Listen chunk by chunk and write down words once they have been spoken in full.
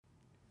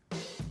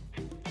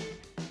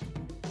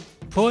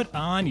Put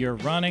on your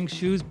running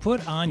shoes,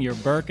 put on your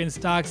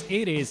Birkenstocks.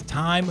 It is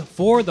time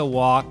for the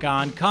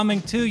walk-on,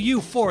 coming to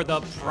you for the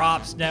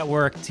Props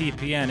Network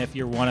TPN. If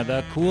you're one of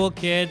the cool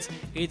kids,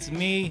 it's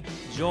me,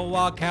 Joel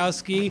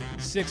Walkowski,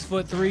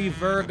 6'3",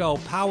 Virgo,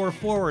 power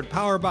forward,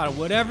 power bottom,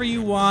 whatever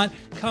you want,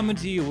 coming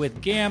to you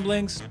with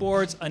gambling,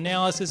 sports,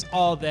 analysis,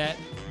 all that.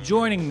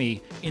 Joining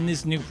me in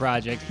this new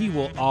project, he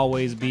will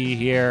always be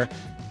here.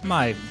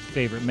 My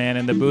favorite man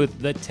in the booth,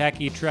 the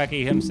techie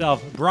trekkie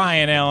himself,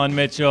 Brian Allen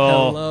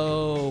Mitchell.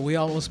 Hello. We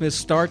almost missed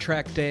Star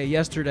Trek Day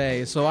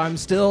yesterday, so I'm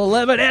still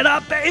living it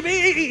up,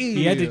 baby!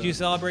 Yeah, did you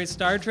celebrate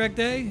Star Trek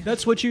Day?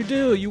 That's what you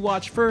do. You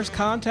watch First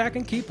Contact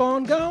and keep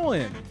on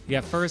going. Yeah,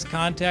 First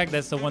Contact,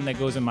 that's the one that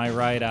goes in my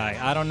right eye.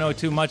 I don't know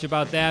too much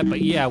about that, but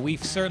yeah,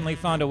 we've certainly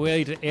found a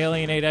way to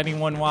alienate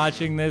anyone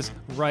watching this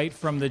right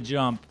from the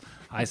jump.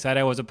 I said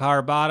I was a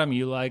power bottom.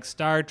 You like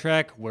Star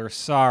Trek? We're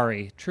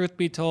sorry. Truth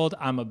be told,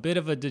 I'm a bit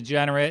of a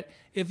degenerate.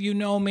 If you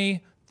know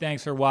me,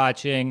 thanks for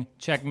watching,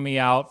 checking me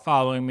out,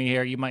 following me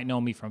here. You might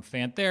know me from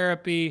Fan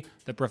Therapy,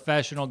 The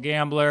Professional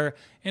Gambler.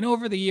 And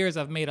over the years,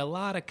 I've made a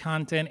lot of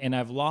content and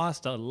I've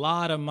lost a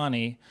lot of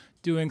money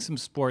doing some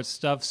sports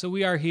stuff. So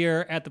we are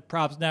here at the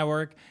Props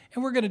Network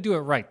and we're going to do it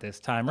right this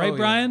time. Right,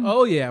 Brian?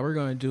 Oh, yeah. We're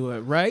going to do it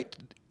right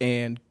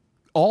and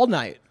all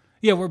night.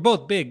 Yeah, we're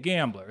both big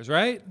gamblers,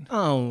 right?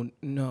 Oh,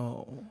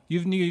 no.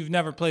 You've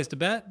never placed a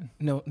bet?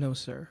 No,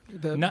 sir.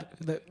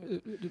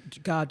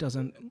 God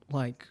doesn't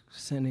like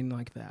sinning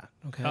like that,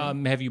 okay?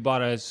 Have you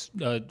bought a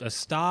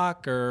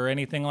stock or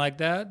anything like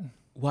that?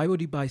 Why would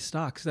he buy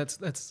stocks?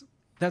 That's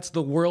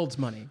the world's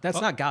money.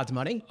 That's not God's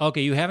money.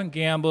 Okay, you haven't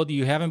gambled.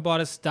 You haven't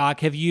bought a stock.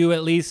 Have you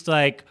at least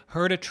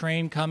heard a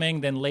train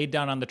coming, then laid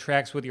down on the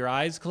tracks with your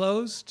eyes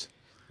closed?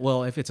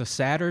 Well, if it's a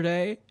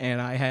Saturday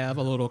and I have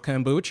a little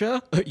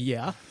kombucha,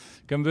 yeah.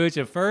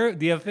 Kombucha,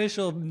 the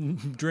official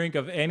drink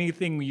of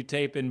anything you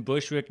tape in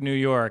Bushwick, New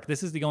York.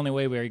 This is the only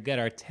way we get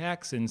our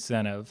tax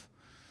incentive.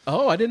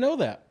 Oh, I didn't know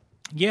that.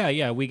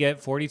 Yeah, we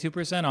get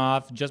 42%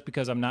 off just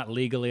because I'm not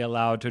legally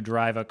allowed to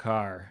drive a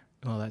car.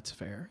 Oh, that's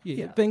fair.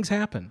 Yeah. Things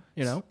happen,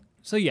 you know?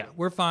 So yeah,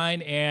 we're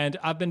fine, and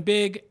I've been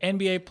big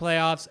NBA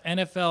playoffs,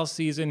 NFL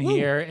season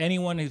here.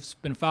 Anyone who's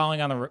been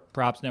following on the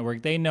Props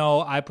Network, they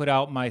know I put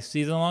out my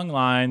season-long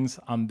lines.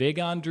 I'm big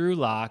on Drew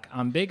Lock.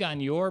 I'm big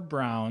on your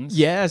Browns.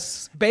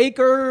 Yes,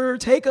 Baker,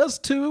 take us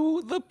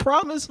to the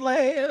promised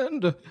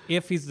land.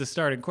 If he's the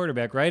starting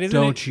quarterback, right?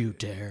 Don't you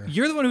dare.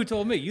 You're the one who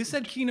told me. You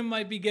said Keenum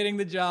might be getting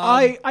the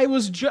job. I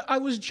was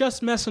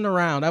just messing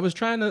around. I was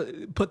trying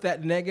to put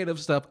that negative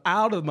stuff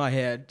out of my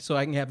head so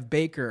I can have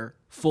Baker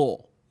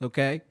full,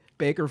 okay?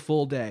 Baker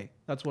full day.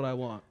 That's what I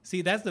want.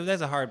 See, that's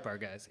the hard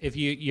part, guys. If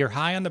you're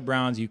high on the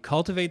Browns, you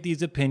cultivate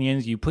these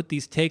opinions, you put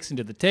these takes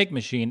into the take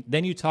machine,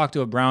 then you talk to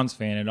a Browns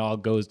fan, and it all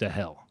goes to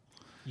hell.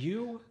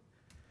 You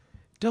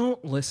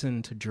don't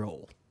listen to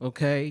Joel,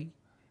 okay?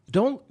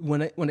 Don't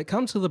when it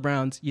comes to the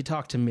Browns, you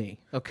talk to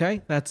me,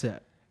 okay? That's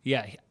it.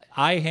 Yeah,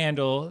 I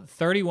handle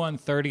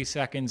 30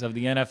 seconds of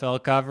the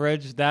NFL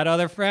coverage. That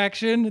other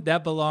fraction,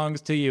 that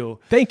belongs to you.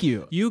 Thank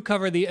you. You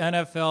cover the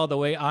NFL the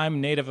way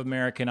I'm Native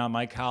American on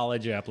my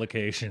college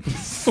applications.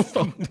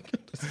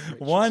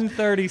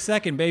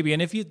 1/32, baby.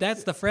 And if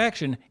that's the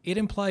fraction, it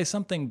implies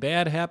something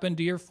bad happened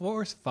to your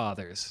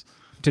forefathers.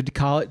 Did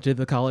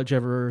the college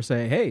ever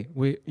say, "Hey,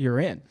 you're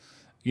in"?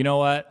 You know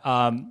what?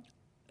 I'm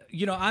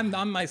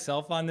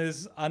myself on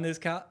this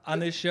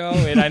show,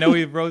 and I know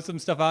we wrote some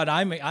stuff out.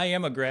 I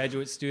am a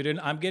graduate student.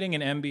 I'm getting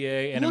an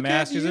MBA and a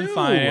master's in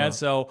finance,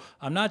 so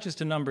I'm not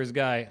just a numbers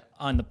guy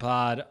on the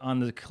pod, on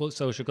the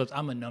social clips.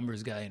 I'm a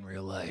numbers guy in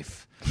real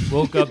life.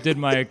 Woke up, did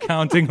my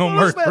accounting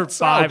homework for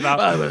 5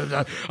 hours.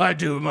 I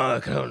do my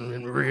accounting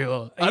in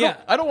real. I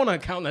don't want an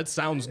accountant that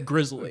sounds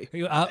grisly.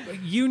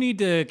 You need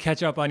to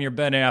catch up on your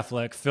Ben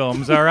Affleck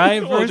films, all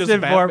right? First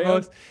and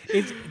foremost.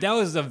 That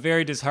was a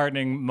very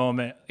disheartening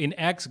moment. An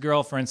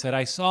ex-girlfriend said,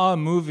 I saw a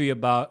movie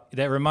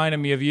that reminded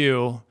me of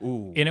you,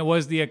 and it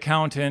was The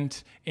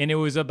Accountant, and it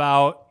was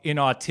about an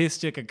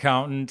autistic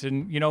accountant.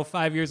 And,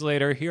 5 years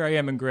later, here I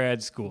am in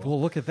grad school.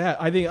 Well, look at that.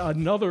 I think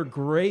another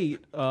great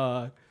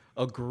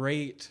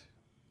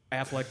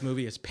Affleck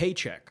movie is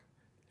Paycheck.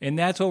 And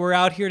that's what we're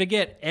out here to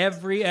get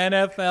every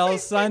NFL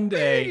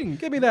Sunday. Bing.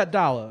 Give me that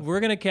dollar.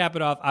 We're going to cap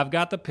it off. I've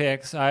got the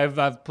picks. I've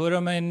put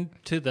them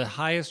into the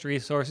highest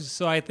resources.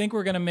 So I think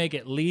we're going to make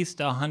at least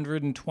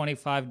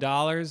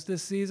 $125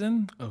 this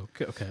season.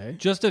 Okay.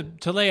 Just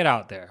to lay it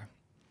out there.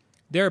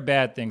 There are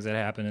bad things that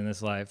happen in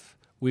this life.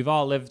 We've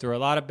all lived through a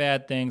lot of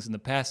bad things in the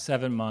past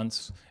 7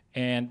 months.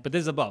 But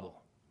there's a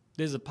bubble.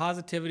 There's a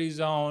positivity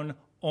zone.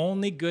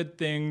 Only good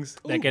things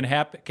that can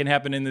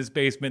happen in this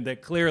basement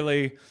that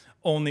clearly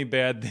only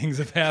bad things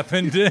have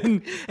happened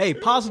in. Hey,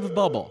 positive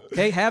bubble.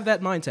 Okay, have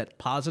that mindset.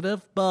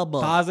 Positive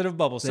bubble. Positive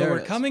bubble. So There we're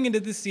it is. coming into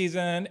this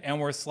season and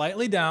we're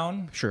slightly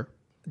down. Sure.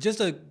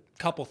 Just a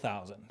couple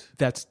thousand.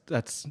 That's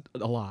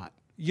a lot.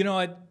 You know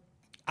what?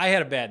 I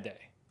had a bad day.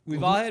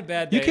 We've all had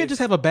bad days. You can't just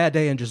have a bad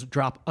day and just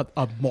drop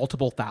a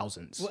multiple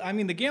thousands. Well, I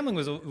mean, the gambling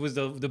was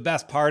the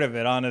best part of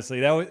it,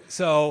 honestly. That was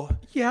so.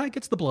 Yeah, it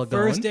gets the blood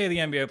First going.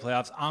 day of the NBA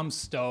playoffs, I'm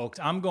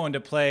stoked. I'm going to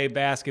play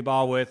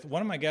basketball with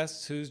one of my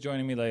guests who's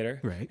joining me later.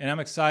 Right. And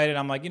I'm excited.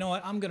 I'm like, you know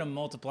what? I'm going to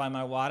multiply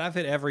my wad. I've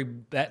hit every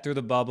bet through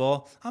the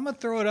bubble. I'm going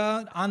to throw it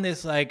on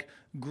this like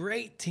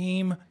great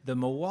team, the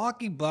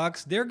Milwaukee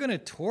Bucks. They're going to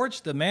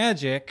torch the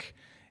Magic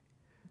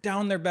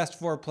down their best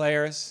 4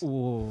 players.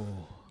 Ooh.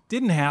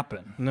 Didn't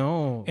happen.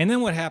 No. And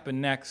then what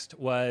happened next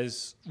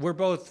was we're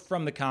both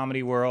from the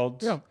comedy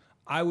world. Yeah.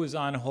 I was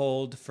on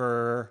hold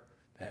for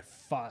that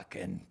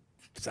fucking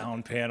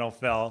sound panel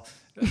fell.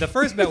 The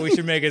first bet we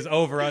should make is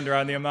over under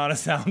on the amount of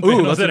sound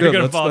panels that are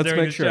going to fall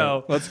during the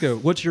show. Let's go.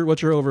 What's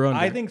your over under?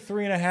 I think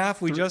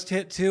 3.5. We just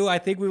hit 2. I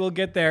think we will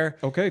get there.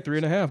 Okay,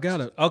 3.5.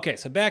 Got it. Okay,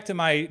 so back to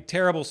my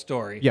terrible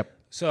story. Yep.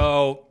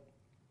 So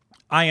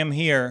I am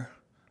here.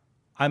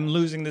 I'm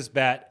losing this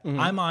bet. Mm-hmm.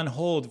 I'm on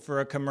hold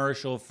for a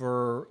commercial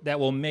that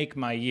will make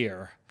my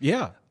year.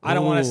 Yeah. I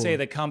don't want to Ooh. say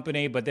the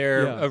company, but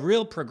they're Yeah. a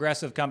real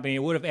progressive company. It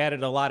would have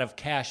added a lot of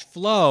cash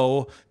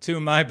flow to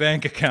my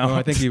bank account. Oh,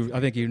 I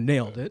think you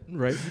nailed it,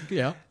 right?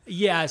 Yeah.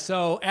 Yeah,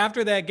 so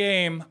after that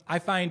game, I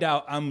find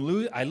out I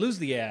lose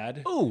the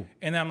ad. Ooh.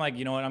 And then I'm like,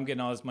 you know what? I'm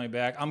getting all this money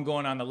back. I'm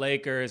going on the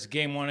Lakers.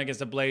 Game 1 against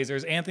the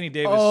Blazers. Anthony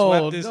Davis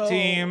swept his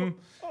team.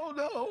 Oh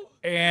no.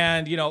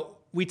 And,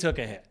 we took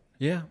a hit.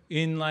 Yeah.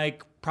 In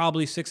like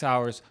probably 6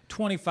 hours,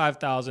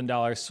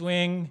 $25,000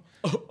 swing.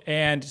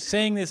 And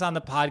saying this on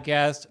the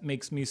podcast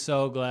makes me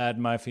so glad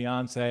my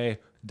fiance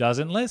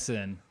doesn't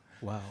listen.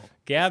 Wow.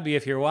 Gabby,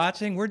 if you're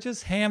watching, we're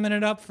just hamming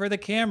it up for the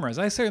cameras.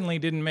 I certainly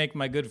didn't make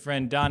my good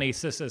friend Donnie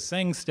Sissa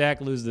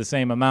Singstack lose the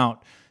same amount.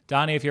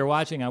 Donnie, if you're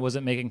watching, I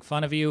wasn't making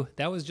fun of you.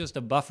 That was just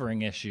a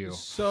buffering issue.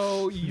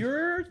 So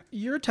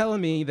you're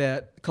telling me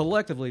that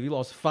collectively we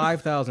lost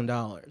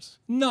 $5,000?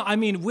 No, I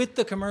mean, with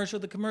the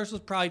commercial's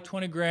probably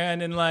 20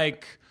 grand and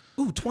like,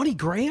 Ooh, 20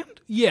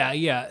 grand?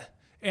 yeah.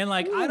 And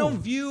like, I don't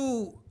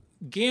view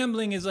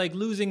gambling as like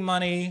losing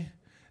money.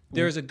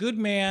 There's a good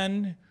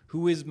man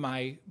who is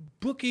my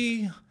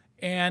bookie,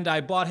 and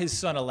I bought his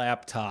son a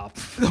laptop.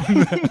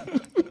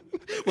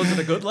 Was it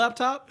a good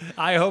laptop?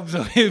 I hope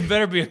so. It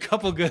better be a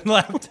couple good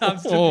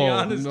laptops, to be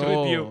honest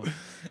with you.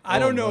 I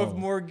don't know if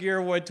more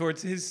gear went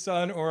towards his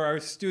son or our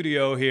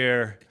studio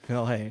here.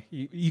 Well, hey,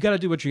 you got to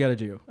do what you got to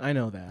do. I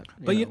know that.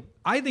 But you know.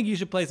 I think you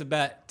should place a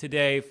bet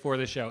today for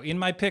the show. In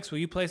my picks, will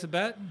you place a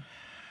bet?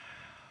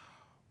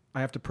 I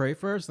have to pray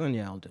first, then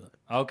yeah, I'll do it.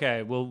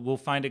 Okay, we'll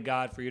find a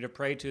God for you to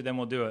pray to, then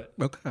we'll do it.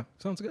 Okay,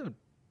 sounds good.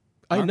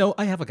 I know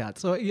I have a God,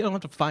 so you don't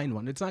have to find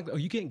one. It's not. Oh,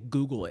 you can't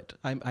Google it.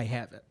 I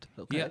have it.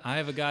 Okay. Yeah, I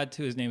have a God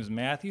too. His name is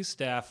Matthew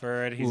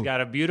Stafford. He's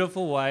got a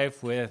beautiful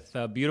wife with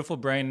a beautiful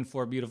brain and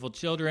 4 beautiful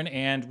children,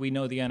 and we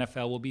know the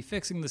NFL will be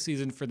fixing the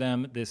season for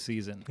them this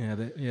season. Yeah,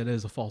 it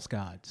is a false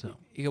God. So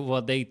Yeah,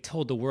 well, they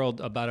told the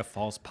world about a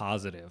false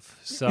positive,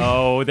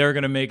 so they're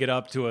going to make it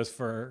up to us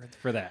for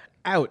that.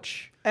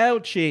 ouch,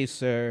 ouchie,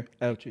 sir,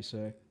 ouchie,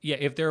 sir. Yeah,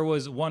 if there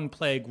was one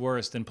plague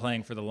worse than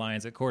playing for the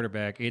Lions at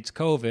quarterback, it's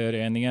COVID,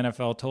 and the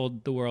NFL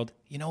told the world,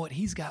 you know what,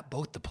 he's got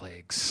both the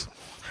plagues.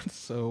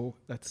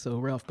 That's so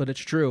rough, but it's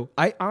true.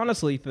 I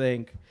honestly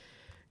think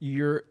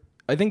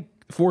I think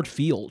Ford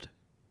Field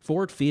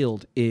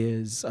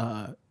is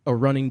a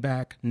running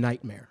back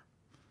nightmare.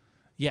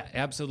 Yeah,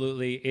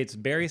 absolutely. It's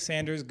Barry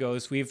Sanders'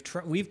 ghost. We've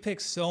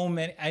picked so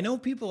many. I know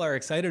people are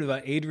excited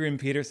about Adrian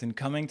Peterson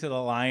coming to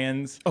the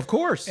Lions. Of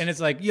course. And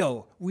it's like,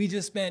 yo, we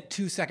just spent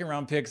 2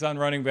 second-round picks on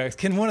running backs.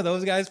 Can one of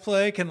those guys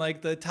play? Can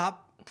like the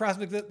top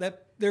prospect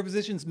that their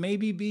positions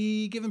maybe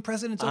be given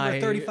precedence over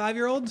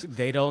 35-year-olds?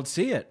 They don't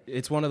see it.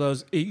 It's one of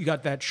those, you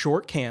got that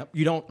short camp.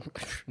 You don't,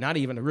 not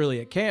even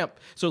really a camp.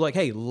 So like,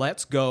 hey,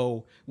 let's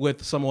go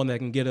with someone that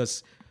can get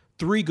us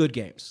 3 good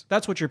games.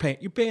 That's what you're paying.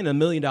 You're paying $1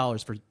 million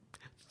for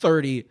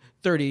 30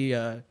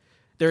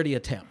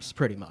 attempts,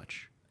 pretty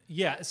much.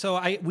 Yeah, so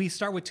we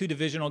start with 2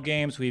 divisional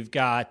games. We've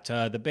got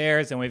the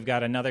Bears, and we've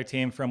got another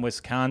team from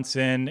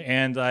Wisconsin.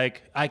 And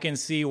like, I can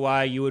see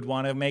why you would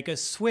want to make a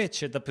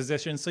switch at the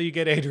position, so you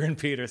get Adrian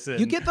Peterson.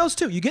 You get those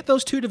 2. You get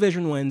those 2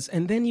 division wins,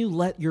 and then you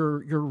let your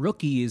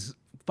rookies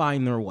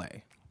find their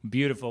way.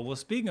 Beautiful. Well,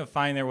 speaking of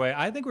finding their way,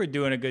 I think we're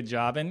doing a good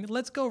job. And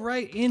let's go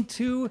right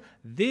into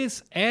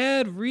this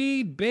ad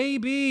read,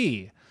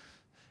 baby.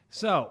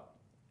 So,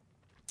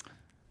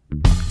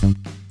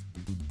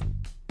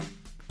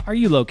 are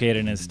you located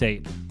in a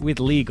state with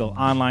legal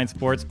online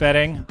sports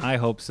betting? I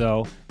hope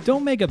so.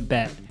 Don't make a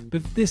bet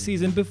this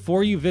season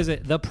before you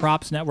visit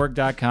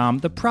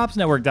thepropsnetwork.com.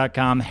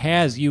 Thepropsnetwork.com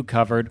has you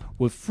covered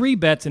with free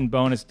bets and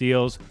bonus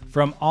deals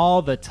from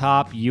all the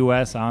top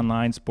U.S.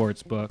 online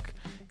sportsbook.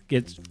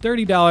 Get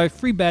 $30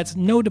 free bets,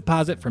 no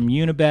deposit from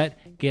Unibet.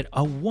 Get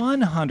a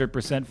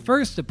 100%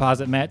 first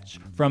deposit match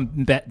from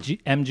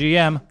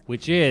BetMGM,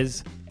 which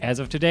is, as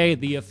of today,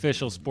 the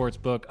official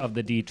sportsbook of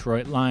the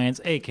Detroit Lions,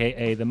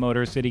 a.k.a. the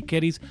Motor City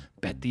Kitties.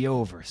 Bet the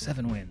over,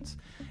 7 wins.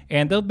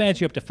 and they'll match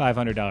you up to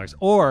 $500.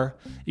 Or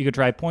you could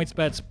try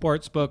PointsBet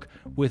Sportsbook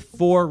with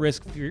 4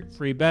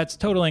 risk-free bets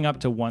totaling up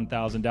to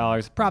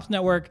 $1,000. Props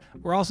Network,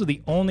 we're also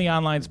the only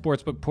online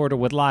sportsbook portal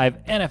with live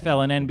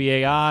NFL and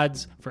NBA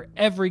odds for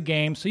every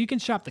game, so you can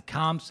shop the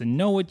comps and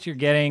know what you're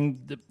getting,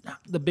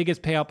 the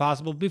biggest payout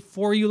possible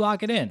before you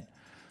lock it in.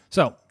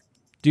 So,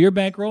 do your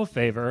bankroll a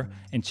favor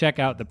and check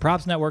out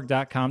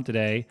thepropsnetwork.com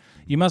today.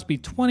 You must be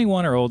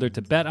 21 or older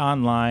to bet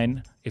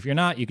online. If you're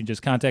not, you can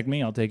just contact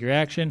me. I'll take your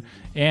action.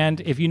 And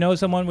if you know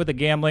someone with a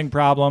gambling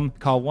problem,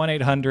 call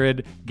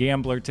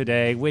 1-800-GAMBLER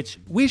today, which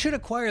we should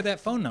acquire that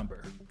phone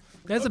number.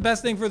 That's the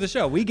best thing for the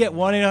show. We get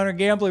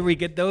 1-800-GAMBLER. We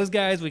get those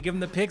guys. We give them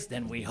the picks.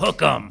 Then we hook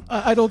them.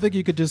 I don't think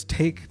you could just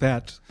take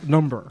that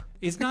number.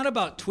 It's not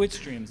about Twitch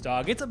streams,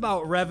 dog. It's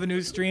about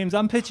revenue streams.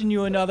 I'm pitching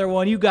you another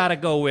one. You got to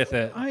go with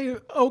it. But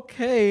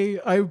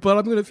I'm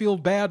going to feel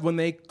bad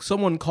when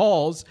someone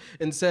calls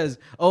and says,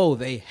 "Oh,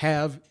 they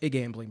have a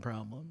gambling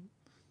problem."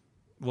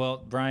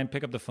 Well, Brian,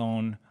 pick up the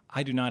phone.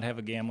 I do not have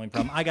a gambling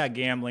problem. I got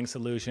gambling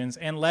solutions,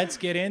 and let's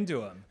get into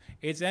them.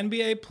 It's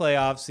NBA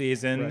playoff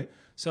season. Right.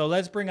 So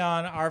let's bring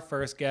on our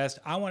first guest.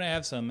 I want to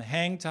have some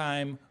hang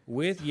time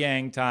with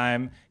Yang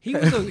time. He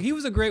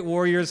was a great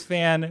Warriors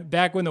fan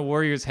back when the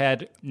Warriors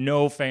had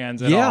no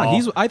fans at all.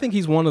 Yeah, I think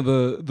he's one of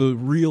the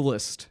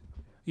realest.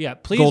 Yeah,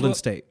 please. Golden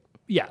State.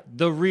 Yeah,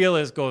 the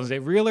realest Golden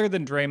State, realer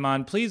than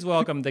Draymond. Please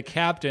welcome the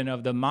captain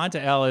of the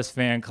Monta Ellis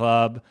fan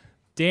club,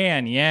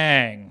 Dan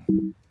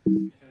Yang.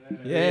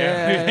 Yeah.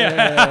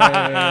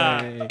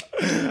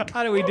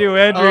 How do we do,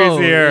 Andrews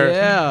here?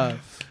 Yeah.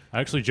 I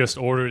actually just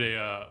ordered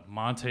a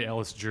Monta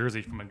Ellis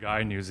jersey from a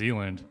guy in New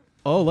Zealand.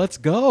 Oh, let's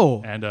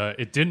go. And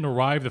it didn't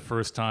arrive the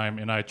first time,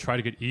 and I tried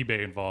to get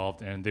eBay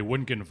involved, and they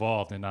wouldn't get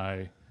involved. And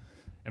I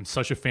am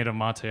such a fan of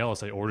Monta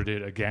Ellis, I ordered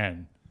it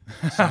again.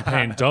 So I'm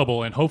paying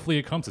double, and hopefully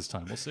it comes this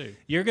time. We'll see.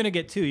 You're going to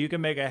get 2. You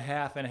can make a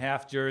half and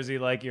half jersey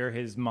like you're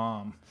his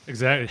mom.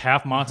 Exactly.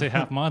 Half Monte,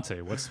 half Monte.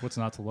 What's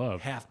not to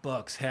love? Half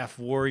Bucks, half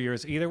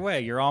Warriors. Either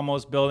way, you're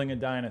almost building a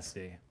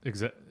dynasty.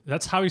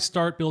 That's how you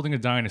start building a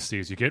dynasty.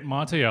 Is you get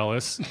Monta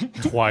Ellis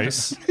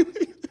twice,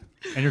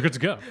 and you're good to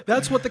go.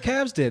 That's what the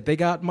Cavs did. They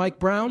got Mike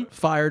Brown,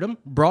 fired him,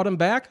 brought him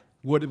back.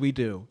 What did we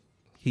do?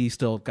 He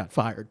still got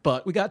fired.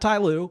 But we got Ty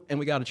Lue, and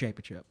we got a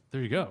championship.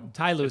 There you go.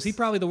 Ty Lue, is he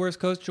probably the worst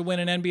coach to win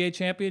an NBA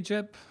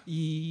championship?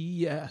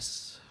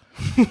 Yes.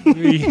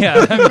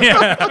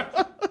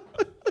 Yeah.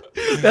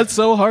 That's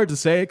so hard to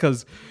say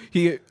because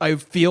I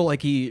feel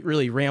like he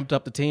really ramped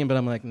up the team, but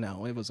I'm like,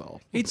 no, it was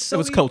Coach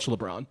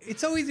LeBron.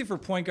 It's so easy for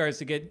point guards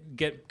to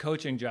get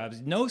coaching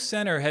jobs. No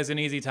center has an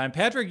easy time.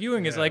 Patrick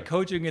Ewing is like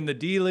coaching in the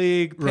D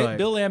League. Right.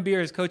 Bill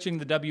Laimbeer is coaching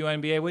the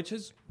WNBA, which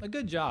is a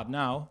good job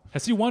now.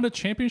 Has he won a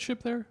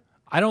championship there?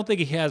 I don't think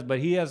he has, but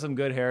he has some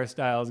good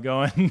hairstyles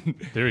going.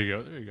 There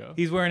you go.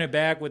 He's wearing it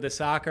back with the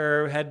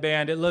soccer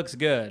headband. It looks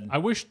good. I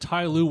wish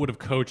Ty Lue would have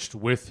coached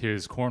with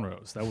his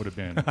cornrows. That would have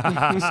been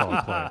a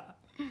solid play.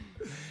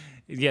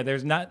 Yeah,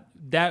 there's not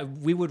that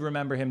we would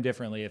remember him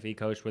differently if he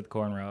coached with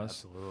cornrows.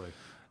 Absolutely.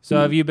 So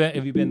have you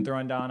been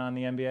throwing down on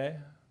the NBA?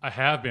 I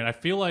have been. I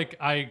feel like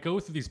I go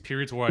through these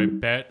periods where I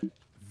bet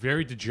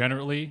very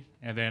degenerately,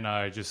 and then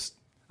I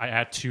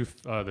add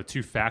the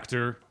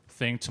two-factor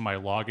thing to my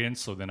login,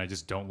 so then I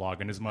just don't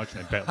log in as much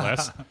and I bet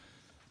less.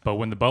 But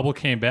when the bubble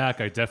came back,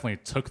 I definitely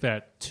took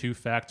that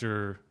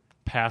two-factor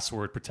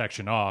password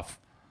protection off.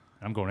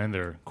 I'm going in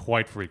there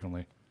quite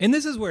frequently. And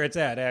this is where it's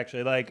at,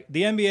 actually. Like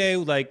the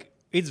NBA,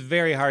 it's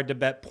very hard to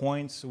bet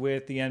points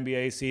with the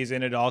NBA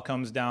season. It all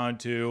comes down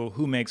to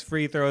who makes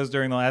free throws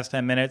during the last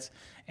 10 minutes.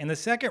 And the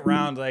second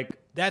round,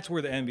 that's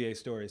where the NBA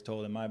story is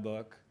told in my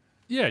book.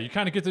 Yeah, you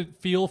kind of get the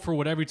feel for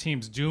what every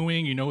team's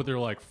doing. You know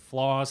their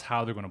flaws,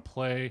 how they're going to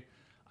play.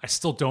 I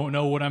still don't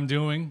know what I'm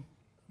doing,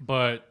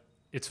 but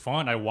it's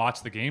fun. I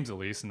watch the games at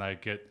least, and I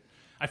feel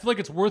like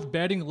it's worth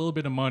betting a little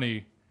bit of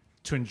money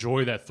to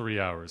enjoy that 3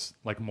 hours,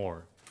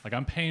 more.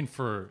 I'm paying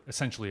for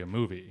essentially a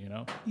movie, you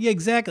know? Yeah,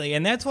 exactly.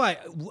 And that's why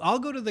I'll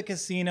go to the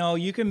casino.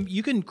 You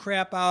can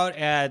crap out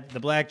at the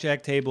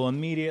blackjack table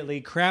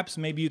immediately. Craps,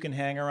 maybe you can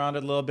hang around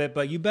it a little bit,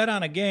 but you bet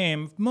on a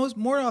game,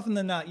 more often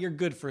than not, you're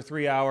good for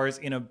 3 hours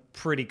in a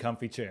pretty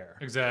comfy chair.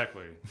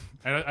 Exactly.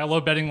 And I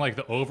love betting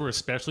the over,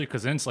 especially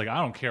because then it's I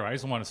don't care. I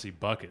just want to see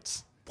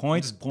buckets.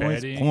 Points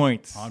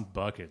on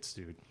buckets,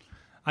 dude.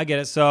 I get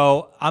it.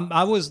 So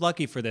I was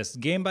lucky for this.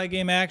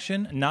 Game-by-game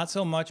action, not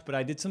so much, but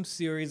I did some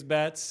series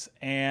bets,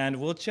 and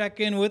we'll check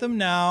in with them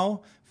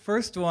now.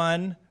 First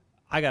one,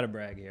 I got to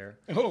brag here.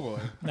 Oh, boy.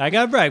 I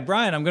got to brag.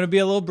 Brian, I'm going to be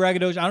a little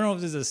braggadocious. I don't know if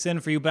this is a sin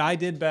for you, but I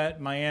did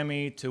bet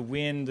Miami to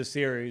win the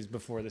series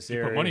before the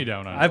series. You put money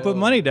down on it. I put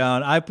money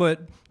down. I put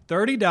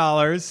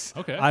 $30.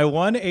 Okay. I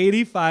won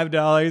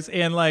 $85,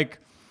 and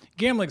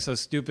gambling's so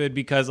stupid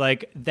because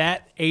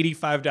that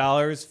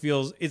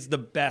 $85 it's the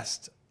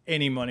best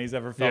any money's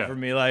ever felt for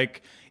me.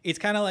 It's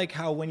kind of like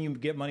how when you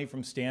get money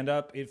from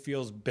stand-up, it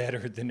feels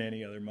better than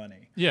any other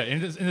money. Yeah,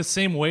 in the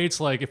same way, it's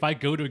if I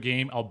go to a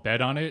game, I'll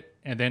bet on it,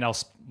 and then I'll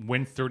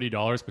win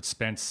 $30 but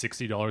spend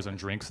 $60 on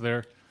drinks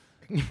there.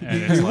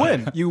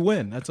 And You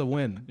win. That's a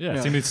win. Yeah,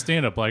 same with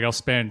stand-up. I'll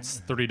spend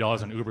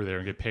 $30 on Uber there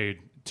and get paid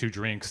 2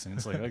 drinks, and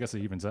it's like I guess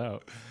it evens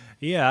out.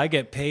 Yeah, I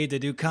get paid to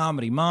do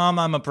comedy. Mom,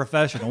 I'm a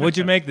professional. What'd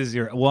you make this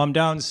year? Well, I'm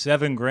down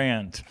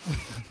 $7,000.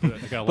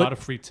 I got a lot of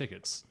free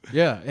tickets.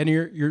 Yeah, and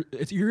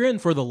you're in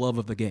for the love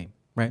of the game,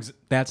 right?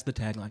 That's the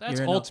tagline. That's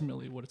You're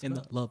ultimately what it's in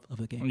about. the love of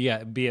the game.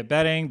 Yeah, be it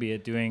betting, be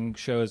it doing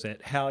shows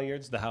at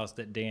Halyards, the house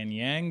that Dan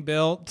Yang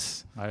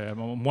built.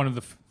 I'm one of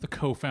the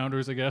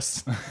co-founders, I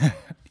guess.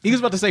 He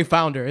was about to say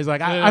founder. He's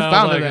like, I Yeah, was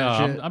founded like,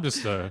 that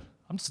shit.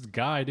 I'm just a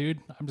guy, dude.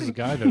 I'm just a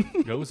guy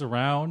that goes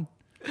around,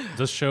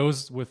 does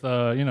shows with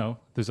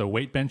there's a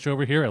weight bench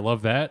over here. I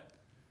love that.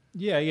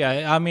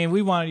 Yeah. I mean,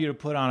 we wanted you to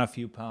put on a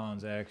few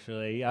pounds,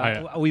 actually.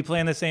 We play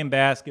in the same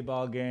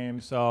basketball game,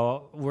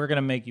 so we're going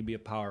to make you be a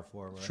power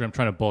forward. Sure, I'm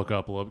trying to bulk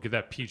up a little, get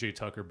that PJ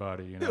Tucker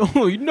body.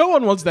 No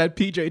one wants that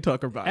PJ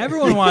Tucker body.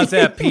 Everyone wants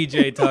that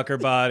PJ Tucker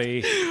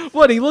body.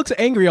 What? He looks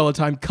angry all the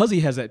time because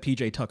he has that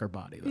PJ Tucker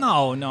body.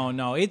 Though.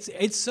 No.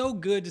 It's so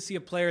good to see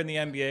a player in the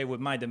NBA with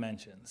my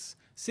dimensions.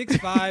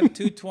 6'5",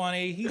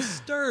 220. He's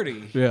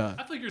sturdy. Yeah.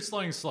 I feel like you're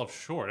selling yourself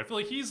short. I feel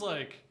like he's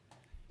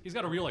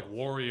got a real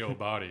Wario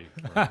body.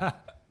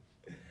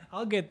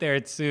 I'll get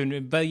there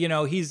soon. But,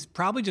 he's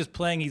probably just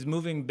playing. He's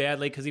moving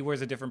badly because he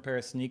wears a different pair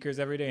of sneakers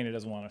every day and he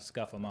doesn't want to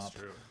scuff them up.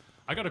 True.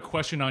 I got a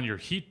question on your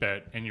Heat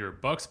bet and your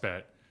Bucks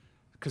bet.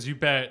 Because you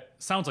bet,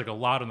 sounds like a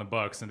lot on the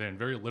Bucks and then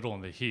very little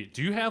on the Heat.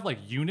 Do you have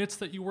units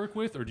that you work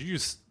with, or do you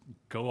just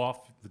go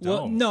off the dome?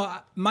 Well, no,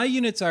 my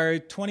units are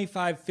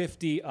 25,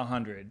 50,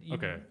 100.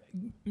 Okay.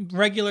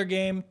 Regular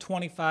game,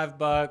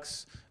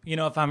 $25.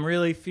 If I'm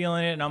really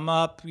feeling it and I'm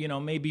up,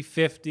 maybe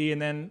 50,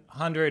 and then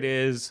 100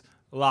 is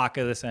lock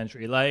of the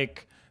century.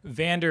 Like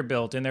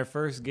Vanderbilt in their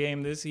first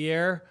game this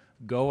year,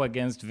 go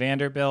against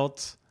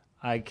Vanderbilt.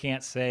 I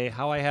can't say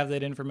how I have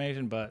that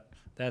information, but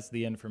that's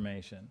the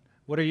information.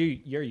 What are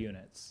your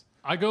units?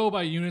 I go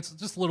by units,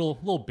 just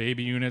little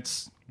baby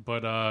units,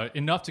 but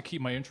enough to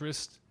keep my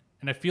interest.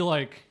 And I feel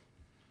like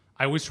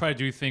I always try to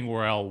do a thing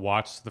where I'll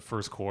watch the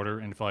first quarter,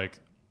 and if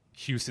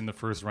Houston the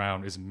first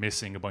round is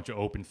missing a bunch of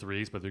open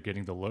threes, but they're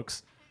getting the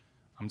looks,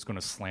 I'm just going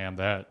to slam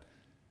that.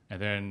 And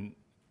then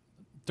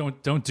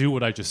don't do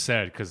what I just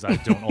said, because I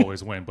don't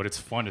always win, but it's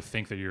fun to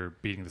think that you're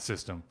beating the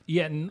system.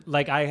 Yeah,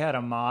 I had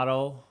a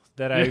model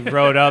that I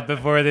wrote up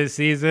before this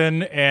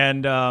season,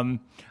 and I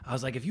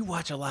was like, if you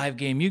watch a live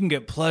game, you can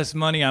get plus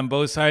money on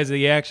both sides of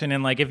the action,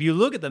 and if you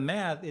look at the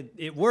math,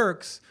 it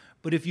works.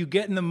 But if you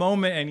get in the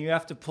moment and you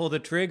have to pull the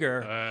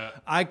trigger,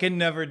 I can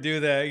never do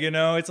that.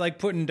 It's like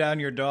putting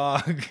down your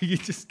dog. You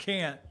just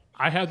can't.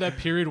 I had that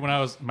period when I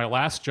was my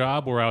last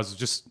job where I was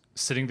just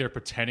sitting there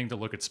pretending to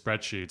look at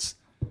spreadsheets,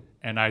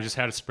 and I just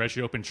had a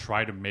spreadsheet open,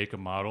 try to make a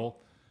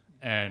model,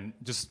 and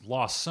just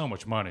lost so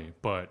much money.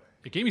 But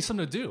it gave me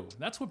something to do.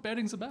 That's what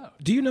betting's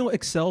about. Do you know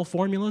Excel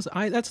formulas?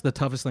 That's the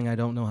toughest thing I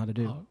don't know how to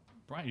do.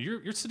 Brian,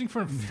 you're sitting in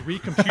front of 3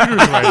 computers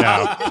right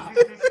now.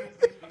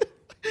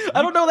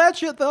 I don't know that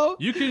shit though.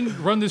 You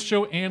can run this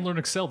show and learn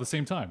Excel at the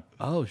same time.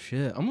 Oh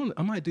shit!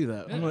 I might do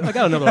that. I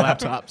got another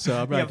laptop, so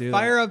I might do that.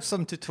 Fire up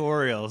some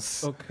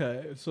tutorials.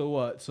 Okay, so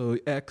what? So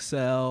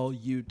Excel,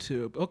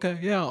 YouTube. Okay,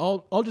 yeah,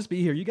 I'll just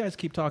be here. You guys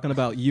keep talking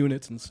about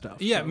units and stuff.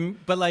 Yeah, so.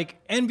 but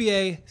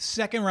NBA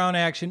second round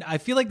action, I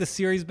feel like the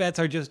series bets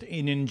are just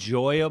an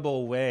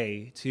enjoyable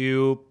way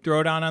to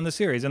throw down on the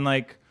series. And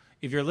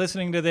if you're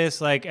listening to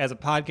this as a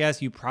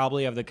podcast, you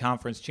probably have the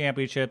conference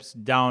championships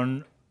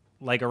down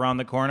around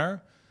the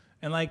corner.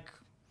 And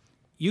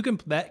you can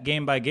bet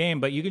game by game,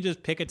 but you can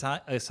just pick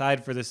a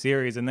side for the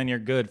series, and then you're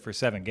good for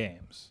 7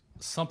 games.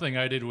 Something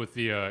I did with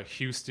the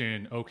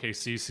Houston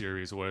OKC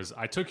series was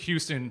I took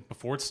Houston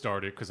before it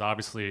started because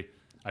obviously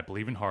I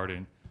believe in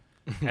Harden.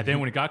 And then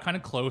when it got kind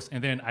of close,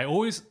 and then I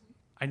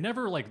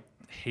never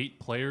hate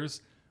players,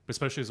 but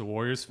especially as a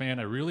Warriors fan,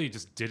 I really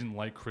just didn't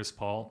like Chris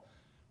Paul.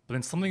 But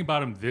then something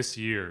about him this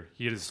year,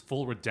 he had his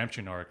full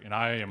redemption arc, and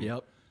I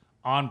am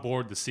on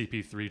board the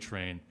CP3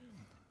 train.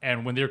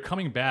 And when they're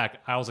coming back,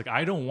 I was like,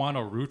 I don't want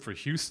to root for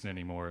Houston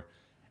anymore.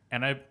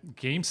 And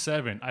game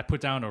 7, I put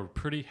down a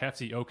pretty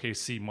hefty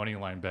OKC money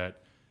line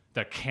bet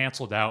that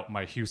canceled out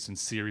my Houston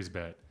series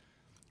bet.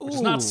 Which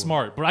is not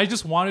smart, but I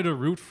just wanted to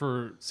root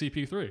for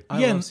CP3. I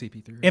love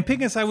CP3. And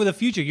picking a side with the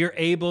future, you're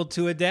able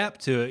to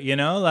adapt to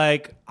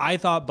it, I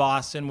thought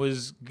Boston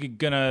was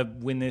going to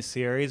win this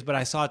series, but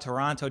I saw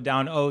Toronto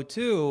down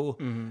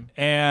 0-2,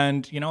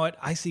 and you know what?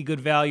 I see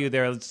good value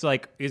there. It's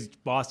is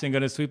Boston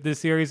going to sweep this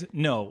series?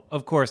 No,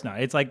 of course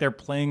not. It's they're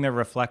playing their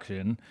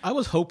reflection. I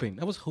was hoping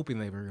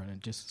they were going to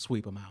just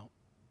sweep them out.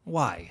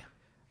 Why?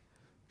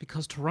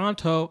 Because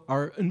Toronto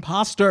are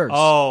imposters.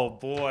 Oh,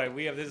 boy.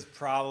 We have this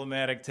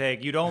problematic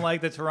take. You don't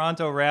like the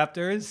Toronto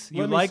Raptors?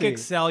 You like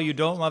Excel. You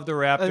don't love the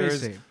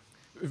Raptors. Let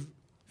me see.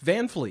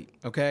 Van Fleet,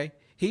 okay?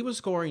 He was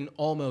scoring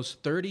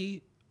almost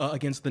 30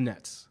 against the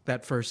Nets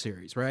that first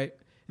series, right?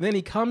 And then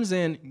he comes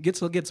in,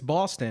 gets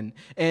Boston,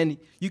 and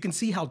you can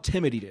see how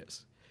timid he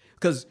is.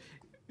 Because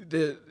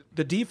the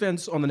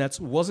defense on the Nets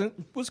was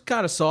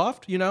kind of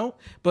soft,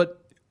 but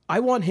I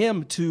want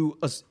him to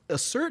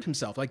assert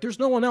himself. There's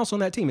no one else on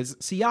that team. It's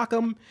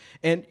Siakam,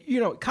 and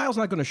Kyle's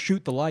not going to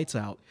shoot the lights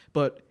out.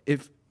 But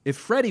if If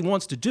Freddie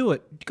wants to do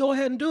it, go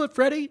ahead and do it,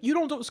 Freddie. You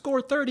don't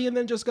score 30 and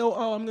then just go,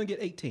 oh, I'm going to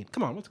get 18.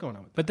 Come on, what's going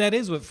on? But that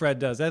is what Fred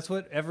does. That's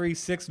what every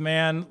sixth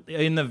man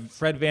in the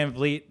Fred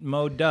VanVleet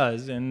mode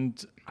does.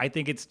 And I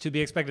think it's to be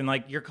expected.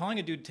 Like, you're calling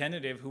a dude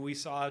tentative who we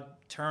saw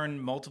turn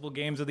multiple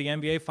games of the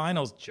NBA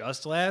Finals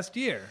just last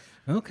year.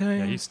 Okay.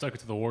 Yeah, he stuck it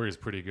to the Warriors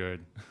pretty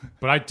good.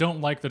 But I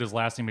don't like that his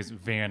last name is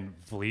Van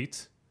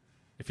Vliet.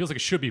 It feels like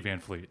it should be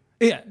Van Fleet.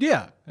 Yeah.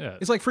 Yeah.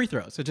 It's like free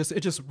throws. It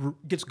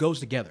just goes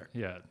together.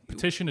 Yeah,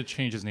 petition to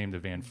change his name to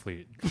Van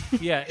Fleet.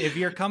 Yeah, if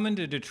you're coming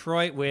to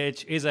Detroit,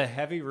 which is a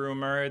heavy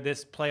rumor,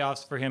 this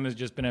playoffs for him has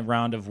just been a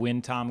round of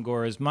win Tom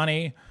Gore's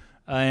money,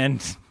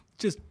 and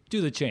just do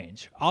the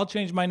change. I'll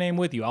change my name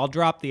with you. I'll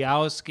drop the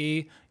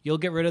Owski. You'll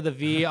get rid of the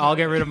V. I'll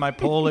get rid of my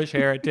Polish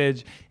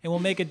heritage, and we'll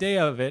make a day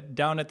of it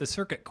down at the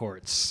circuit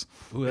courts.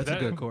 Ooh, that's a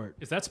good court.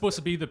 Is that supposed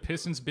to be the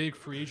Pistons' big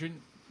free agent,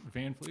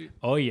 Van Fleet?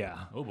 Oh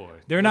yeah. Oh boy.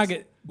 They're not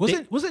get.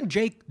 Wasn't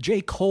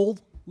J. Cole?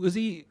 Was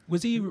he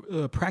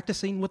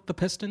practicing with the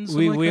Pistons?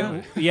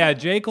 That? Yeah,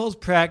 J. Cole's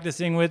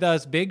practicing with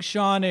us. Big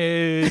Sean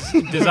is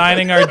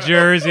designing our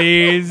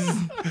jerseys.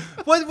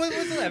 What's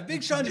that?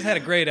 Big Sean just had a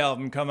great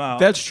album come out.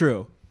 That's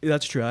true.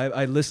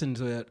 I listened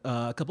to it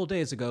a couple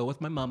days ago with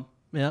my mom.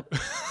 Yep.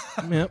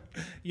 Yep.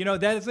 You know,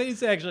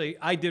 it's actually,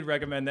 I did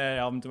recommend that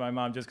album to my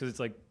mom just because it's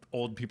like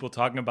old people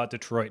talking about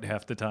Detroit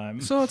half the time.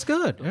 So it's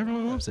good.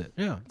 Everyone loves it.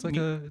 Yeah. It's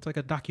like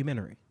a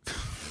documentary.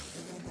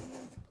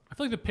 I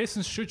feel like the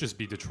Pistons should just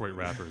be Detroit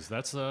rappers.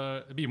 That's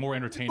it'd be more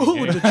entertaining. Ooh,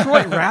 game.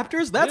 Detroit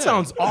Raptors? That Yeah.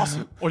 sounds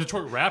awesome. Or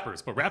Detroit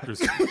rappers, but rappers.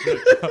 There's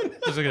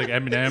like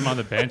Eminem on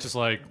the bench, just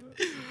like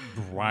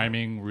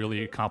rhyming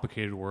really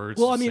complicated words.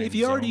 Well, I mean, same if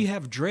you already zone.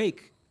 have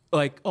Drake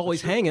like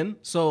always hanging,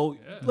 so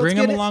let's Bring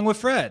get him it. along with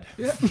Fred.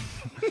 Yeah.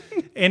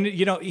 And,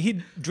 you know,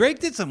 Drake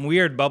did some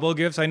weird bubble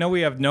gifts. I know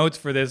we have notes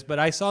for this, but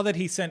I saw that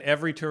he sent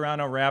every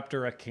Toronto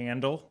Raptor a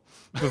candle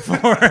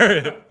before.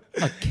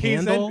 A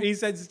candle? He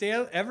said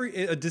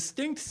a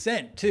distinct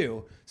scent,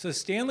 too. So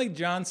Stanley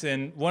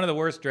Johnson, one of the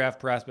worst draft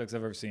prospects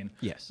I've ever seen,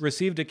 Yes.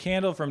 received a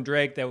candle from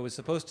Drake that was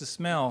supposed to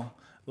smell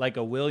like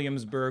a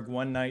Williamsburg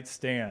one-night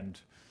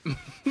stand.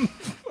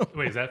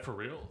 Wait, is that for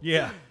real?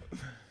 Yeah.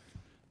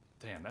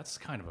 Damn, that's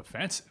kind of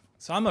offensive.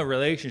 So I'm a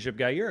relationship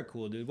guy. You're a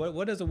cool dude.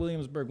 What does a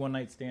Williamsburg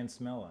one-night stand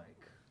smell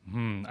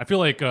like? I feel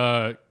like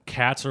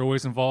cats are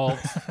always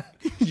involved.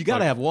 You got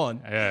to have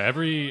one. Yeah,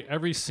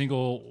 every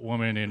single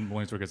woman in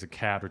Williamsburg has a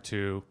cat or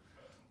two.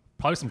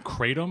 Probably some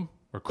kratom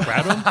or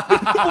kratom.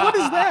 What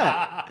is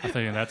that? I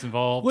think that's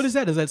involved. What is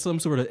that? Is that some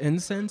sort of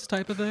incense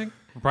type of thing?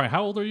 Brian,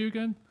 how old are you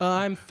again?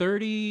 I'm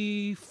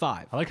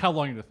 35. I like how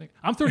long you think.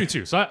 I'm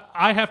 32, so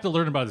I have to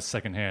learn about this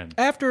secondhand.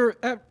 After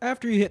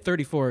you hit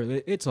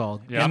 34, it's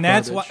all. Yeah. And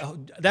that's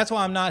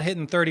why I'm not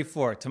hitting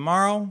 34.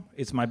 Tomorrow,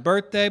 it's my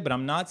birthday, but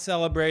I'm not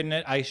celebrating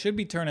it. I should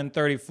be turning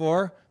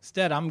 34.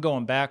 Instead, I'm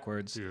going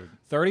backwards. Dude.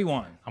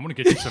 31. I'm gonna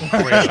get you some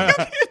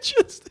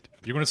kratom.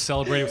 You're gonna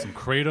celebrate with some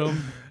kratom,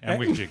 and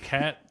we get you a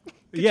cat.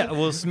 Yeah,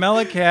 we'll smell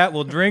a cat,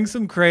 we'll drink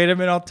some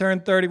kratom, and I'll turn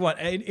 31.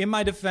 In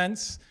my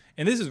defense,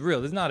 and this is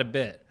real, this is not a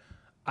bit,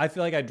 I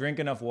feel like I drink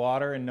enough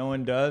water and no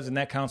one does, and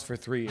that counts for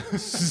 3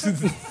 years.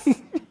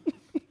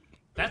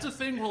 That's a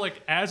thing where,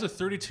 like, as a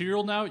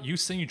 32-year-old now, you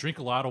saying you drink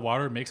a lot of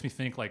water makes me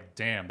think, like,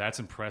 damn, that's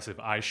impressive.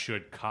 I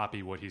should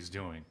copy what he's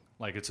doing.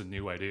 Like, it's a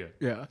new idea.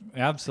 Yeah.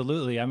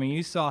 Absolutely. I mean,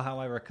 you saw how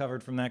I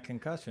recovered from that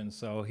concussion,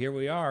 so here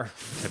we are.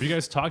 Have you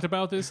guys talked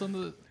about this on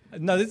the...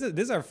 No, this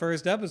is our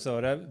first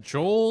episode.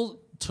 Joel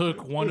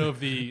took one of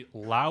the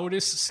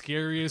loudest,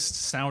 scariest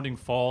sounding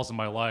falls in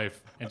my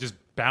life and just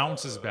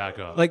bounces back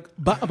up. Like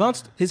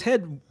bounced his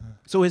head.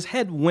 So his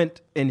head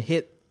went and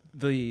hit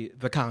the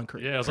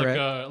concrete. Yeah, it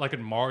was like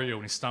in Mario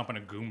when he's stomping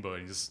a Goomba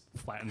and he just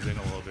flattens in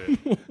a little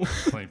bit.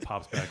 Then he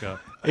pops back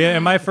up. Yeah,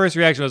 and my first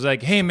reaction was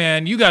like, "Hey,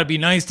 man, you got to be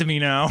nice to me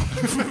now.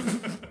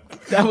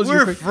 That was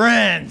We're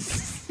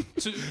friends."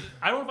 So,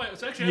 I don't know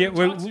if I haven't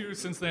talked to you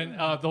since then.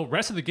 The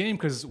rest of the game,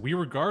 because we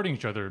were guarding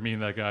each other, me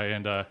and that guy,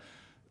 and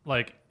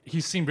like he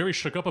seemed very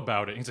shook up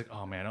about it. He's like,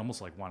 "Oh man, I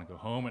almost like want to go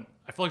home." And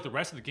I feel like the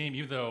rest of the game,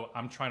 even though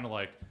I'm trying to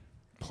like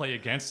play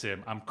against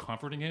him, I'm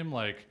comforting him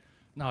like,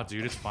 "No,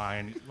 dude, it's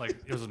fine. Like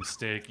it was a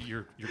mistake.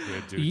 You're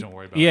good, dude. Don't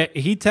worry about it." Yeah,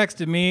 he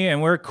texted me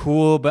and we're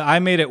cool, but I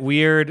made it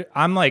weird.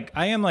 I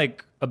am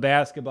like a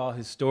basketball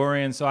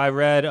historian, so I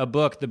read a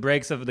book, The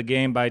Breaks of the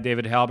Game by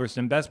David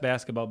Halberstam, best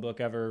basketball book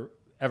ever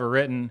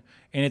written,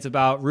 and it's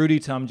about Rudy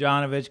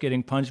Tomjanovich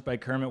getting punched by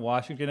Kermit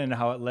Washington and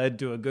how it led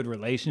to a good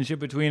relationship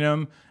between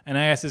them. And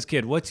I asked this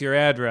kid, "What's your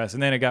address?"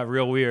 And then it got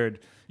real weird.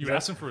 You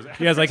asked him for his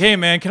address? Yeah, I was like, "Hey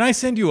man, can I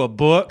send you a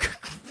book?"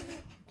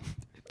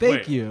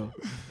 Thank Wait. you.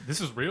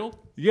 This is real?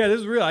 Yeah,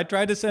 this is real. I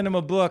tried to send him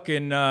a book,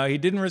 and he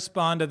didn't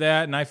respond to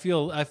that. And I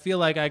feel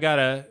like I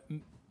gotta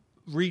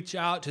reach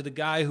out to the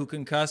guy who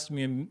concussed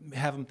me and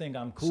have him think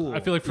I'm cool. I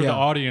feel like for the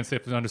audience, they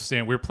have to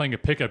understand we're playing a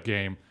pickup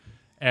game,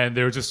 and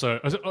there was just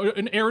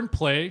an errant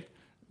play.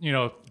 You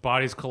know,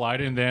 bodies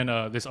collided, and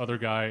then this other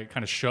guy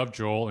kind of shoved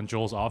Joel, and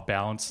Joel's off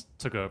balance,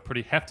 took a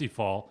pretty hefty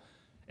fall,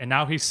 and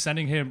now he's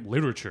sending him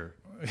literature.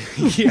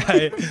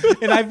 Yeah,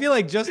 and I feel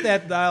like just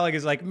that dialogue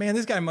is like, man,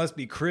 this guy must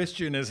be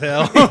Christian as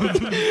hell.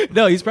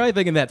 No, he's probably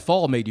thinking that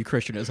fall made you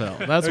Christian as hell.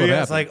 That's what Yeah,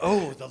 happened. it's like,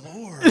 oh, the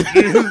Lord.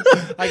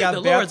 I got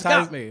The Lord's got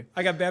baptized. me.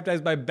 I got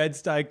baptized by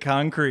Bed-Stuy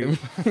Concrete.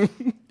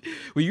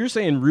 Well, you're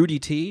saying Rudy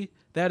T.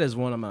 That is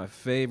one of my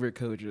favorite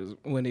coaches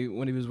when he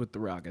was with the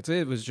Rockets.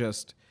 It was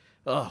just,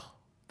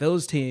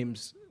 those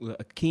teams,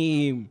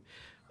 Akeem,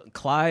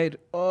 Clyde,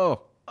 so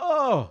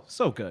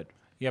good.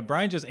 Yeah,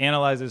 Brian just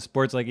analyzes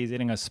sports like he's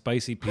eating a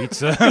spicy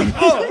pizza. Hit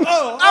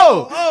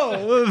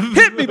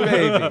me,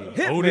 baby.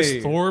 Hit Otis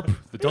me. Thorpe,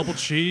 the double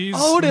cheese.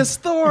 Otis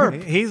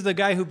Thorpe. He's the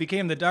guy who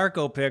became the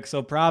Darko pick,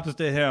 so props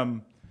to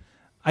him.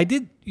 I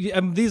did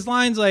these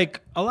lines,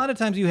 like, a lot of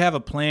times you have a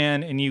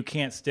plan and you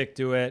can't stick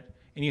to it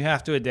and you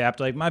have to adapt.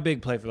 Like, my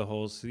big play for the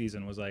whole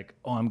season was like,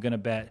 I'm going to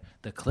bet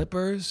the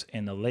Clippers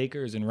and the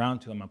Lakers in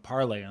round 2. I'm going to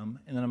parlay them,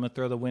 and then I'm going to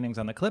throw the winnings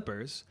on the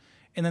Clippers.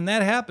 And then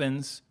that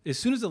happens. As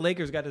soon as the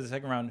Lakers got to the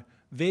second round,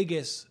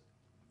 Vegas,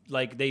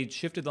 like, they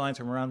shifted the lines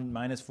from around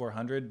minus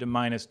 400 to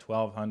minus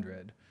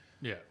 1,200.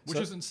 Yeah, which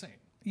is insane.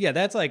 Yeah,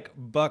 that's like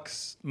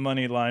Bucks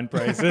money line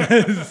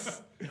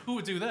prices. Who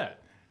would do that?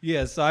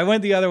 Yeah, so I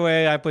went the other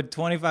way. I put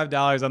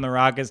 $25 on the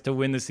Rockets to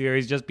win the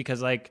series just because,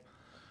 like,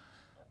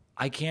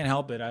 I can't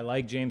help it. I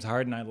like James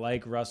Harden. I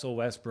like Russell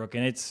Westbrook,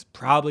 and it's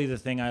probably the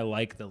thing I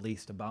like the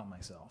least about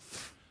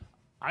myself.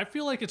 I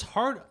feel like it's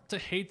hard to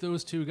hate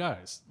those two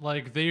guys.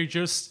 Like, they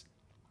just...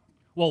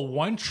 Well,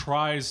 one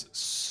tries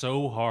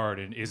so hard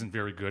and isn't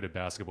very good at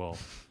basketball,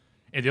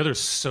 and the other's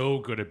so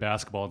good at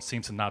basketball and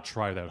seems to not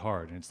try that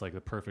hard, and it's like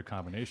the perfect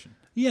combination.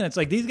 Yeah, and it's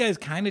like these guys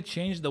kind of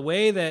changed the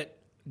way that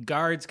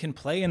guards can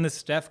play in the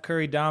Steph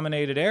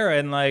Curry-dominated era,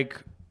 and, like,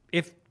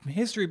 if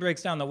history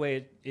breaks down the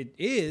way it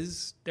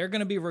is, they're going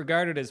to be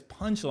regarded as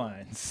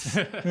punchlines.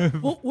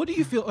 Well, what do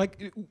you feel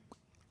like?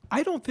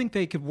 I don't think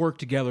they could work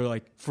together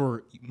like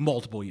for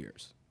multiple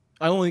years.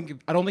 I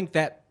don't think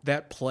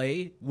that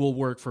play will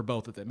work for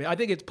both of them. I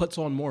think it puts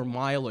on more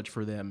mileage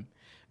for them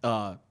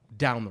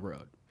down the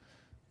road.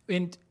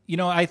 And, you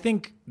know, I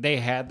think they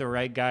had the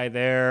right guy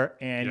there,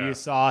 and Yeah. you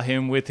saw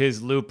him with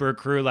his Looper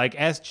crew. Like,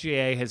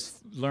 SGA has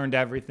learned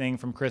everything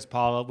from Chris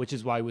Paul, which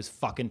is why he was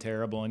fucking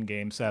terrible in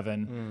Game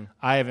 7.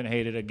 I haven't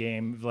hated a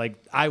game. Like,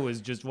 I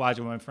was just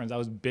watching with my friends. I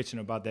was bitching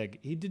about that.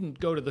 He didn't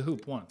go to the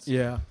hoop once.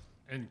 Yeah.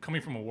 And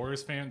coming from a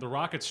Warriors fan, the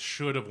Rockets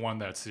should have won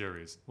that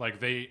series. Like,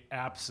 they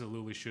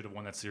absolutely should have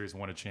won that series and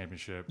won a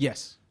championship.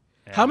 Yes.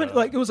 And, How many?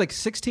 Like it was like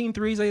 16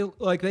 threes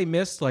they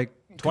missed. Like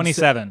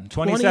 27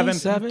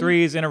 27?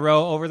 threes in a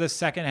row over the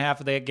second half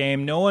of that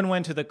game. No one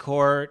went to the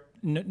court.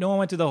 No one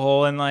went to the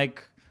hole. And,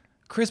 like,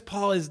 Chris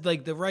Paul is,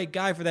 like, the right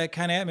guy for that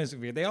kind of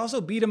atmosphere. They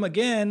also beat him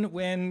again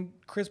when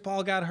Chris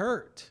Paul got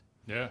hurt.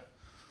 Yeah.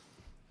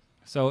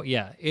 So,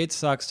 yeah, it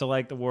sucks to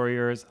like the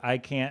Warriors. I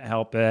can't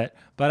help it.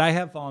 But I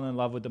have fallen in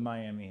love with the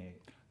Miami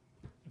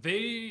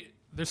Heat.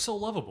 They're so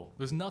lovable.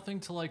 There's nothing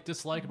to, like,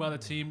 dislike about the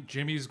team.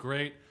 Jimmy's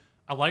great.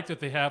 I like that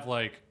they have,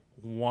 like,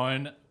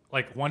 one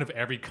of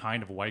every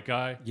kind of white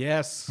guy.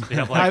 Yes. They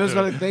have,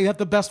 like, they have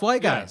the best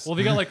white Yeah. guys. Well,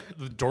 they got, like,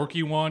 the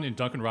dorky one in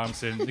Duncan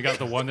Robinson. They got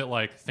the one that,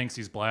 like, thinks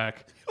he's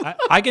black.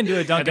 I can do a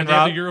And Duncan then they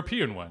have the Rob.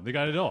 European one. They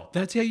got it all.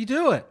 That's how you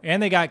do it.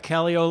 And they got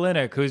Kelly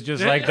Olynyk, who's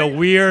just Yeah. like the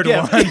weird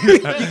Yeah. one. you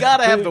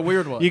gotta have the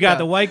weird one. You got Yeah.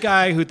 the white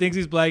guy who thinks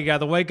he's black. You got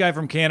the white guy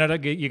from Canada.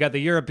 You got the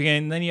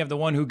European. And then you have the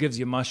one who gives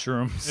you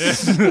mushrooms.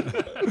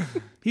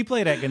 He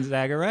played at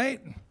Gonzaga, right?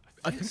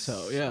 I think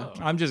so. Yeah.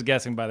 I'm just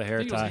guessing by the hair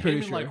I think it was tie. him Pretty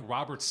and, sure. like,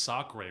 Robert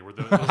Sacre were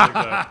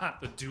like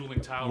the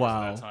dueling towers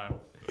Wow. at that time.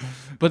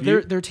 But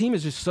their team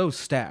is just so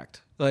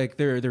stacked. Like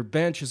their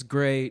bench is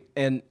great,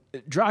 and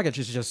Dragic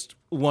is just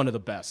one of the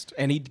best,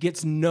 and he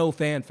gets no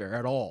fanfare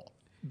at all.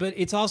 But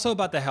it's also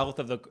about the health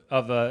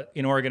of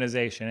an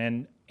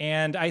organization,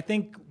 and I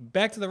think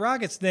back to the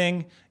Rockets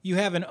thing, you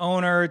have an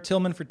owner,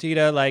 Tillman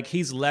Fertitta, like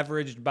he's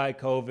leveraged by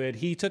COVID.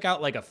 He took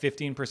out like a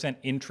 15%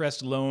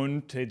 interest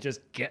loan to just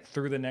get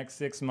through the next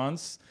 6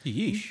 months.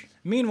 Yeesh.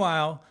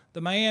 Meanwhile,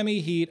 the Miami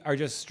Heat are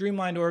just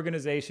streamlined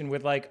organization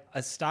with like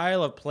a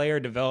style of player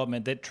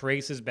development that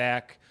traces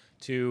back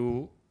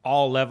to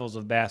all levels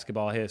of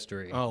basketball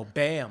history. Oh,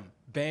 Bam!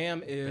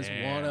 Bam is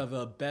Bam. one of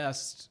the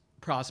best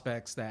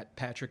prospects that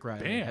Patrick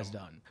Riley Bam. has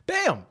done.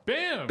 Bam!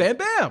 Bam! Bam!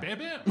 Bam!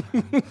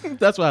 Bam! Bam!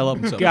 That's why I love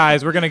him so much.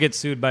 Guys, we're gonna get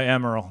sued by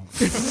Emerald.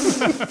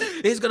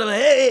 He's gonna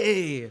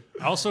hey.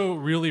 I also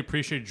really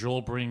appreciate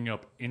Joel bringing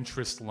up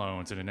interest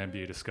loans in an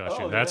NBA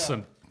discussion. That's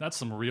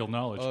some real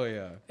knowledge. Oh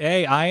yeah.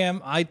 Hey,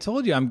 I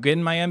told you, I'm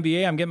getting my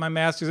MBA, I'm getting my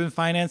master's in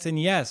finance,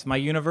 and yes, my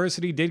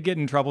university did get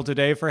in trouble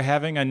today for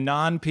having a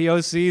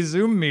non-POC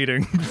Zoom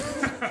meeting.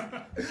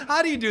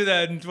 How do you do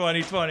that in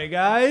 2020,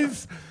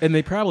 guys? And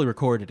they probably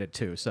recorded it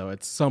too, so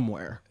it's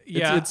somewhere.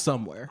 Yeah. It's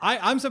somewhere.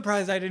 I'm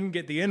surprised I didn't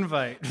get the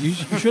invite. You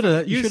should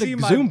have. You see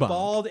my Zoom bombed.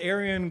 bald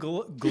Aryan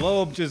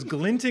globe just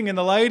glinting in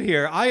the light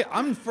here.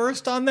 I'm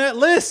first on that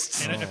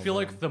list. And I feel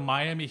like the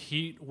Miami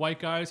Heat white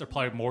guys are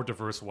probably more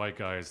diverse white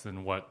guys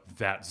than what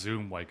that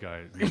Zoom white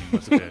guy meeting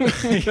must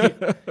have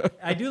been.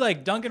 I do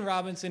like Duncan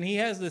Robinson. He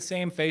has the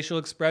same facial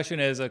expression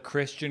as a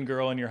Christian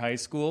girl in your high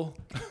school.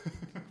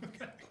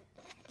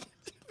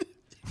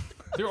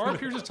 There are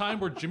periods of time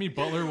where Jimmy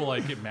Butler will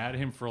like get mad at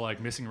him for like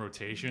missing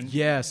rotation.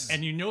 Yes.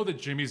 And you know that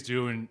Jimmy's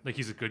doing like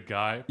he's a good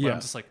guy. But Yeah.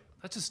 I'm just like,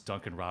 that's just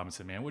Duncan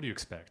Robinson, man. What do you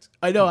expect?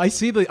 I know. I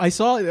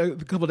saw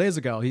it a couple days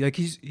ago.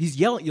 He's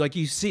yelling, like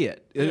you see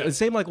it. It's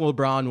same like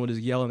LeBron when he's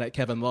yelling at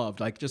Kevin Love,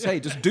 like just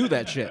do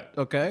that shit,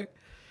 okay?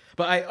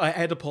 But I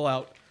had to pull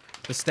out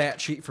the stat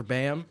sheet for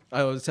Bam.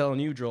 I was telling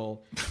you,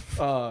 Joel,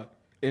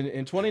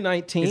 in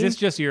 2019. Is this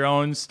just your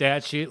own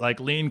stat sheet, like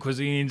lean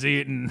cuisine's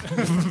eating?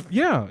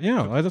 Yeah,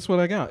 that's what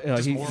I got. more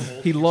old He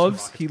Houston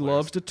loves Rockets he players.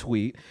 loves to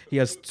tweet. He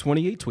has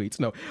 28 tweets.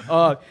 No,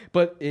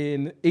 but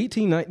in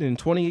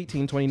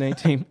 2018,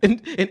 2019, in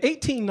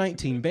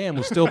 18-19, Bam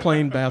was still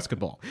playing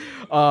basketball.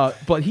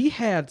 But he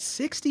had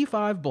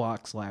 65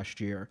 blocks last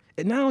year,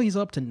 and now he's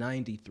up to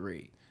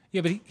 93. Yeah,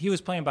 but he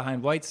was playing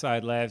behind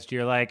Whiteside last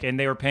year, like, and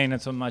they were paying him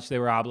so much they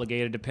were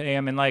obligated to pay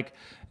him. And like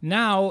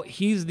now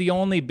he's the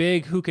only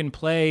big who can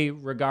play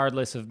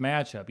regardless of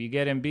matchup. You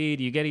get Embiid,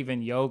 you get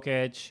even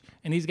Jokic,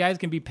 and these guys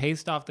can be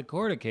paced off the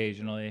court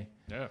occasionally.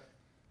 Yeah.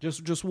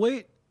 Just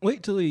wait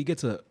till he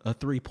gets a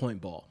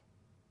 3-point ball.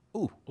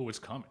 Oh, it's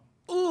coming.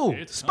 Ooh,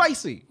 It's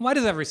spicy. Why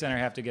does every center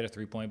have to get a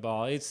 3-point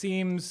ball? It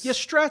seems You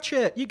stretch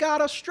it. You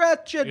gotta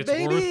stretch it, It's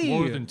baby. worth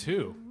more than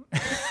 2.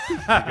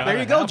 There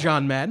you go,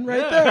 John Madden,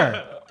 right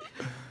there.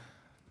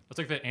 It's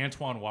like the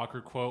Antoine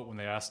Walker quote when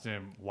they asked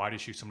him, why do you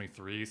shoot so many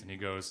threes? And he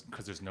goes,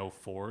 because there's no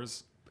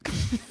 4s.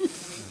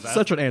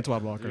 Such an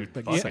Antoine Walker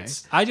thing to say.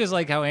 buckets. I just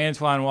like how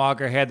Antoine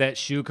Walker had that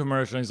shoe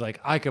commercial. He's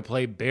like, I could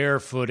play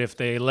barefoot if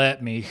they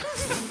let me.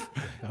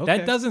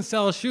 That doesn't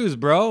sell shoes,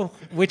 bro,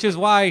 which is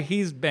why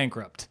he's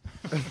bankrupt.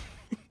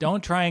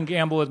 Don't try and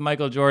gamble with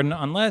Michael Jordan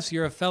unless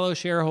you're a fellow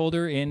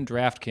shareholder in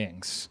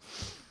DraftKings.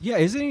 Yeah,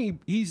 isn't he?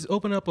 He's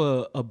opened up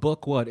a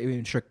book, what,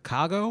 in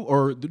Chicago?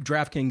 Or the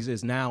DraftKings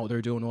is now,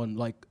 they're doing one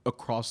like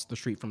across the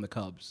street from the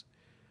Cubs.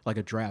 Like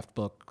a draft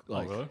book.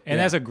 Like, really? And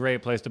that's a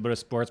great place to put a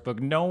sports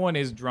book. No one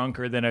is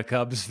drunker than a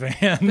Cubs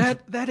fan.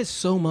 That is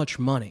so much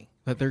money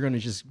that they're going to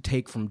just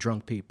take from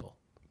drunk people.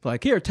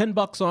 Like, here,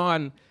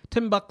 $10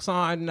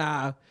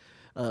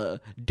 on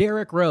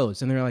Derrick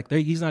Rose, and they're like,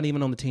 he's not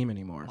even on the team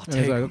anymore. And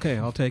he's like, okay,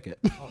 I'll take it.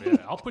 Oh, yeah.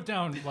 I'll put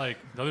down, like,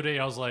 the other day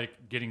I was, like,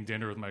 getting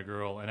dinner with my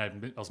girl, and I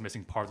was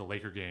missing part of the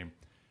Laker game,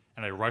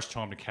 and I rushed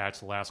home to catch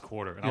the last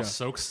quarter, and I was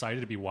so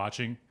excited to be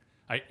watching,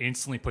 I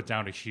instantly put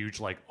down a huge,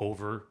 like,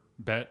 over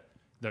bet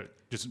that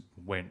just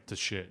went to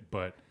shit.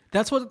 But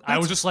I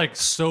was just, like,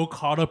 so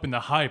caught up in the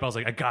hype. I was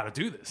like, I gotta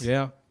do this.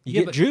 yeah, you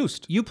Yeah, get but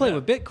juiced. You play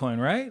with Bitcoin,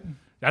 right?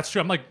 That's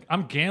true.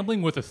 I'm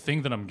gambling with a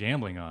thing that I'm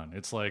gambling on.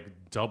 It's like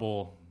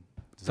double.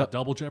 Is that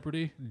double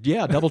jeopardy?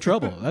 Yeah, double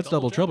trouble. That's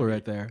double trouble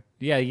right there.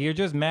 Yeah, you're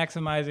just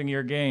maximizing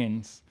your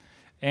gains.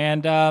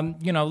 And,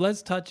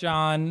 let's touch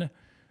on,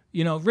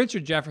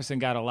 Richard Jefferson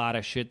got a lot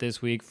of shit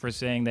this week for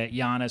saying that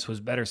Giannis was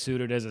better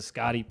suited as a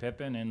Scottie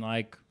Pippen. And,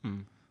 I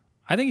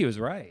think he was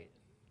right.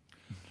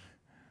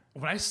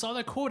 When I saw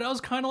that quote, I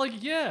was kind of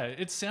like, yeah,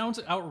 it sounds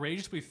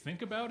outrageous when we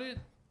think about it,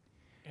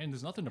 and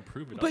there's nothing to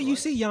prove it. But you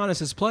see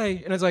Giannis's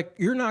play, and it's like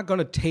you're not going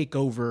to take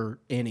over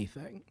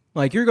anything.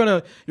 Like you're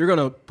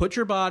gonna put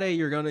your body,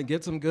 you're gonna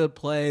get some good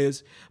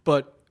plays,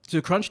 but to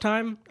crunch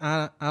time,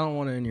 I don't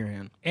want it in your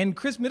hand. And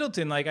Chris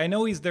Middleton, I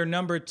know he's their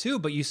number 2,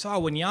 but you saw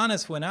when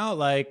Giannis went out,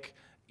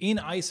 in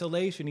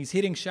isolation, he's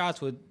hitting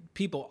shots with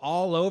people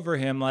all over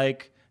him.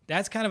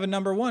 That's kind of a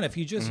number 1. If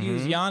you just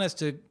use Giannis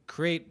to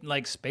create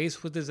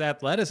space with his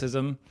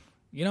athleticism,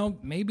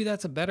 maybe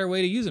that's a better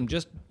way to use him.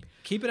 Just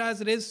keep it as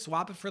it is,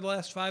 swap it for the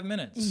last 5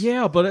 minutes.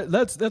 Yeah, but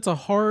that's a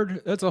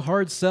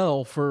hard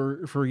sell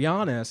for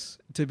Giannis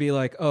to be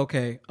like,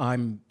 okay,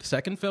 I'm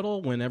second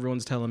fiddle when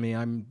everyone's telling me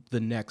I'm the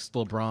next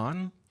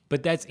LeBron.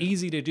 But that's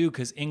easy to do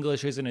because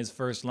English isn't his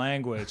first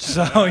language.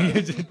 So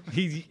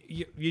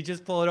you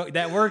just pull it over.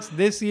 That works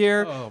this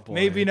year,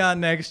 maybe not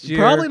next year.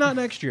 Probably not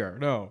next year.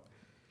 No.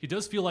 He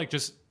does feel like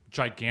just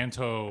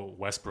Giganto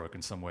Westbrook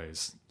in some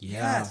ways.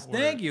 Yes,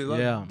 thank you.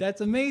 Yeah.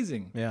 That's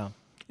amazing. Yeah.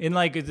 And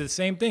it's the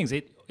same things.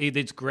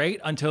 It's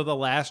great until the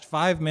last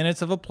 5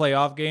 minutes of a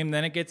playoff game.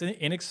 Then it gets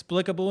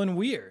inexplicable and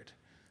weird.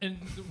 And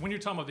when you're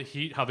talking about the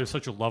Heat, how they're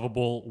such a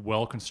lovable,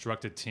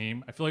 well-constructed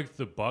team, I feel like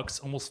the Bucks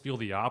almost feel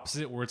the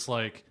opposite, where it's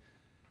like,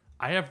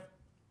 I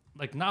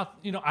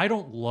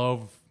don't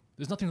love.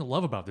 There's nothing to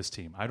love about this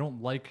team. I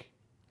don't like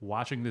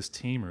watching this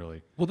team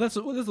really. Well, that's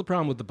the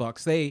problem with the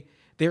Bucks.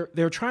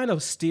 They're trying to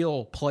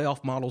steal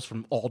playoff models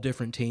from all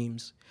different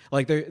teams.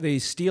 Like they're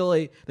still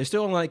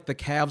like the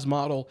Cavs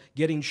model,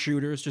 getting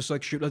shooters, just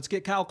like shoot. Let's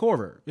get Kyle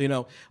Korver.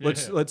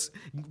 Let's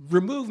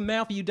remove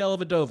Matthew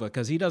Dellavedova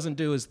because he doesn't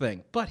do his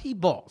thing, but he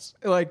balls.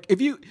 Like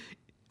if you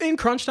in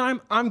crunch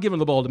time, I'm giving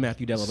the ball to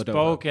Matthew Dellavedova.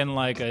 Spoken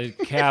like a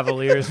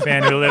Cavaliers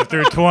fan who lived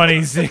through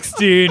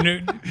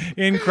 2016.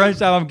 In crunch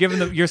time,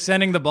 you're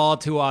sending the ball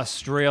to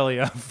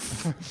Australia.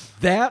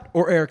 That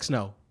or Eric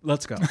Snow.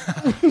 Let's go.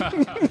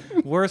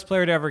 Worst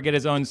player to ever get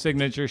his own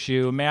signature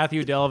shoe,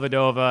 Matthew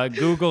Dellavedova.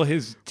 Google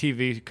his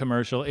TV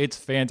commercial. It's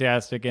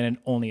fantastic, and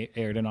it only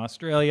aired in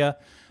Australia.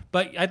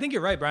 But I think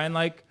you're right, Brian.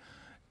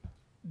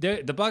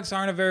 The Bucks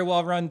aren't a very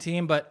well-run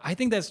team, but I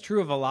think that's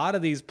true of a lot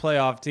of these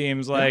playoff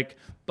teams.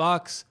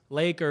 Bucks,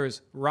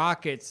 Lakers,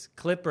 Rockets,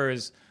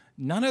 Clippers.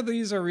 None of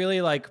these are really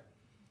like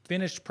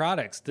finished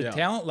products. The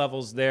talent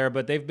level's there,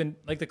 but they've been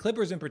like the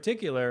Clippers in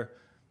particular.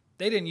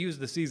 They didn't use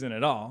the season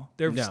at all.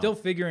 They're still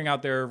figuring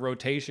out their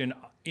rotation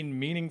in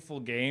meaningful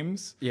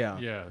games.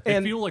 Yeah.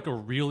 They feel like a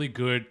really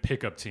good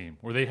pickup team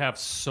where they have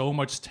so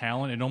much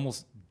talent, it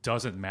almost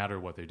doesn't matter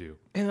what they do.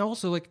 And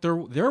also, like,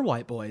 they're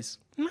white boys.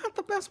 Not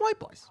the best white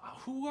boys.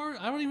 Who are?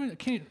 I don't even.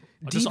 Can't.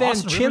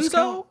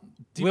 DiVincenzo?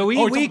 Well,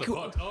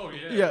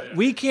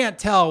 we can't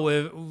tell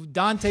with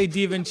Dante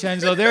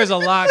DiVincenzo. There's a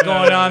lot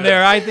going on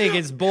there. I think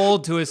it's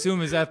bold to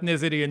assume his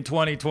ethnicity in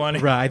 2020.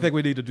 Right. I think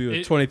we need to do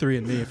a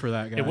 23andMe for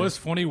that guy. It was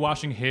funny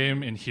watching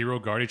him and Hero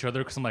guard each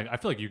other because I'm like, I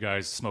feel like you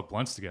guys smoke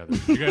blunts together.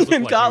 You guys look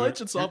in like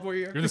college and sophomore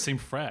year. You're in the same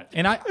frat.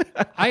 And I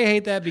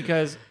hate that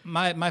because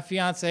my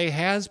fiance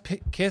has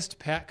kissed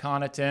Pat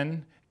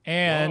Connaughton.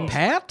 And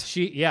Pat?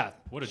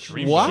 What a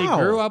dream. Wow. She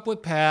grew up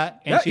with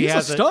Pat, and he's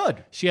a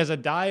stud. She has a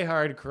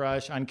diehard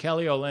crush on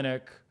Kelly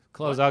Olynyk,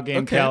 closeout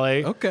game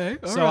Kelly. Okay,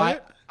 all so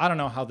right. I don't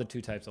know how the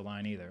two types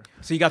align either.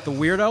 So you got the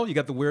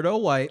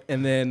weirdo white,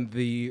 and then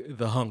the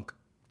hunk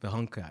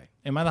guy.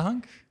 Am I the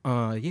hunk?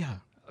 Yeah.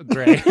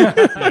 Great.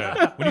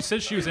 Yeah. When you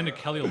said she was into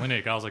Kelly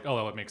Olynyk, I was like, oh,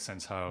 that would make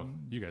sense how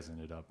you guys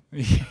ended up.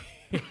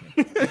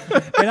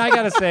 And I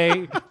gotta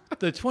say,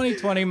 the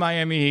 2020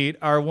 Miami Heat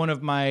are one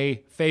of my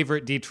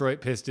favorite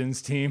Detroit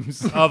Pistons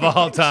teams of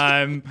all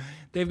time.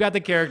 They've got the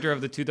character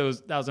of the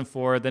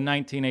 2004, the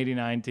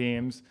 1989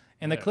 teams.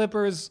 And the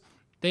Clippers,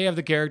 they have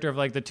the character of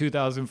like the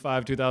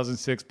 2005,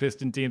 2006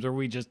 Piston teams where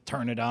we just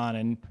turn it on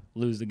and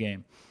lose the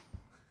game.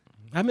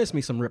 I miss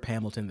me some Rip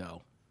Hamilton,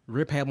 though.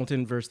 Rip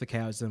Hamilton versus the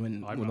Cavs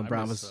when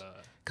LeBron was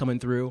coming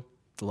through.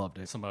 Loved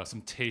it. Some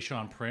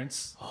Tayshaun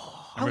Prince.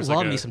 I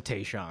love me some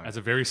Tayshaun. As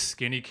a very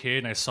skinny kid,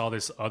 and I saw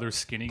this other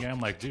skinny guy.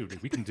 I'm like,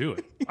 dude, we can do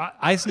it.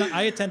 I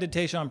attended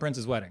Tayshaun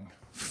Prince's wedding.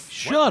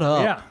 Shut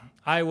up. Yeah.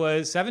 I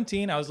was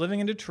 17. I was living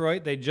in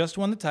Detroit. They just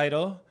won the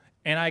title.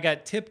 And I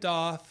got tipped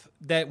off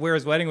that where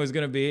his wedding was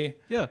going to be.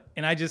 Yeah.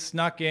 And I just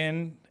snuck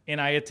in and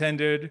I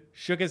attended,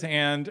 shook his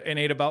hand, and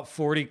ate about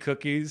 40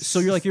 cookies. So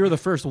you were the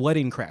first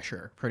wedding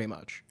crasher, pretty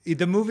much.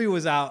 The movie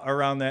was out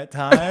around that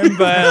time,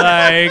 but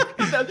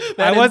like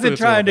I wasn't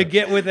trying to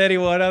get with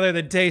anyone other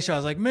than Tayshaun. I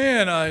was like,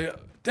 man,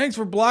 thanks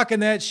for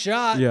blocking that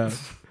shot. Yeah.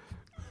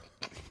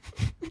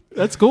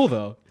 That's cool,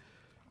 though.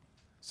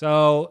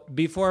 So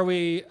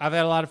I've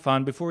had a lot of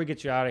fun. Before we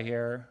get you out of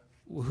here,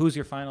 who's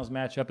your finals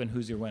matchup and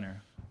who's your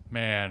winner?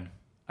 Man,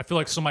 I feel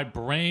like my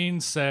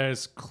brain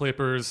says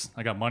Clippers.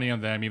 I got money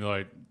on them, even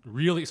though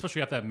really,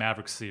 especially after that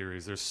Mavericks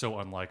series, they're so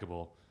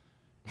unlikable.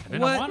 And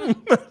then What?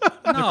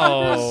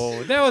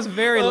 No, that was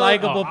very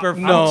likable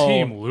performance. No. I'm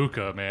Team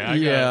Luka,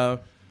 man.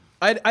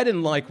 I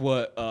didn't like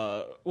what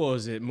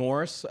was it,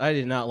 Morris? I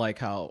did not like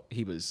how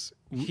he was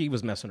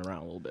messing around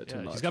a little bit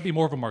too much. He's got to be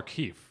more of a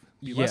Markieff.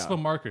 Less of a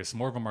Marcus,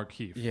 more of a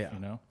Markieff. Yeah. You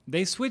know?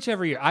 They switch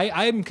every year.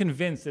 I'm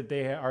convinced that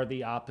they are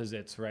the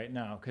opposites right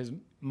now because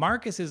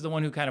Marcus is the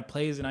one who kind of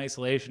plays in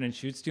isolation and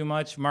shoots too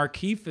much.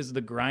 Markieff is the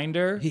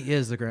grinder. He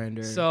is the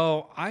grinder.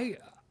 So I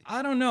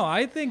don't know.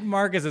 I think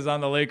Marcus is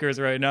on the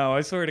Lakers right now.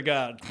 I swear to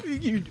God.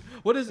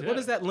 What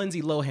is that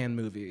Lindsay Lohan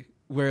movie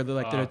where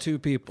there are two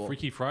people?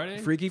 Freaky Friday?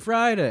 Freaky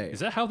Friday. Is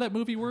that how that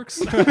movie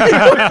works?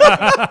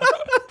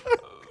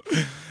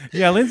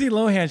 Yeah, Lindsay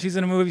Lohan, she's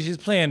in a movie. She's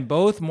playing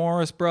both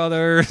Morris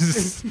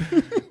brothers.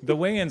 The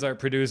Wayans are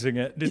producing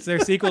it. It's their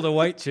sequel to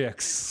White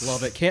Chicks.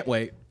 Love it. Can't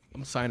wait.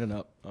 I'm signing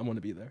up. I want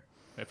to be there.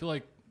 I feel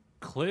like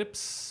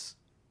Clips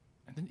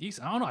and then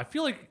East. I don't know. I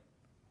feel like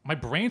my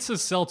brain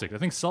says Celtics. I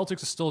think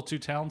Celtics are still too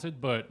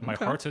talented, but my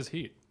heart says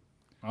Heat.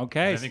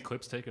 Okay. And I think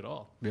Clips take it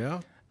all.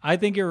 Yeah. I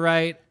think you're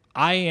right.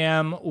 I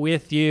am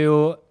with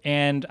you.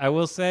 And I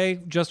will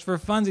say, just for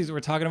funsies, we're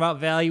talking about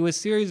value with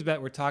series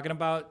bet. We're talking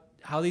about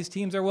how these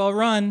teams are well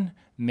run.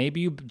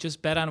 Maybe you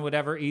just bet on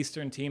whatever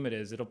Eastern team it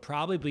is. It'll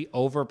probably be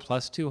over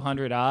plus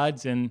 200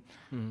 odds. And,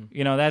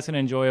 that's an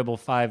enjoyable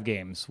 5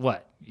 games.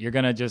 What? You're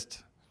going to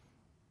just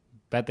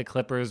bet the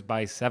Clippers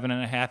by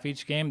 7.5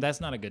 each game?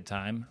 That's not a good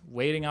time.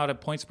 Waiting out a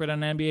point spread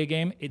on an NBA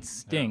game, it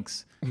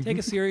stinks. Take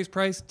a series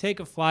price, take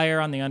a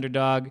flyer on the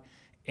underdog.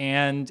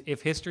 And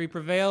if history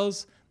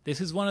prevails,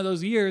 this is one of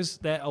those years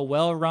that a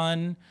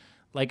well-run,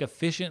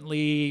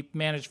 efficiently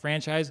managed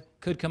franchise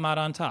could come out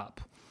on top.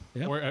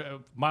 Yeah. Or,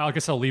 I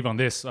guess I'll leave on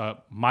this. The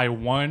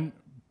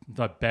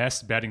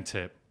best betting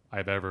tip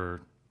I've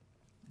ever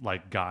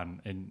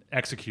gotten and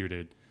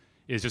executed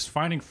is just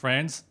finding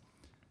friends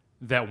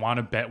that want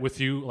to bet with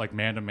you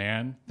man to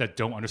man that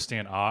don't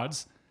understand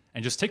odds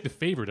and just take the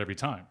favorite every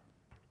time,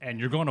 and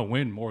you're going to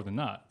win more than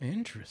not.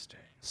 Interesting.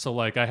 So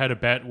I had a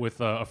bet with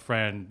a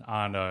friend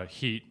on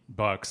Heat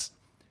Bucks,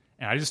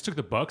 and I just took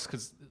the Bucks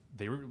because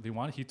they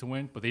wanted Heat to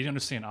win, but they didn't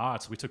understand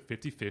odds, so we took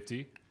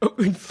 50-50.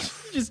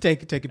 Just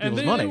taking And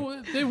people's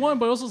money. they won,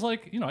 but it was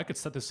like, I could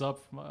set this up.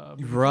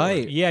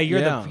 Right. Yeah,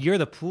 you're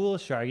the pool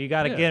shark. You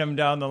got to get him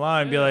down the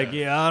line. Be like,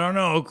 I don't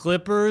know,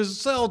 Clippers,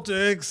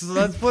 Celtics.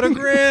 Let's put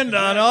 $1,000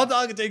 on.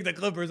 I'll take the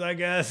Clippers, I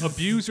guess.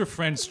 Abuse your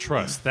friend's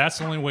trust. That's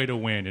the only way to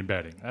win in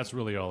betting. That's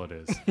really all it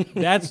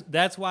is.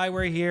 That's why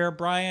we're here.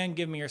 Brian,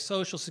 give me your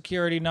social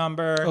security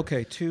number.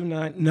 Okay,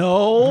 29.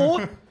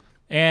 No.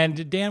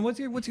 And Dan, what's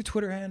your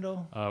Twitter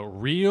handle?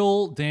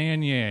 Real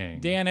Dan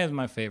Yang. Dan has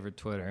my favorite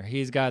Twitter.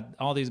 He's got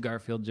all these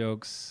Garfield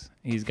jokes.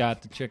 He's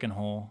got the chicken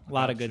hole. A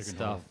lot of good Chicken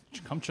stuff.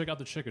 Hole. Come check out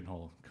the chicken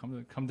hole.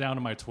 Come down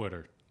to my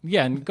Twitter.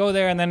 Yeah, and go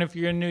there. And then if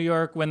you're in New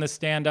York, when the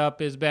stand-up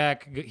is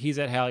back, he's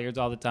at Halyards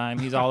all the time.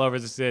 He's all over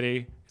the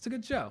city. It's a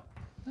good show.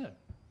 Yeah,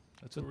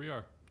 that's what we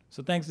are.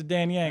 So thanks to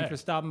Dan Yang for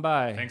stopping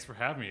by. Thanks for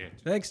having me.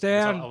 Thanks,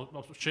 Dan.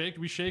 I'll shake.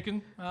 We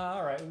shaking?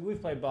 All right,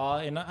 we've played ball.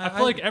 And I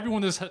feel like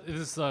everyone in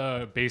this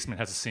basement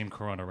has the same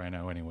Corona right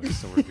now anyway,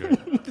 so we're good.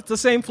 It's the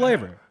same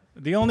flavor.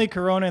 the only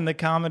Corona in the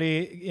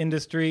comedy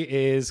industry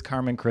is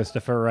Carmen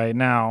Christopher right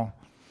now.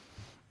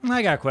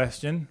 I got a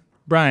question.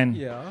 Brian.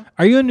 Yeah.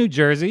 Are you in New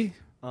Jersey?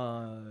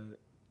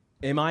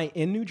 Am I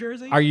in New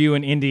Jersey? Are you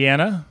in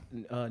Indiana?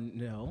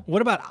 No.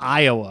 What about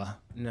Iowa?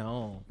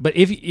 No. But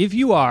if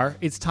you are,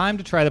 it's time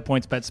to try the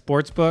PointsBet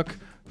Sportsbook.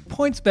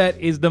 PointsBet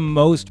is the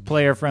most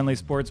player-friendly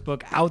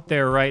sportsbook out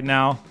there right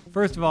now.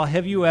 First of all,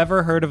 have you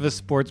ever heard of a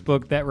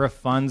sportsbook that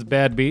refunds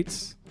bad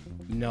beats?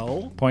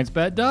 No.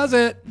 PointsBet does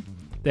it.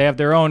 They have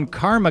their own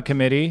karma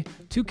committee,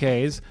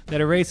 2Ks,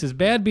 that erases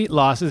bad beat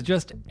losses.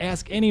 Just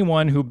ask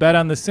anyone who bet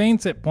on the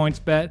Saints at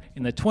PointsBet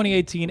in the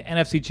 2018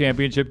 NFC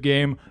Championship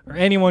game, or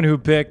anyone who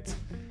picked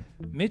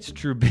Mitch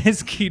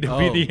Trubisky to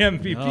be the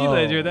MVP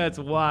last year. That's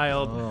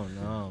wild. Oh,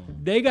 no.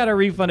 They got a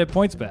refund at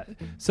PointsBet.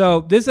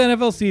 So this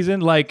NFL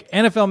season, like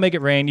NFL Make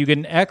It Rain, you get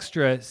an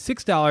extra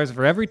 $6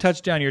 for every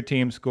touchdown your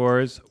team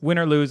scores, win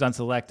or lose on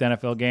select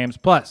NFL games.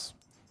 Plus,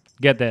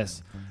 get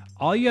this.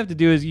 All you have to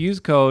do is use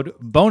code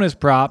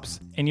BONUSPROPS,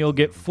 and you'll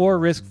get 4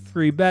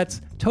 risk-free bets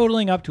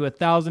totaling up to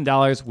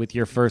 $1,000 with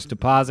your first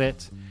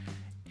deposit.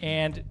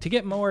 And to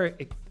get more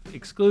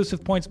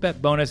exclusive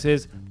PointsBet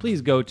bonuses,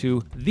 please go to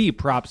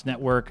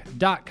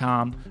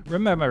thepropsnetwork.com.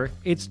 Remember,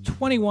 it's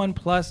 21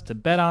 plus to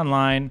bet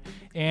online.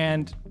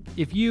 And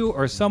if you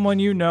or someone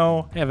you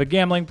know have a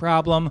gambling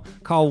problem,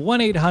 call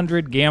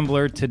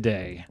 1-800-GAMBLER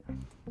today.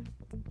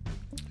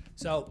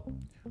 So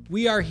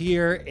we are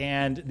here,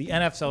 and the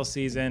NFL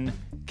season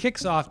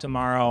kicks off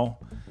tomorrow.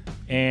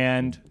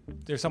 And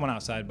there's someone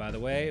outside, by the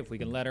way, if we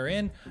can let her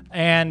in.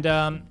 And,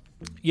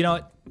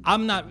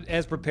 I'm not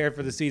as prepared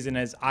for the season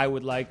as I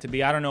would like to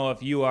be. I don't know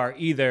if you are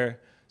either.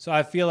 So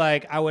I feel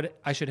like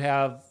I should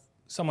have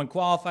someone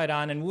qualified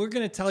on, and we're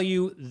going to tell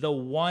you the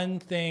one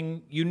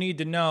thing you need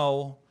to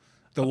know.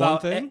 One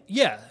thing?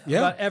 Yeah. Yeah.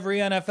 About every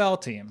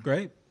NFL team.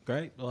 Great.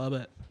 Love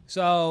it.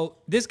 So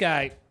this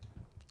guy,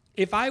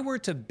 if I were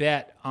to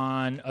bet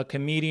on a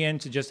comedian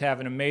to just have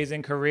an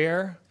amazing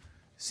career,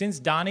 since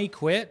Donnie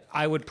quit,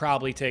 I would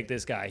probably take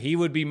this guy. He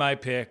would be my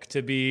pick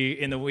to be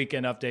in the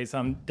Weekend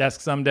Update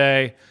desk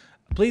someday.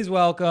 Please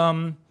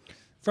welcome,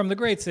 from the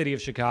great city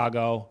of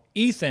Chicago,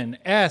 Ethan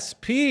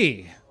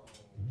S.P.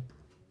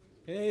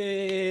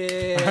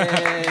 Hey,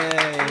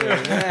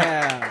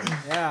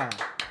 yeah.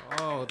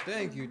 Oh,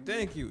 thank you.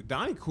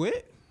 Donnie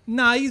quit?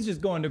 Nah, he's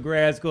just going to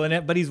grad school,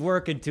 but he's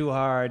working too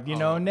hard.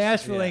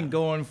 Nashville ain't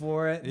going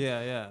for it.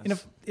 Yeah.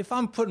 And if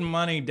I'm putting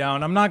money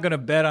down, I'm not going to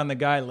bet on the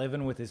guy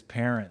living with his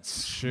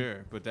parents.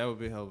 Sure, but that would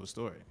be a hell of a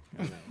story.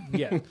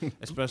 Yeah.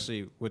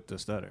 Especially with the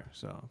stutter.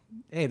 So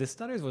Hey, the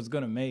stutter's what's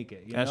going to make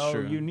it. That's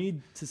true. You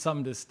need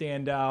something to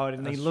stand out,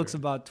 and he That's looks true.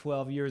 about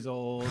 12 years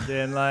old,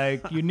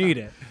 and you need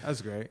it.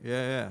 that's great.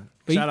 Yeah.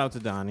 But Shout out to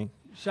Donnie.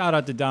 Shout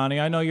out to Donnie.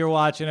 I know you're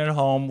watching at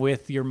home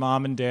with your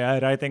mom and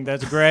dad. I think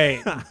that's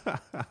great.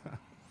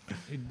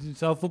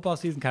 So football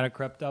season kind of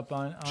crept up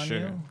on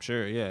you?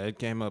 Sure. Yeah, it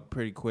came up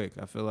pretty quick.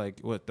 I feel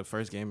like the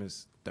first game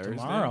is Thursday.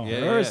 Tomorrow. Yeah,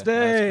 Thursday.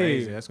 That's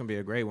crazy. That's gonna be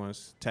a great one.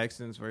 It's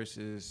Texans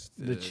versus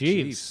The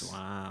Chiefs.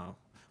 Wow.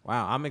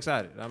 I'm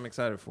excited.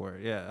 For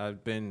it. Yeah,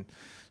 I've been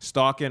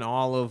stalking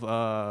all of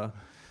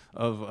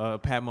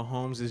Pat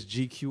Mahomes'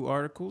 GQ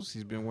articles.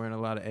 He's been wearing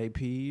a lot of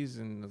APs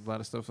and a lot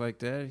of stuff like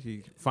that.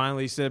 He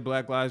finally said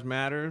Black Lives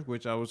Matter,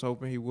 which I was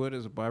hoping he would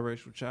as a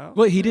biracial child.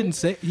 Well, he didn't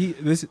say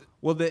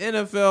Well, the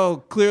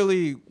NFL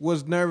clearly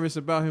was nervous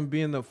about him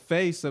being the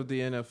face of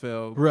the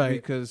NFL, Right.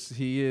 Because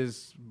he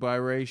is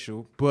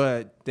biracial,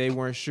 but they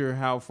weren't sure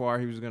how far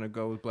he was going to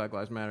go with Black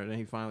Lives Matter. Then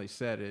he finally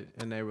said it,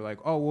 and they were like,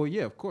 "Oh, well,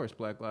 yeah, of course,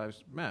 Black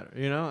Lives Matter,"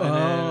 And then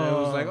it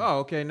was like, "Oh,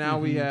 okay, now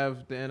we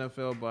have the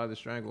NFL by the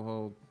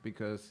stranglehold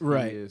because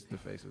Right. he is the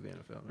face of the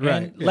NFL."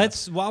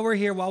 And while we're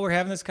here, while we're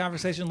having this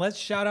conversation, let's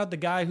shout out the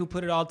guy who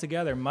put it all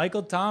together.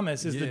 Michael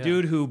Thomas is the Yeah.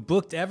 dude who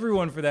booked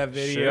everyone for that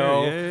video.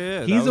 Sure, yeah,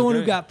 that He's the was one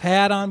who great. got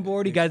Pat on board.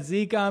 He got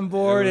Zeke on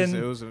board.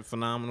 It was a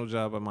phenomenal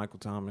job by Michael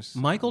Thomas.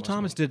 Michael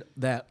Thomas did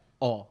that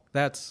all.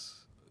 That's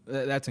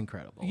That's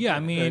incredible. Yeah, I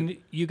mean,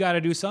 you got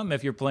to do something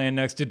if you're playing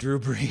next to Drew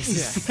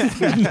Brees.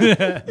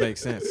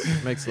 Makes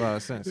sense. Makes a lot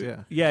of sense.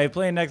 Yeah. Yeah,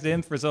 playing next to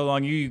him for so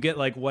long, you get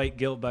like white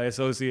guilt by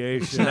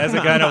association. That's the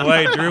kind of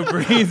white Drew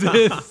Brees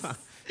is.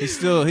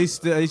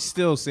 He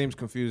still seems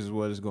confused as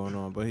what is going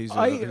on, but he's.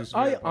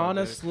 I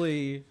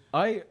honestly,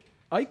 I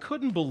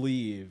couldn't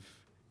believe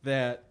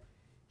that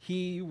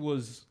he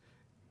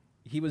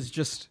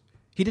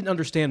didn't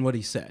understand what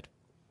he said.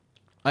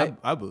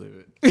 I believe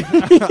it.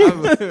 I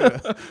believe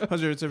it.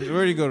 100%.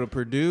 Where did he go to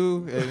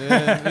Purdue? And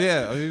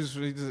then, he was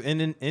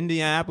in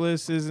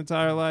Indianapolis his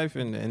entire life,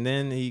 and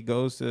then he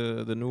goes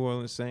to the New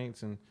Orleans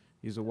Saints, and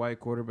he's a white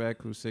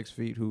quarterback who's 6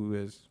 feet, who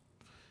has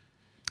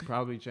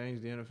probably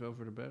changed the NFL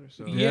for the better.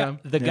 So Yeah,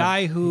 the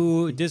guy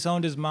who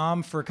disowned his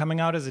mom for coming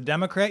out as a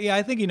Democrat. Yeah,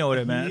 I think you know what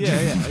it meant.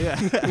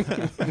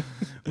 yeah.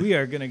 We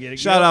are gonna get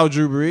Shout out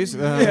Drew Brees.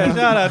 Yeah,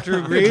 shout out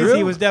Drew Brees.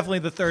 He was definitely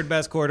the third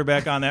best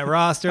quarterback on that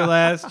roster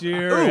last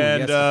year,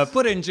 and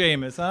put in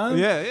Jameis, huh?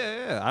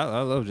 Yeah.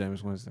 I love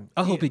Jameis Winston.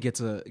 I hope he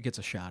gets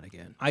a shot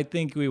again. I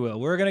think we will.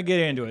 We're gonna get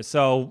into it.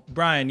 So,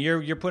 Brian,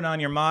 you're putting on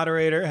your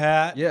moderator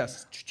hat.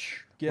 Yes.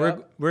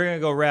 We're gonna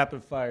go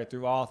rapid fire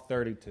through all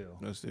 32.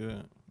 Let's do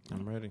it.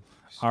 I'm ready.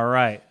 All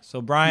right.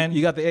 So, Brian,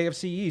 You got the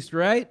AFC East,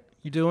 right?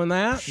 You doing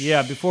that?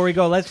 yeah. Before we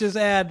go, let's just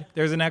add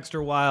there's an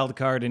extra wild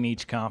card in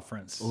each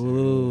conference.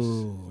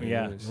 Ooh.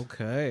 Yeah.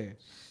 Okay.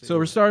 So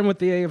we're starting with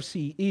the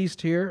AFC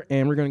East here,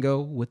 and we're going to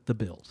go with the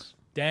Bills.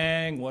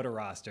 Dang, what a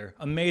roster.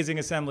 Amazing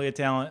assembly of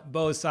talent,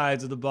 both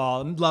sides of the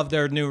ball. Love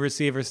their new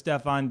receiver,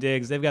 Stephon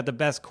Diggs. They've got the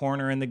best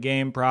corner in the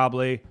game,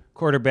 probably.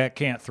 Quarterback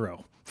can't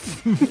throw.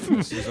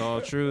 This is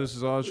all true.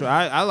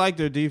 I like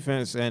their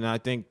defense, and I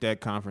think that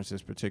conference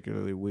is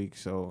particularly weak,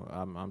 so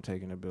I'm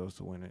taking the Bills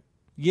to win it.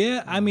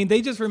 Yeah, I mean,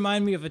 they just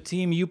remind me of a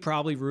team you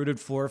probably rooted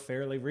for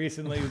fairly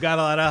recently who got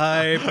a lot of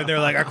hype, and they're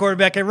like, our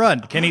quarterback can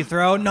run. Can he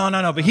throw? No,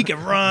 but he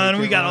can run.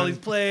 We got all these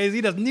plays.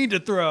 He doesn't need to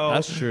throw.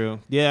 That's true.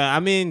 Yeah, I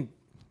mean,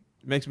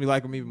 makes me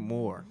like him even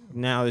more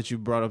now that you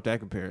brought up that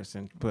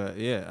comparison. But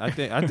yeah, I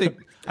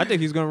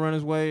think he's gonna run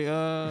his way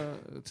to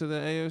the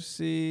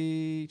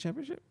AFC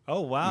Championship.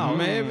 Oh, wow.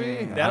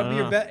 Maybe. That'll be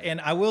your bet. And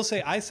I will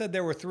say, I said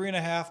there were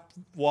 3.5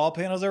 wall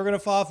panels that were going to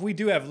fall off. We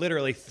do have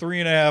literally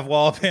 3.5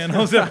 wall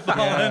panels that have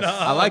fallen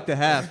off. I like the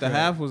half. The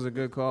half was a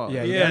good call.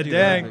 Yeah,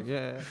 dang.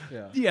 Yeah.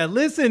 Yeah,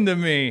 listen to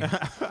me.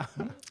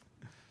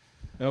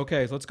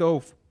 Okay, so let's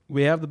go.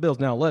 We have the Bills.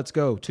 Now let's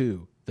go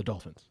to the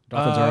Dolphins.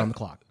 Dolphins are on the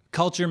clock.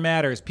 Culture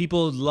matters.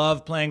 People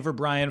love playing for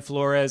Brian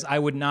Flores. I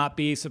would not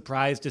be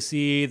surprised to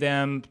see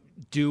them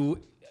do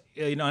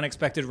an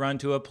unexpected run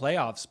to a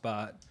playoff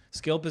spot.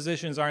 Skill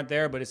positions aren't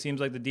there, but it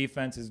seems like the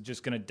defense is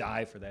just going to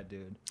die for that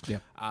dude. Yeah.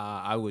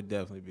 I would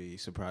definitely be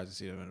surprised to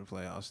see them in the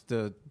playoffs.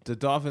 The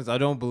Dolphins, I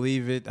don't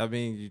believe it. I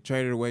mean, you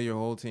traded away your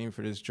whole team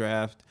for this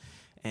draft,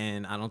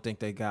 and I don't think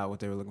they got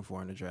what they were looking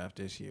for in the draft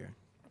this year.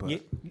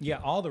 But Yeah,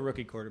 all the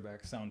rookie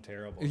quarterbacks sound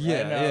terrible. Right?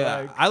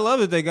 Yeah. I love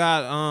that they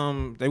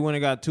got they went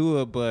and got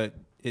Tua, but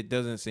it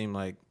doesn't seem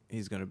like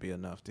he's going to be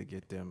enough to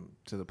get them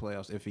to the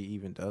playoffs if he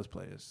even does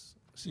play us.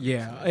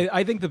 Yeah,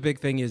 I think the big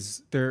thing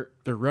is their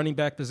running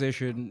back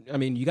position. I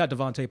mean, you got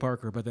Devontae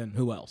Parker, but then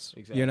who else?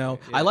 Exactly. You know,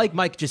 Yeah. I like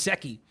Mike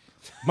Gesicki.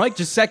 Mike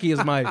Gesicki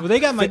is my. Well, they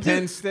got my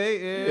Penn dude.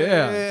 State,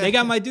 Yeah. They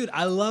got my dude.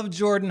 I love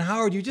Jordan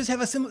Howard. You just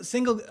have a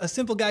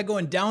simple guy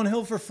going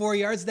downhill for 4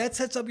 yards. That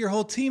sets up your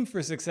whole team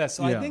for success.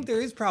 So Yeah. I think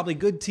there is probably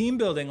good team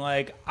building.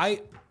 Like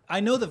I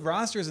know the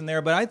roster's in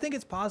there, but I think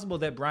it's possible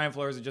that Brian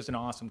Flores is just an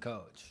awesome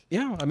coach.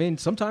 Yeah, I mean,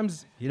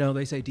 sometimes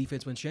they say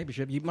defense wins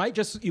championship. You might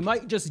just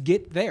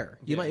get there.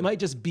 You might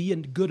just be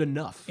good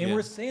enough. And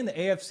we're saying the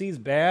AFC's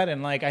bad,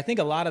 and like I think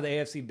a lot of the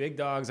AFC big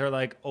dogs are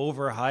like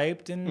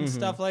overhyped and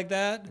stuff like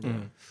that.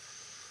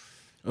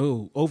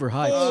 Oh,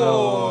 overhyped.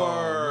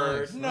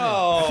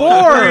 No, Four.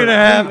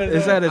 3.5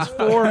 Is that it's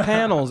 4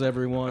 panels,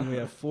 everyone? We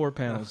have 4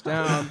 panels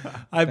down.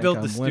 I built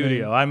the I'm studio.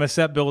 winning. I'm a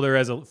set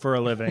builder for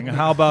a living.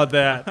 How about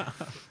that?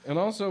 And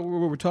also,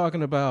 we're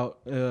talking about.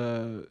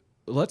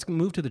 Let's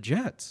move to the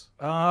Jets.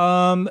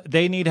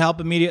 They need help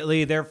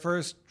immediately.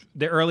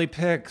 Their early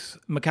picks,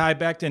 Mekhi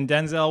Becton,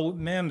 Denzel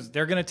Mims,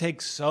 they're going to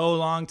take so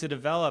long to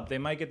develop. They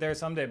might get there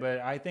someday, but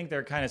I think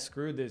they're kind of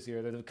screwed this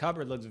year. The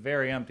cupboard looks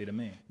very empty to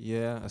me.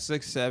 Yeah, a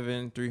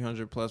 6'7",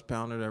 300-plus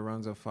pounder that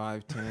runs a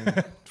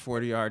 5'10",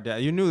 40-yard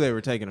dash. You knew they were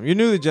taking him. You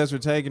knew the Jets were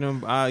taking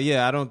him.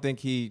 Yeah, I don't think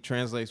he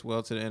translates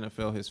well to the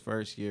NFL his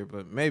first year,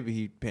 but maybe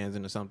he pans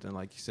into something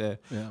like you said.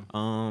 Yeah.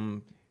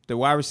 The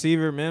wide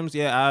receiver, Mims,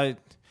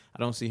 I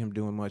don't see him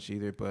doing much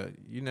either, but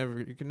you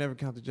can never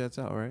count the Jets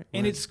out, right?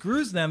 And it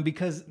screws them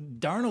because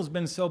Darnold's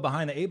been so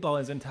behind the 8 ball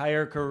his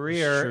entire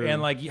career. Sure.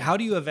 And like, how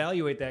do you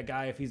evaluate that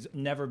guy if he's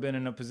never been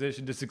in a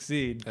position to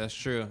succeed? That's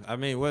true. I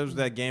mean, what was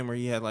that game where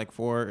he had like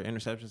 4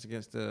 interceptions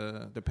against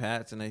the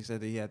Pats, and they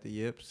said that he had the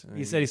yips?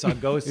 He said he saw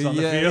ghosts on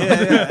the yeah, field.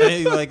 yeah. And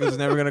he was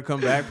never going to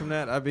come back from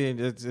that. I mean,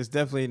 it's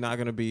definitely not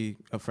going to be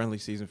a friendly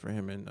season for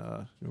him in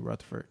New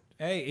Rutherford.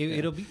 Hey,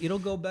 it'll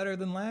go better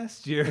than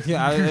last year.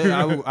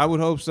 Yeah, I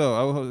would hope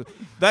so.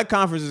 That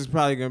conference is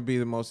probably going to be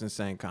the most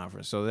insane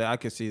conference, so I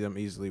could see them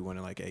easily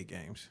winning like 8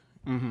 games.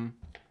 Mm-hmm.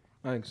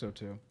 I think so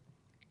too.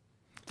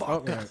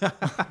 All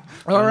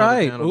Another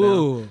right. panel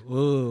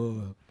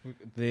Ooh.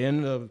 The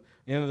end of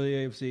the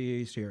AFC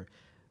East here.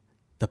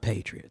 The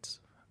Patriots.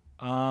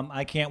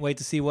 I can't wait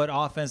to see what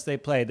offense they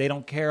play. They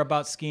don't care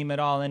about scheme at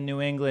all in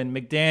New England.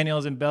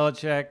 McDaniels and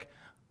Belichick,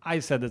 I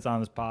said this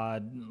on this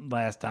pod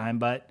last time,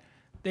 but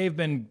they've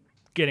been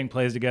getting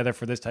plays together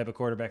for this type of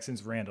quarterback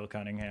since Randall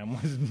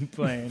Cunningham was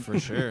playing. For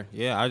sure.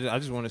 Yeah, I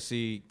just want to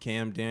see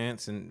Cam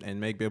dance and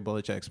make Bill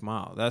Belichick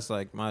smile. That's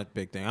like my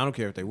big thing. I don't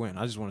care if they win.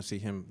 I just want to see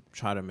him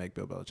try to make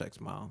Bill Belichick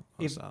smile.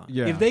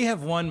 If they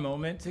have one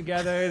moment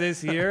together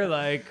this year,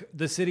 like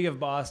the city of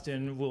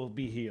Boston will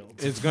be healed.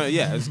 It's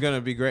gonna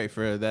be great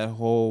for that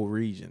whole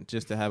region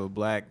just to have a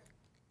black,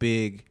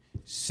 big,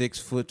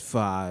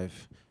 6'5",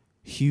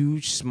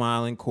 huge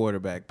smiling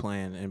quarterback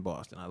playing in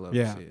Boston. I love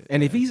to see it.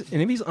 And if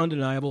he's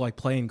undeniable, like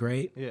playing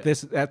great,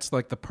 that's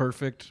like the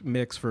perfect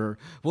mix for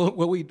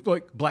what we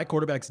like black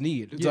quarterbacks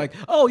need. It's like,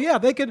 oh yeah,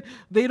 we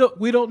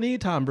don't need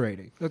Tom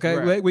Brady. Okay,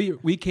 Right.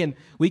 we can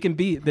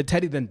be the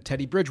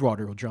Teddy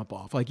Bridgewater will jump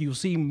off. Like you'll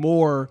see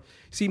more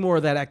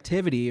of that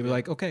activity.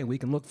 Like, okay, we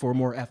can look for a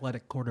more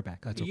athletic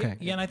quarterback. That's okay.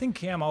 Yeah, and I think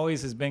Cam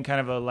always has been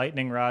kind of a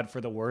lightning rod for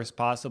the worst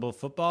possible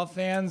football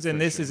fans, and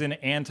this is an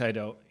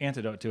antidote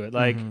to it.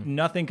 Like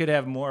nothing could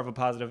have more of a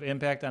positive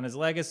impact on his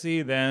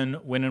legacy than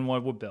winning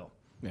one with Bill.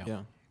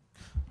 Yeah.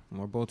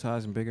 More bow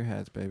ties and bigger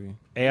hats, baby.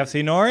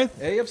 AFC North?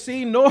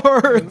 AFC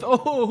North.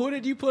 Oh, who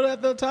did you put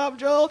at the top,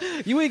 Joel?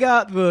 We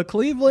got the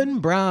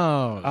Cleveland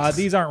Browns.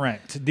 These aren't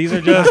ranked. These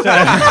are just. Damn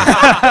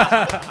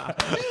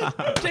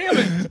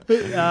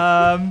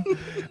it.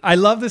 I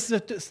love the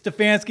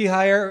Stefanski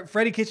hire.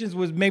 Freddie Kitchens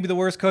was maybe the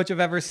worst coach I've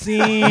ever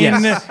seen.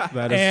 Yes,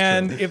 that is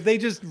and true. if they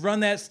just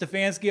run that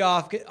Stefanski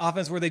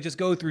offense where they just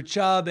go through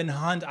Chubb and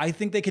Hunt, I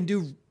think they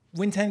can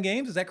win 10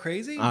 games. Is that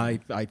crazy?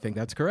 I think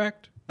that's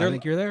correct. I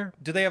think you're there.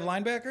 Do they have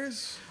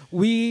linebackers?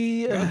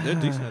 They're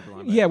decent at the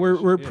linebackers. Yeah,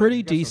 we're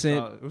pretty they got some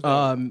decent.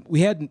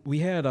 solid- We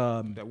had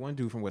that one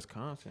dude from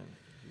Wisconsin.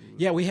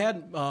 we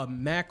had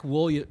Mac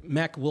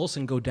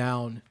Wilson go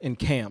down in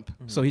camp,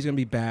 so he's gonna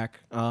be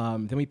back.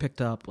 Then we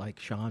picked up like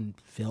Sean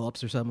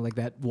Phillips or something like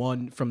that.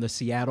 One from the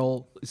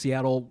Seattle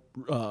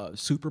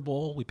Super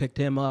Bowl. We picked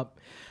him up.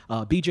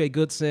 B.J.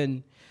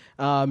 Goodson.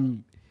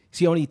 Sione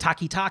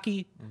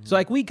Takitaki. So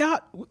like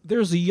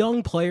there's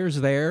young players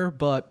there,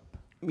 but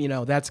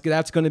that's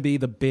going to be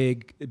the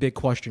big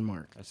question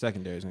mark. That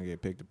secondary is going to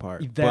get picked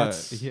apart.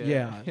 That's but,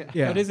 yeah.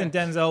 But isn't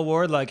Denzel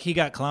Ward, like, he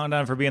got clowned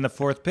on for being the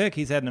fourth pick?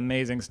 He's had an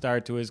amazing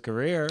start to his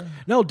career.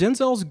 No,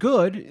 Denzel's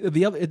good.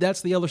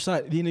 That's the other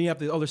side. You have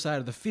the other side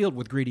of the field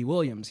with Greedy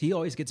Williams. He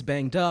always gets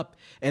banged up.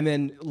 And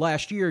then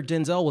last year,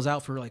 Denzel was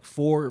out for like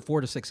 4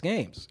 to 6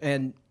 games.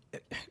 And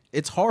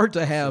it's hard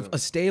to have a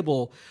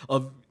stable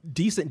of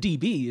decent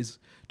DBs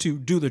to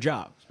do the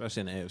job.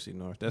 Especially in the AFC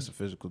North. That's a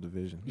physical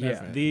division.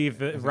 Yeah,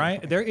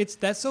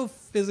 that's so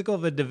physical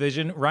of a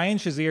division. Ryan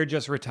Shazier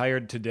just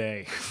retired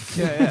today.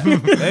 Yeah.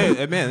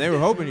 They were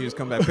hoping he was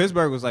come back.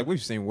 Pittsburgh was like,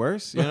 we've seen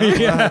worse.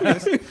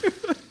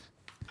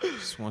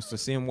 Just wants to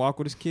see him walk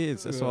with his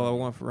kids. That's all I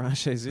want for Ryan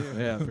Shazier.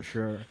 Yeah, for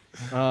sure.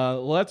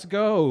 Let's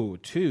go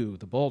to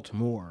the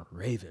Baltimore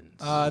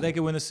Ravens. They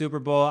could win the Super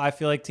Bowl. I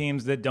feel like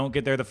teams that don't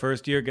get there the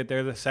first year get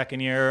there the second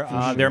year.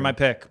 They're my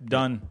pick.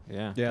 Done.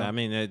 Yeah. Yeah. I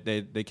mean,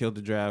 they killed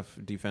the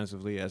draft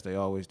defensively as they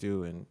always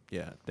do, and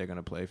they're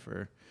gonna play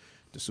for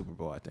the Super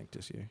Bowl, I think,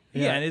 this year.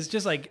 Yeah, and it's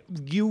just like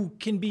you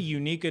can be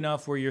unique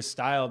enough where your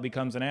style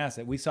becomes an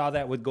asset. We saw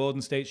that with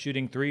Golden State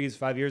shooting threes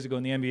 5 years ago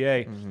in the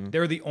NBA.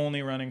 They're the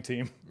only running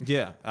team.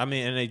 Yeah, I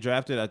mean, and they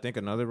drafted, I think,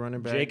 another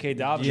running back. J.K.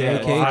 Dobbins.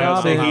 J.K.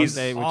 Ohio State. Dobbins. He's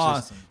State, which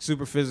awesome. is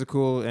super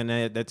physical, and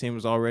that team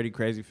was already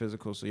crazy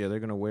physical. So they're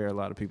gonna wear a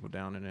lot of people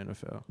down in the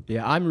NFL.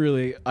 Yeah,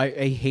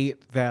 I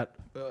hate that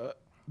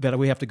that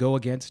we have to go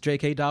against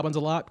J.K. Dobbins a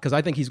lot because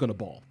I think he's going to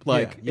ball.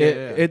 Like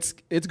it's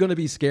going to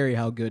be scary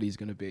how good he's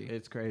going to be.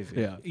 It's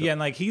crazy. Yeah. Yeah, and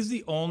like he's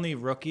the only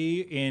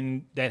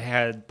rookie that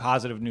had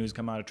positive news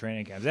come out of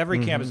training camps. Every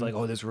camp is like,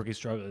 oh, this rookie's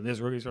struggling. This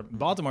rookie's struggling.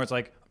 Baltimore, it's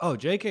like, oh,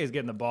 JK is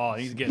getting the ball.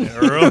 And he's getting it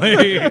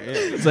early.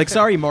 It's like,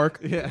 sorry,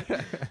 Mark.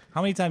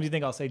 How many times do you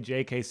think I'll say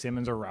J.K.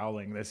 Simmons or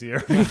Rowling this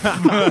year?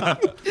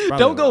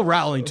 Don't go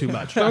Rowling too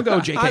much. Don't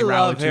go J.K. I Rowling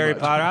love too Harry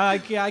much. Potter.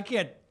 I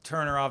can't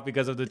turn her off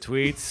because of the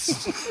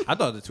tweets. I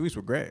thought the tweets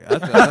were great.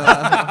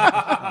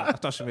 I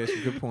thought she made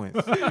some good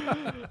points.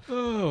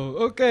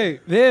 Oh, okay.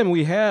 Then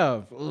we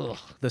have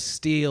the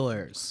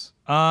Steelers.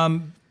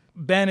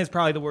 Ben is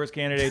probably the worst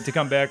candidate to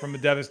come back from a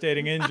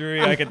devastating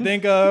injury I can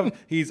think of.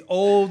 He's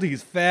old,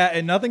 he's fat,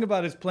 and nothing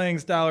about his playing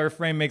style or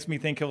frame makes me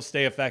think he'll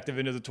stay effective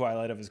into the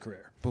twilight of his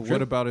career. But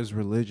what about his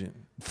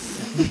religion?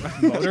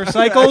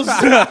 Motorcycles?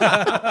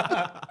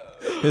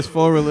 His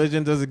full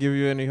religion doesn't give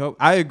you any hope.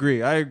 I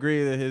agree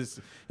that his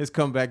his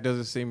comeback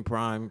doesn't seem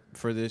prime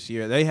for this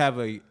year. They have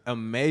a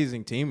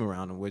amazing team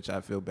around him, which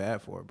I feel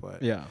bad for.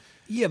 But Yeah.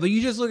 Yeah, but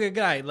you just look at a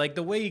guy, like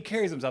the way he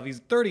carries himself. He's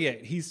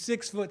 38. He's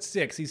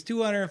 6'6". He's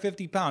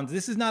 250 pounds.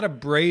 This is not a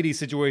Brady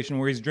situation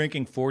where he's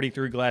drinking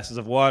 43 glasses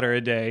of water a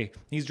day.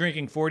 He's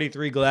drinking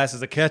 43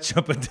 glasses of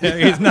ketchup a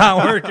day. He's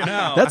not working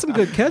out. That's some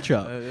good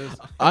catch-up.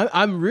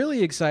 I'm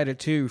really excited,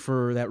 too,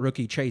 for that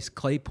rookie Chase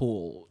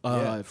Claypool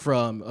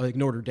from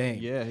Notre Dame.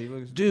 yeah, he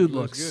looks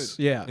looks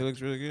good. yeah. He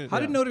looks really good. How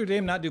did Notre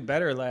Dame not do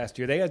better last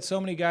year? They had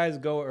so many guys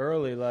go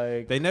early.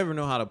 Like They never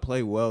know how to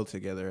play well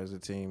together as a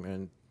team,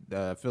 and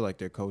I feel like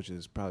their coach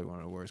is probably one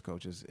of the worst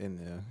coaches in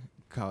the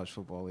college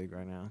football league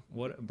right now.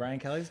 what? Brian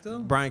Kelly still?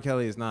 Brian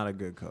Kelly is not a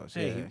good coach.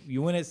 Hey, yeah.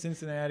 you win at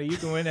Cincinnati, you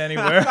can win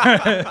anywhere.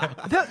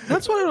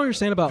 That's what I don't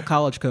understand about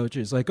college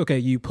coaches. Like, okay,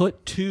 you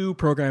put two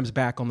programs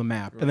back on the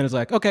map, and then it's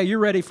like, okay, you're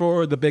ready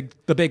for the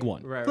big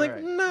one. Right, Like,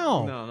 right.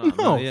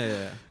 no.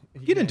 Yeah.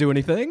 He didn't do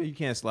anything. You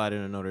can't slide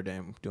into Notre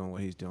Dame doing what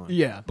he's doing.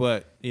 Yeah.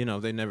 But, they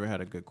never had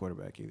a good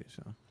quarterback either.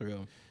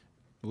 So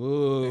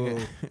Whoa.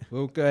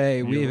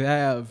 Okay, we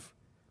have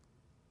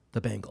the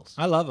Bengals.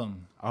 I love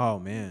them. Oh,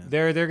 man.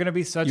 They're going to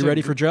be such. You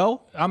ready for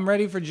Joe? I'm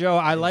ready for Joe.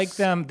 I like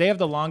them. They have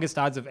the longest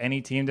odds of any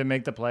team to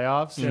make the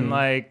playoffs, and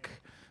like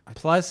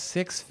plus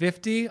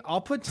 650. I'll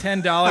put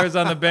 $10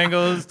 on the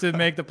Bengals to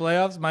make the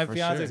playoffs. My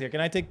fiance's here. Can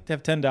I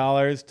have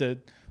 $10 to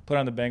put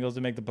on the Bengals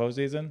to make the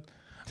postseason?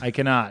 I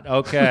cannot.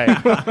 Okay.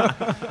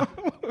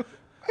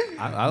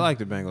 I like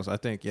the Bengals. I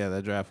think,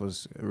 that draft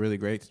was really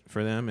great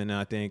for them. And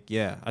I think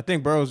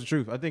Burrow's the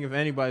truth. I think if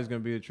anybody's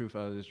going to be the truth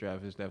out of this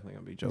draft, it's definitely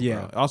going to be Joe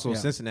Burrow. Also,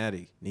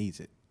 Cincinnati needs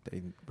it.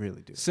 They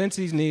really do. Since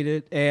he's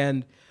needed,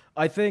 and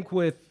I think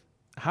with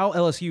how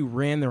LSU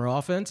ran their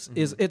offense,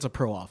 it's a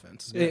pro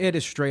offense. Yeah. It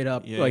is straight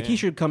up. He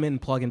should come in,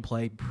 plug and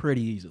play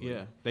pretty easily.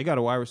 Yeah. They got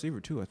a wide receiver,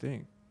 too, I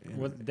think.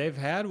 Well, they've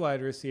had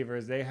wide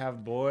receivers. They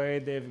have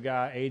Boyd. They've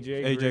got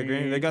AJ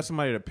Green. They got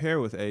somebody to pair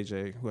with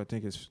AJ, who I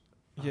think is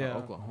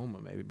Oklahoma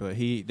maybe. But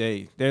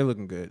they're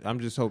looking good. I'm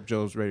just hope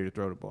Joe's ready to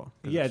throw the ball.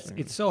 Yeah,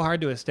 it's so hard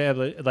to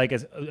establish,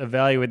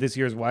 evaluate this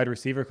year's wide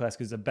receiver class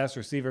because the best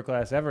receiver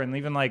class ever, and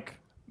even like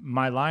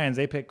my Lions,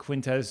 they picked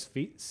Quintez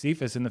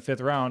Cephas in the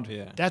 5th round.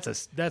 Yeah. That's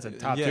a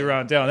top 2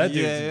 round down. That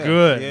dude's Yeah.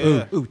 good.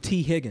 Yeah. Ooh,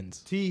 T. Higgins.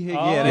 T. Higgins.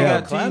 Oh, Yeah, they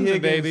got T. Clemson,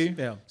 Higgins. baby.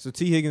 Yeah. So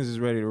T. Higgins is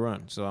ready to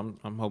run. So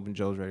I'm hoping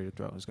Joe's ready to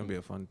throw. It's gonna be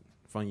a fun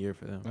year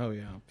for them. Oh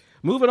yeah.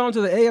 Moving on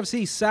to the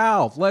AFC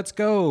South. Let's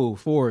go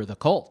for the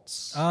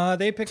Colts.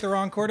 They picked the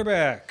wrong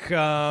quarterback.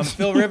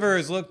 Phil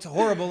Rivers looked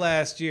horrible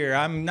last year.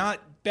 I'm not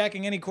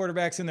backing any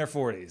quarterbacks in their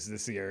 40s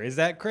this year. Is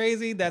that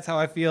crazy? That's how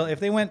I feel. If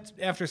they went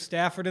after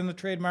Stafford in the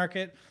trade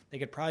market, they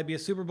could probably be a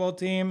Super Bowl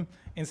team.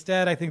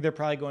 Instead, I think they're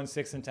probably going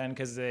 6-10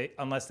 because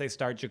unless they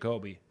start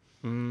Jacoby.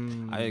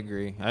 I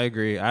agree.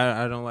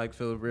 I don't like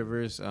Phillip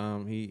Rivers.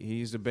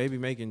 He's a baby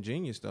making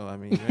genius though. I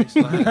mean,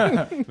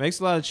 he makes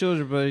a lot of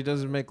children, but he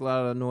doesn't make a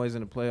lot of noise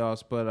in the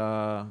playoffs. But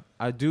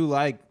I do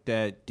like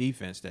that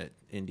defense that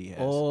Indy has.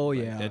 Oh, Like,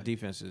 yeah. that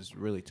defense is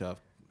really tough.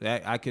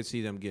 I could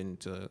see them getting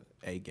to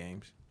 8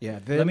 games. Yeah.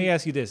 Let me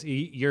ask you this: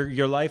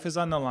 your life is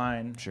on the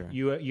line. Sure.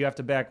 You have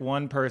to back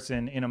one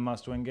person in a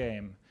must-win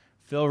game.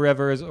 Phil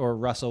Rivers or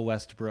Russell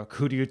Westbrook?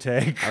 Who do you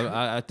take?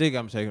 I think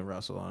I'm taking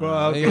Russell on.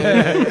 Well, it.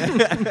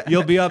 okay.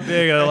 You'll be up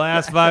big in the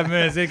last 5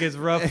 minutes. It gets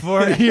rough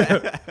for you.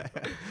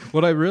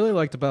 What I really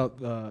liked about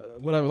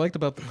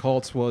the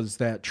Colts was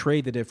that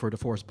trade they did for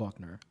DeForest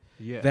Buckner.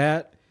 Yeah.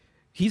 That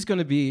he's going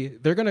to be.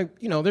 They're going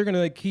to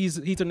like he's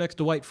the next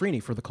Dwight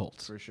Freeney for the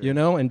Colts. For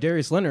sure. And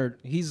Darius Leonard,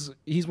 he's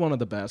one of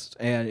the best.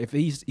 And if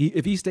he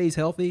stays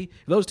healthy,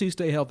 if those two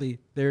stay healthy,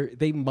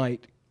 they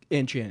might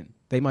inch in.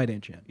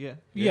 Yeah.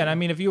 Yeah, and I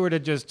mean, if you were to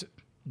just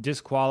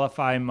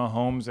disqualify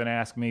Mahomes and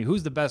ask me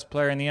who's the best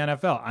player in the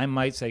NFL, I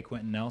might say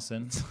Quentin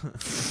Nelson.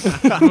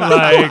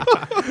 Like,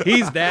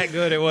 he's that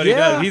good at what he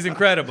does. He's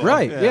incredible.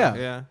 Right? Yeah.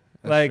 Yeah.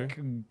 Like,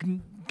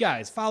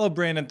 guys, follow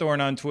Brandon Thorne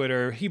on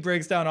Twitter. He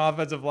breaks down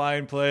offensive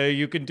line play.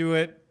 You can do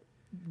it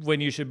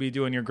when you should be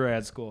doing your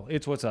grad school.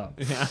 It's what's up.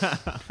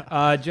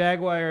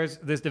 Jaguars,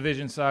 this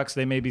division sucks.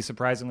 They may be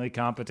surprisingly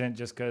competent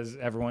just because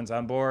everyone's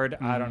on board.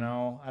 I don't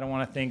know. I don't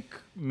want to think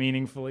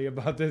meaningfully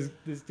about this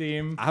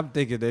team. I'm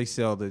thinking they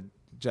sell the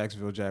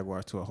Jacksonville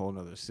Jaguars to a whole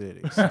nother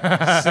city.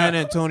 San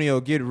Antonio,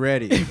 get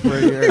ready for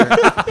your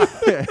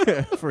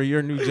for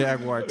your new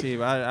Jaguar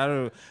team. I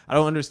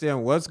don't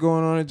understand what's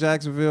going on in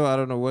Jacksonville. I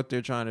don't know what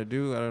they're trying to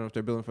do. I don't know if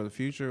they're building for the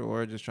future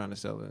or just trying to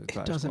sell the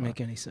entire It doesn't squad.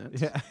 make any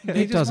sense. Yeah.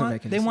 It doesn't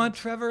make any They sense. want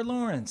Trevor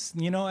Lawrence.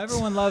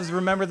 Everyone loves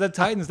Remember the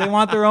Titans. They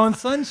want their own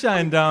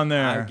sunshine down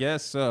there. I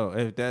guess so.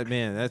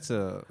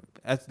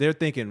 If they're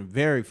thinking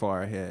very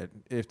far ahead.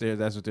 If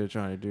that's what they're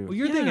trying to do. Well,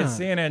 you're Yeah. thinking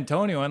San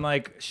Antonio, and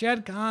like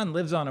Shad Khan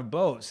lives on a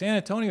boat. San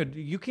Antonio,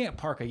 you can't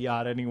park a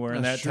yacht anywhere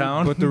in that That's true.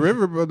 town. But the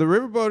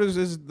riverboat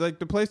is like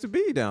the place to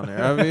be down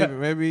there. I mean,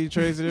 maybe he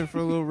trades it in for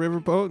a little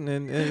riverboat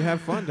and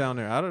have fun down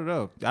there. I don't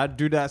know. I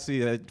do not see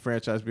that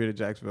franchise being in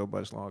Jacksonville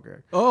much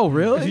longer. Oh,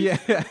 really? Yeah.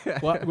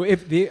 Well,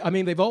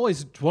 they've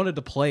always wanted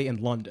to play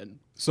in London.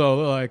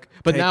 So like,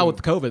 but now Taking-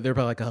 with COVID, they're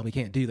probably like, oh, we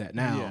can't do that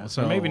now. Yeah.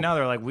 So Or maybe now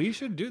they're like, we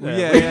should do that.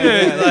 Yeah, We yeah,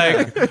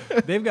 should, yeah,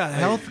 like, they've got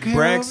health care.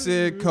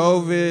 Brexit,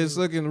 COVID, it's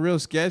looking real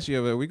sketchy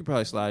over there. We could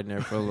probably slide in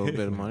there for a little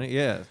bit of money.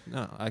 Yeah,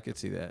 no, I could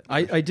see that.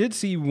 I did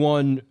see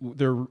one.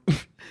 They're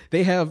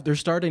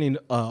starting an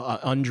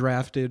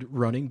undrafted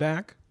running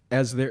back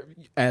as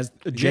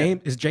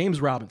James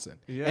Robinson,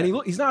 Yeah.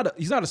 and he's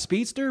not a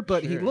speedster,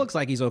 but he Sure. looks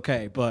like he's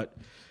okay. But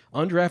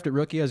undrafted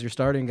rookie as your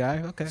starting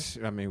guy, okay.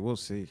 I mean, we'll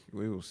see.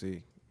 We will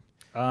see.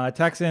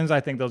 Texans, I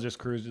think they'll just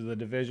cruise to the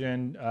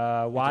division.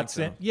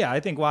 Watson, so? yeah,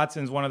 I think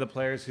Watson's one of the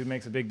players who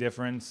makes a big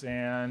difference,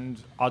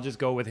 and I'll just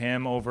go with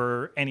him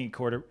over any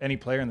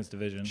player in this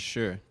division.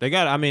 Sure. They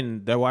got, I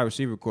mean, their wide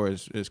receiver core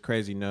is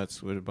crazy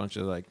nuts with a bunch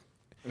of like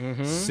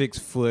 6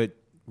 foot,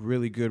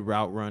 really good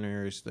route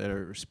runners that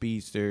are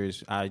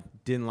speedsters. I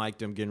didn't like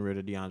them getting rid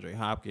of DeAndre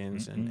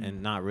Hopkins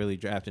and not really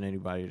drafting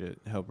anybody to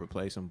help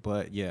replace him.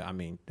 But yeah, I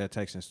mean, that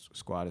Texans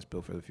squad is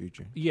built for the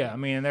future. Yeah, I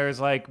mean, there's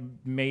like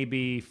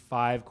maybe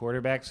 5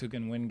 quarterbacks who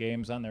can win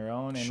games on their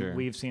own, and Sure.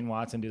 we've seen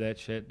Watson do that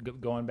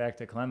shit going back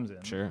to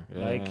Clemson. Sure,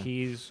 yeah, like yeah.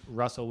 he's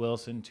Russell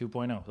Wilson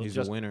 2.0. He'll He's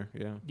just a winner.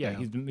 Yeah. Yeah,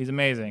 he's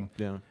amazing.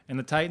 Yeah. And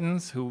the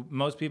Titans, who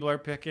most people are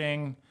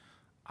picking,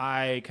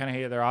 I kind of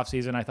hated their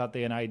offseason. I thought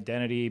they had an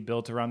identity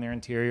built around their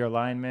interior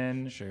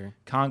linemen. Sure.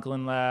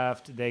 Conklin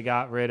left. They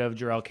got rid of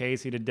Jarrell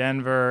Casey to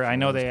Denver. I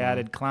know they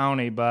added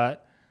Clowney,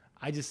 but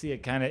I just see it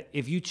kind of,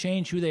 if you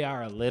change who they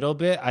are a little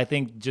bit, I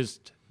think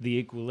just the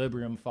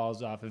equilibrium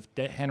falls off. If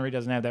Henry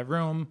doesn't have that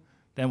room,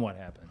 then what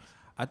happens?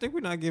 I think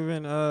we're not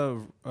giving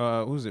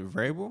who's it,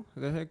 Vrabel,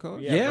 the head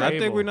coach? Yeah, I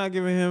think Vrabel. we're not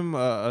giving him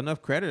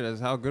enough credit as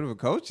how good of a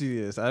coach he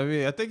is. I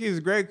mean, I think he's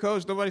a great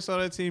coach. Nobody saw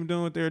that team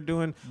doing what they're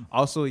doing.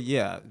 Also,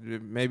 yeah,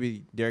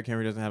 maybe Derrick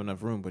Henry doesn't have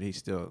enough room, but he's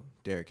still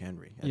Derrick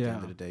Henry at the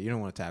end of the day. You don't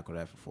want to tackle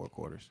that for 4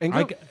 quarters.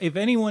 And If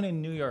anyone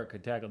in New York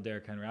could tackle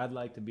Derrick Henry, I'd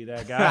like to be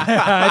that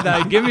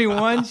guy. Give me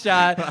one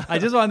shot. I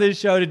just want this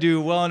show to do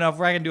well enough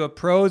where I can do a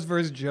pros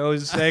versus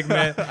Joes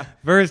segment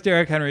versus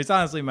Derrick Henry. It's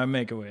honestly my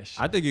make-a-wish.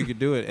 I think you could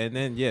do it, and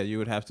then you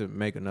would have to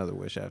make another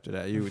wish after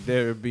that.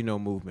 There would be no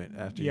movement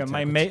after. Yeah, you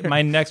my tackle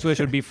my next wish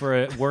would be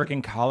for a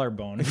working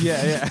collarbone.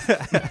 yeah.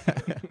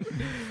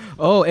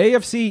 oh,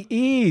 AFC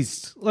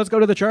East. Let's go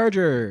to the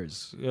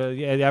Chargers. Yeah,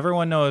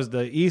 everyone knows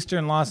the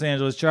Eastern Los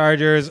Angeles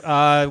Chargers.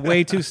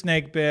 Way too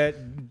snake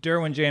bit.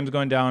 Derwin James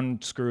going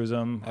down screws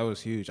them. That was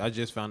huge. I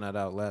just found that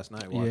out last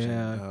night watching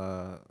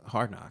Yeah.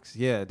 Hard Knocks.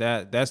 Yeah,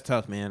 that's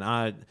tough, man.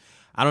 I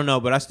don't know,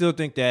 but I still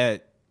think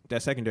that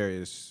secondary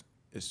is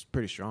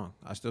pretty strong.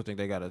 I still think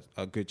they got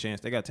a good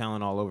chance. They got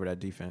talent all over that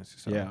defense.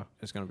 So Yeah.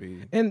 it's gonna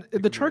be. And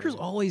the Chargers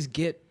always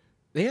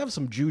they have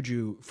some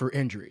juju for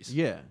injuries.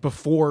 Yeah.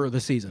 Before the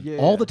season. Yeah.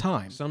 All the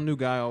time. Some new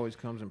guy always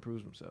comes and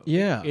proves himself.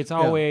 Yeah. It's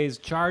always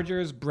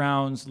Chargers,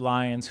 Browns,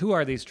 Lions. Who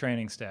are these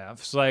training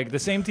staffs? Like the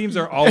same teams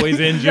are always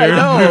injured.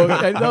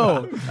 I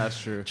know. That's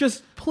true.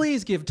 Just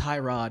please give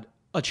Tyrod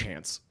a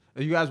chance.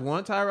 You guys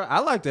want Tyrod? I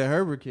like the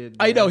Herbert kid.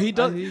 I man. know, he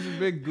does. He's a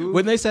big goof.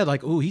 When they said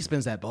like, "Ooh, he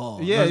spins that ball,"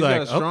 I Yeah, was he's like,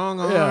 got a strong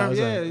arm. yeah, I was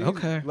Yeah, like, he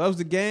okay. loves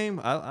the game.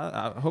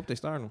 I hope they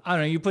start him. I don't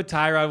know. You put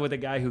Tyrod with a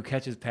guy who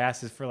catches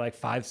passes for like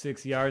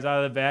 5-6 yards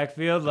out of the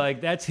backfield. Like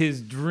that's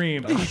his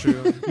dream. That's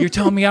true. You're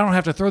telling me I don't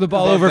have to throw the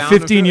ball over Down the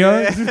 15 field.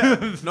 yards?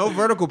 Yeah. No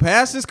vertical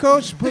passes,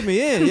 coach. Put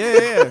me in.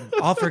 Yeah.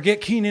 I'll forget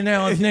Keenan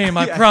Allen's name.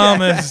 I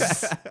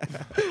promise.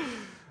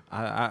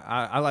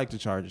 I like the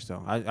Chargers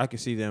though. I can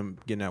see them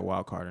getting that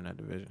wild card in that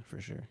division for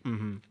sure.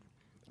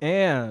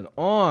 And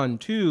on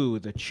to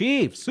the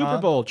Chiefs, Super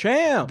Bowl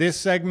champ. This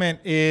segment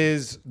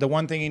is the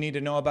one thing you need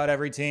to know about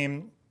every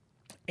team.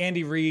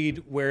 Andy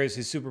Reid wears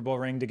his Super Bowl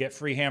ring to get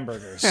free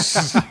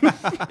hamburgers.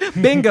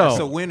 Bingo. That's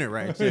a winner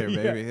right there,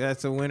 baby.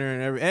 That's a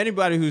winner in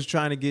anybody who's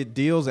trying to get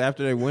deals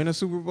after they win a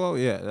Super Bowl.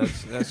 Yeah,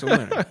 that's a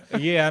winner.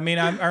 Yeah, I mean,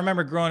 I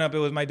remember growing up, it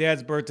was my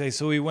dad's birthday,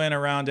 so we went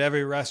around to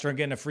every restaurant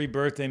getting a free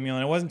birthday meal,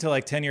 and it wasn't until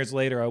like 10 years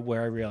later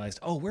where I realized,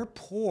 oh, we're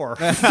poor.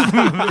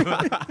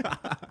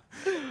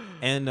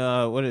 And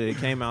it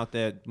came out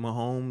that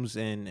Mahomes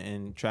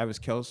and Travis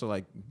Kelce are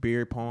like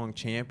beer pong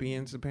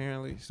champions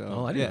apparently. So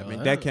Oh, I didn't know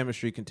that. that.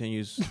 Chemistry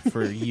continues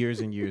for years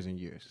and years and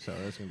years. So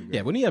that's gonna be great.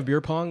 Yeah, when you have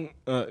beer pong,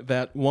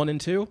 that 1 and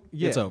 2,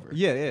 it's over.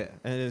 Yeah,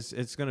 and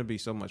it's gonna be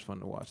so much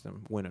fun to watch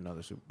them win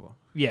another Super Bowl.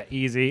 Yeah,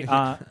 easy.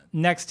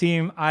 Next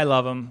team, I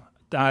love them.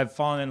 I've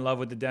fallen in love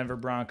with the Denver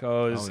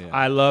Broncos. Oh, yeah.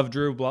 I love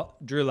Drew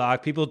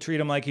Lock. People treat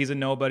him like he's a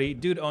nobody.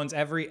 Dude owns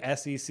every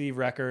SEC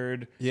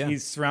record. Yeah.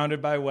 He's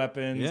surrounded by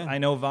weapons. Yeah. I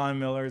know Von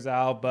Miller's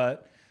out,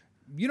 but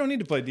you don't need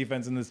to play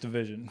defense in this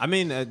division. I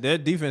mean, their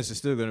defense is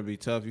still going to be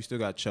tough. You still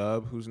got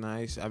Chubb, who's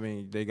nice. I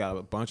mean, they got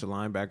a bunch of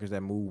linebackers that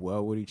move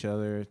well with each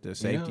other. The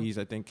safeties,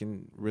 I think,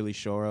 can really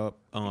shore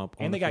up.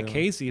 And they got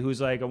Casey,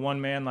 who's like a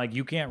one-man, like,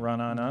 you can't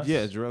run on us.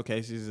 Yeah, Jarrell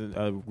Casey's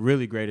a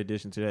really great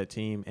addition to that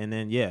team. And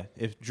then, yeah,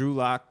 if Drew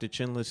Lock, the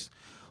chinless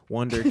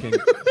wonder, can...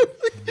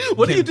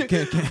 What do you do?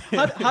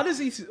 How does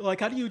he like?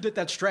 How do you get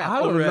that strap? I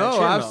don't over that know.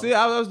 chin, I've though? seen.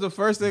 That was the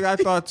first thing I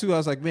thought too. I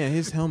was like, man,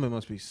 his helmet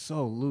must be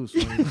so loose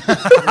when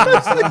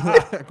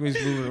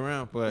he's moving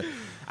around. But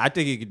I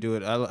think he could do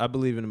it. I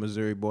believe in the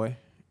Missouri boy.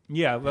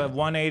 Yeah, but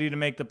 180 to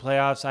make the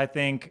playoffs. I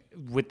think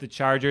with the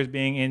Chargers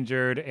being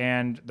injured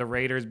and the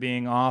Raiders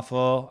being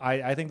awful,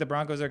 I think the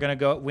Broncos are going to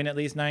go win at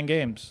least 9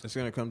 games. It's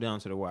going to come down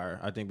to the wire.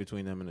 I think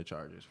between them and the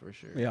Chargers for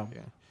sure. Yeah.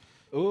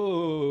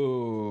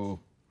 Ooh.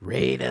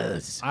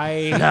 Raiders.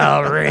 I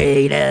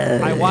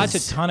Raiders. I watch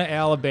a ton of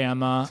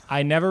Alabama.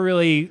 I never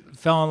really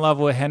fell in love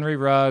with Henry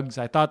Ruggs.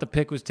 I thought the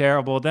pick was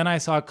terrible. Then I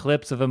saw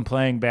clips of him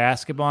playing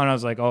basketball, and I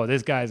was like, oh,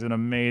 this guy's an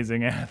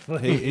amazing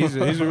athlete. He's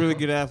a really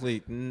good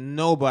athlete.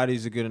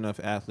 Nobody's a good enough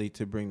athlete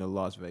to bring the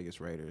Las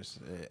Vegas Raiders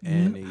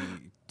any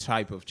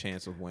type of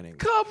chance of winning.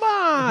 Come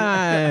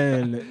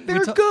on.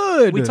 They're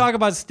good. We talk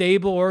about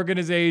stable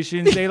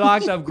organizations. They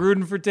locked up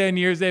Gruden for 10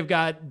 years. They've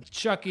got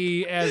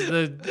Chucky as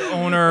the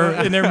owner,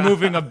 and they're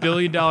moving a $1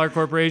 billion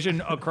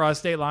corporation across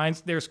state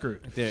lines. They're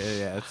screwed.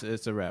 Yeah,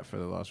 it's a wrap for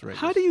the Las Raiders.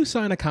 How do you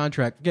sign a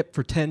contract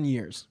for 10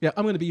 years? Yeah,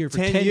 I'm going to be here for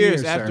 10 years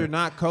years after sir.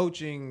 not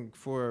coaching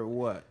for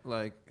what,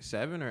 like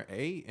 7 or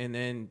 8, and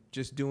then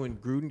just doing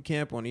Gruden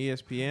camp on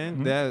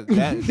ESPN.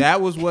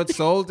 That was what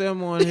sold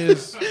them on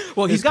his.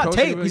 Well, he's his got coaching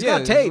tape. ability. He's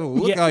got tape.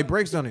 Look Yeah. how he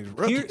breaks down his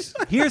rookies.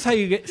 Here's how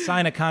you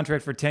sign a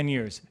contract for 10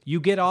 years.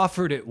 You get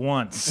offered it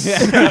once.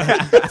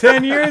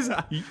 10 years?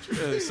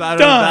 Side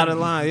Done. of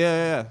the line.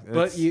 Yeah.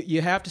 But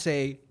you have to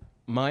say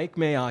Mike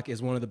Mayock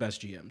is one of the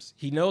best GMs.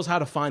 He knows how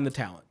to find the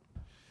talent.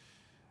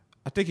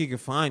 I think he can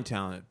find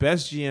talent.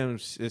 Best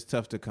GMs is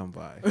tough to come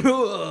by.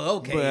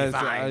 Okay, But,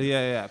 fine.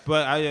 yeah.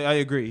 But I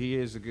agree. He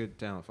is a good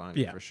talent finder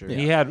Yeah. for sure.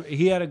 Yeah.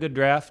 He had a good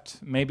draft.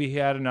 Maybe he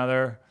had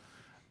another.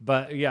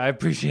 But yeah, I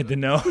appreciate the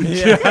note.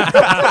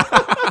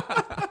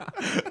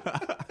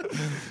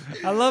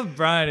 I love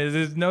Brian.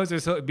 His notes are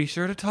so. Be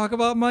sure to talk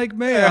about Mike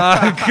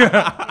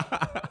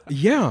Mayock.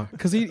 Yeah,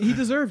 because he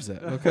deserves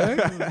it, okay?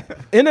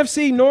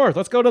 NFC North.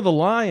 Let's go to the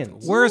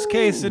Lions. Worst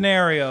case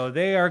scenario,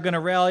 they are going to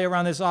rally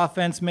around this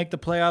offense, make the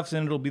playoffs,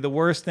 and it'll be the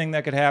worst thing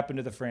that could happen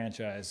to the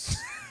franchise.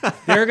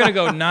 They're going to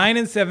go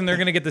 9-7. They're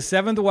going to get the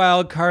 7th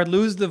wild card,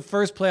 lose the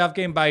first playoff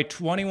game by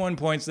 21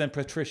 points, then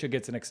Patricia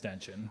gets an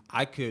extension.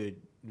 I could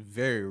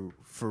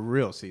for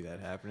real see that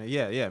happening.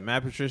 Yeah.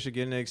 Matt Patricia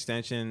getting an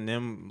extension,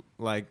 them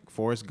like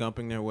Forrest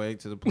Gumping their way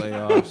to the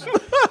playoffs,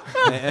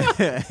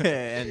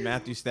 and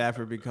Matthew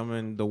Stafford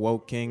becoming the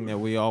woke king that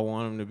we all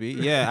want him to be.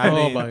 Yeah, I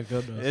mean, my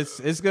goodness.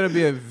 it's gonna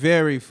be a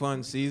very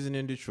fun season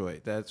in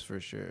Detroit. That's for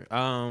sure.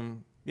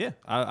 Yeah,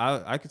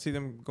 I could see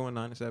them going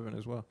 9-7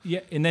 as well. Yeah,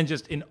 and then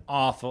just an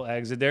awful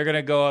exit. They're going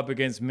to go up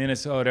against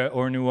Minnesota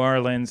or New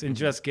Orleans and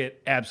just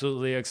get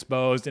absolutely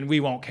exposed, and we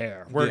won't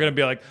care. We're going to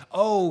be like,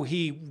 oh,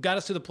 he got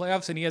us to the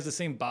playoffs, and he has the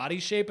same body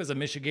shape as a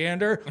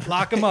Michigander.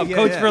 Lock him up,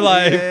 coach for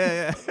life.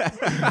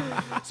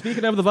 Yeah.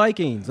 Speaking of the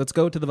Vikings, let's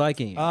go to the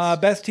Vikings.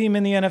 Best team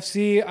in the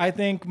NFC. I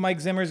think Mike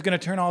Zimmer is going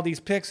to turn all these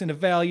picks into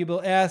valuable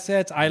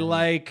assets. I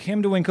like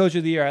him to win Coach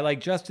of the Year. I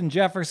like Justin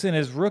Jefferson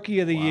as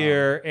Rookie of the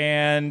Year,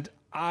 and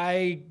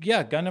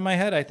gun to my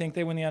head, I think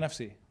they win the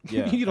NFC.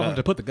 Yeah. You don't have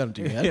to put the gun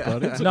to your head,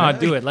 buddy. No,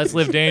 do it. Let's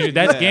live dangerous.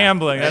 That's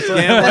gambling. That's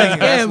That's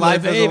gambling,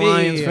 life as a baby.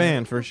 Lions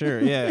fan for sure.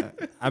 Yeah,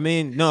 I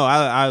mean, no,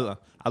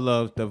 I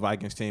love the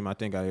Vikings team. I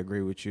think I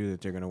agree with you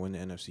that they're going to win the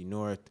NFC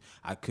North.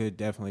 I could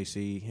definitely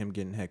see him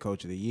getting head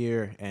coach of the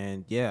year,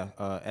 and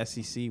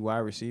SEC wide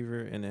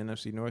receiver in the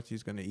NFC North,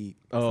 he's going to eat.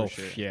 Oh,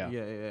 for sure. yeah.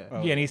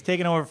 Yeah. Yeah, and he's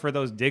taking over for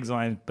those Diggs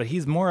lines, but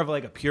he's more of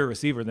like a pure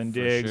receiver than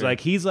Diggs. sure. Like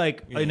he's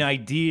like an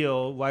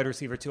ideal wide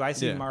receiver too. I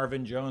see Yeah.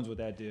 Marvin Jones with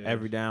that dude.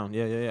 Every down.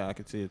 Yeah. I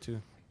could see it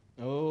too.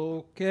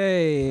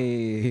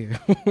 Okay.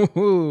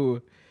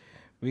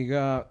 We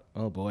got,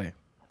 oh boy,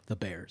 the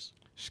Bears.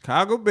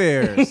 Chicago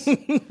Bears.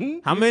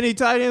 How many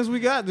tight ends we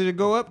got? Did it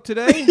go up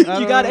today? You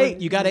got 8.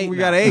 You got 8 We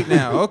now. got 8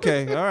 now.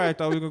 Okay. All right.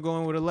 Thought we were going to go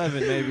in with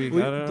 11 maybe. I don't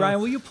know. Brian,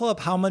 will you pull up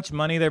how much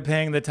money they're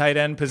paying the tight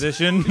end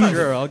position?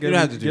 Sure, I'll don't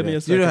have to do give me that.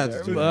 a second. You don't have to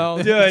there. do that.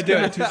 Well, do it.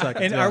 give me 2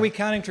 seconds. And yeah. are we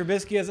counting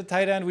Trubisky as a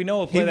tight end? We know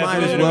we'll He play that might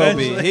as position well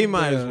be. eventually. He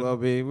might as well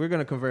be. We're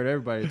gonna convert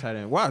everybody to tight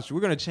end. Watch,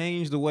 we're gonna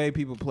change the way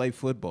people play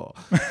football.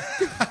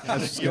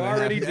 You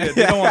already did.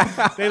 They,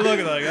 they look at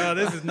it like, oh,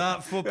 this is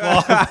not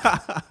football.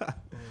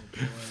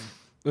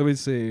 Let me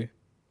see.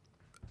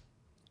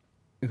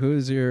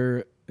 Who's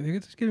your? I think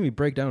it's giving me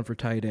breakdown for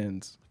tight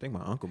ends. I think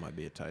my uncle might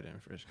be a tight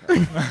end for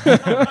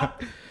Chicago.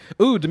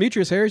 Ooh,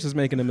 Demetrius Harris is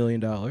making $1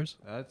 million.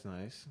 That's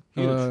nice.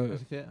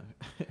 Yeah.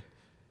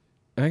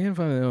 I can't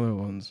find the other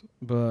ones,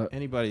 but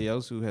Anybody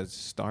else who has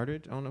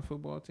started on a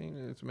football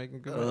team that's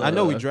making good? I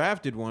know we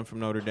drafted one from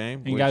Notre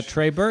Dame. You got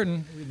Trey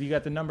Burton. You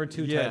got the number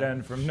 2 Yeah. tight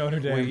end from Notre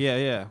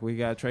Dame. We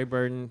got Trey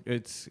Burton.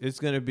 It's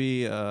going to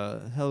be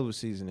a hell of a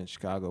season in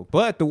Chicago.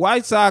 But the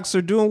White Sox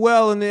are doing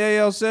well in the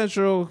AL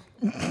Central.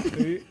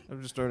 I'll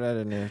just throw that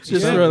in there.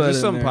 Just throw that in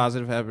something there.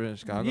 positive happening in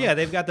Chicago. Yeah,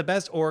 they've got the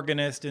best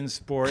organist in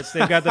sports.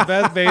 They've got the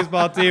best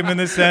baseball team in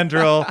the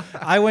Central.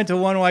 I went to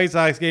one White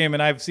Sox game,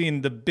 and I've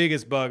seen the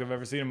biggest bug I've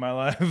ever seen in my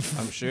life.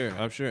 I'm sure.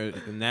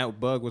 And that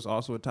bug was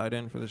also a tight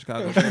end for the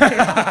Chicago.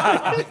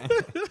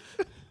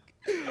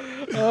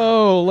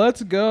 oh,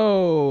 let's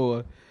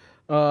go.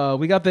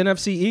 We got the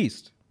NFC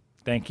East.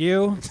 Thank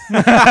you.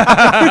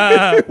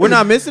 We're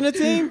not missing a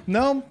team?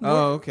 No.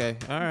 Oh, okay.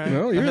 All right.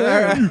 No, you're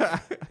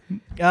there.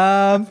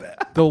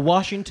 The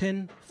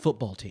Washington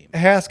football team.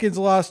 Haskins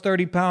lost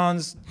 30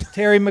 pounds.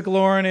 Terry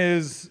McLaurin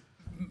is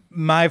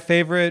my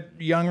favorite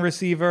young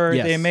receiver.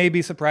 Yes. They may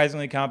be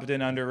surprisingly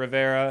competent under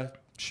Rivera.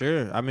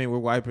 Sure. I mean, we're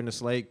wiping the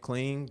slate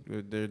clean.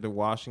 They're the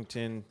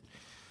Washington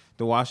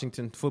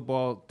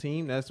football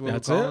team. That's what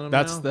That's we're calling it.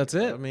 them That's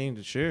now. it. I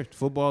mean, sure.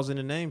 Football's in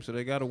the name, so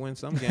they got to win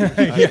some games.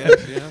 I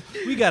guess, you know?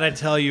 We got to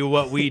tell you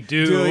what we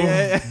do.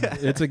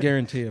 It's a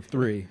guarantee of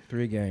three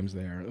games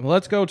there.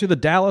 Let's go to the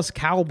Dallas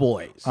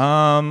Cowboys.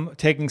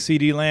 Taking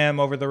CD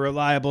Lamb over the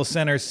reliable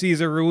center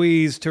Cesar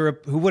Ruiz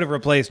who would have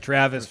replaced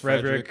Travis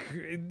Frederick.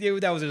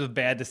 That was just a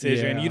bad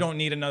decision. Yeah. You don't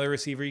need another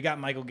receiver. You got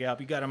Michael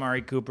Gallup. You got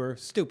Amari Cooper.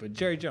 Stupid.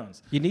 Jerry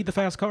Jones. You need the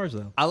fast cars,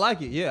 though. I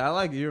like it. Yeah, I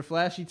like it. You're a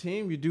flashy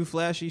team. You do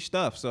flashy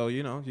stuff. So,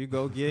 you know, you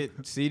go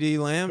get CD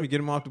Lamb, you get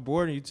him off the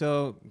board, and you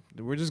tell,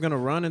 we're just going to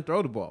run and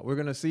throw the ball. We're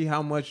going to see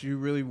how much you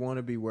really want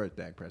to be worth,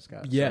 Dak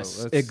Prescott. Yes,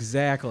 So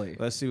exactly.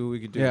 Let's see what we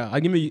can do. Yeah, I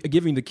give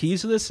you the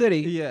keys to the city.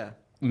 Yeah.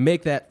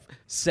 Make that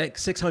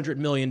 $600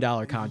 million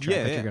contract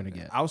that you're going to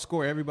get.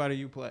 Outscore everybody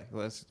you play.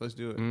 Let's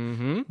do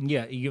it.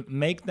 Yeah, you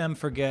make them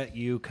forget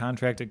you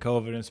contracted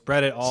COVID and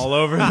spread it all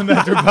over the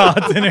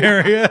metropolitan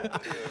area.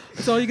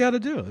 That's all you got to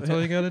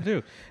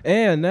do.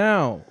 And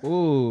now,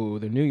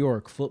 the New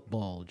York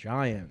Football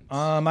Giants.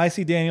 I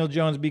see Daniel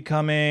Jones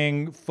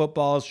becoming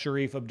football's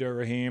Sharif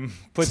Abdurrahim.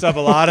 Puts up a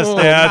lot of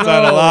stats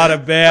on a lot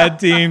of bad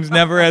teams.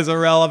 Never has a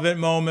relevant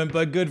moment,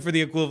 but good for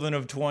the equivalent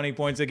of 20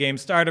 points a game.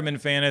 Start him in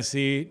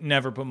fantasy.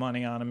 Never put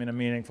money on him in a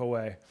meaningful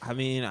way. I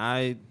mean,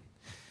 I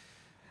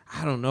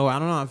don't know. I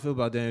don't know how I feel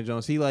about Daniel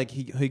Jones. He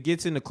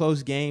gets into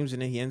close games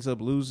and then he ends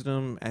up losing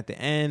them at the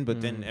end.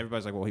 But then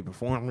everybody's like, well, he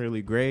performed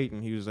really great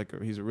and he's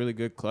a really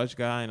good clutch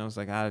guy. And I was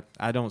like,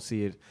 I don't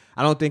see it.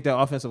 I don't think that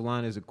offensive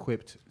line is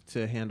equipped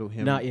to handle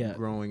him Not yet.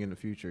 growing in the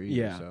future either.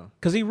 Yeah, So.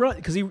 because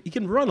he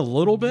can run a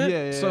little bit.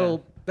 Yeah.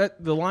 So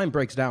that the line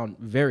breaks down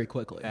very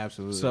quickly.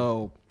 Absolutely.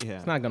 So Yeah.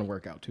 it's not going to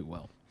work out too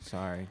well.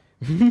 Sorry,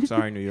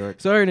 New York.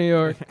 Sorry, New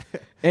York.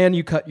 And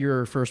you cut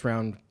your first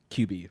round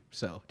QB,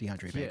 so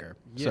DeAndre Baker.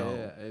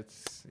 So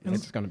it's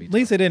it's going to be At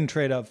least they didn't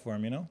trade up for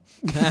him, you know?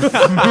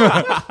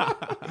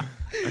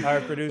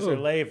 Our producer,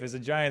 Leif, is a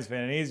Giants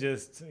fan, and he's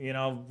just,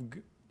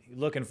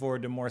 looking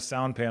forward to more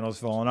sound panels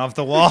falling off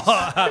the wall.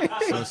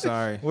 so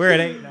sorry. We're at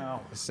 8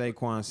 now.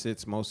 Saquon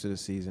sits most of the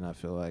season. I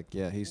feel like,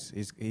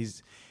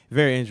 he's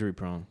very injury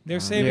prone. They're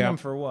saving him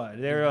for what?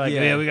 They're like,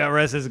 yeah, we got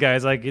rest of this guy.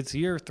 It's like, it's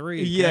year 3.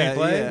 Can he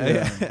play?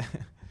 Yeah.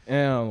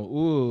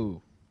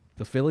 And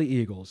the Philly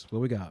Eagles. What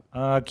we got?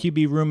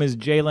 QB room is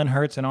Jalen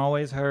Hurts and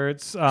always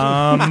hurts.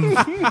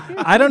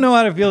 I don't know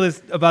how to feel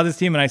about this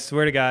team, and I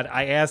swear to God,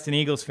 I asked an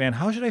Eagles fan,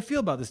 how should I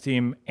feel about this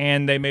team?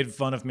 And they made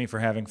fun of me for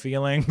having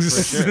feelings.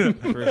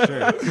 For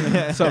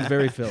sure. Sounds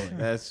very Philly.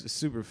 That's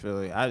super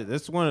Philly.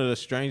 That's one of the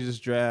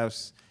strangest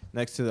drafts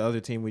next to the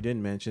other team we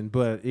didn't mention.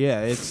 But,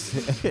 yeah,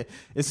 it's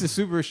it's a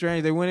super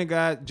strange. They went and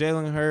got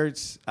Jalen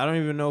Hurts. I don't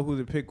even know who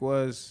the pick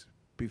was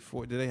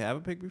before. Did they have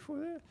a pick before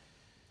that?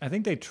 I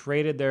think they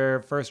traded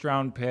their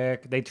first-round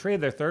pick. They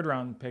traded their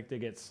third-round pick to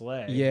get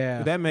Slay.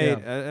 Yeah. That made.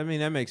 yeah. I mean,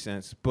 that makes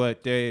sense.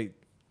 But I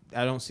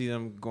don't see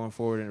them going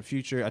forward in the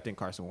future. I think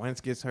Carson Wentz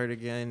gets hurt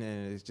again,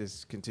 and it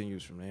just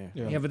continues from there.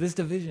 Yeah, but this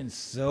division's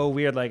so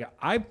weird. Like,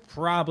 I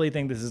probably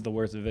think this is the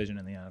worst division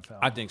in the NFL.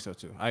 I think so,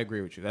 too. I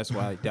agree with you. That's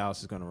why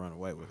Dallas is going to run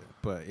away with it.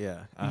 But,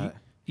 yeah.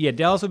 Yeah,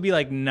 Dallas would be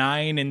like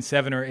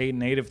 9-7 or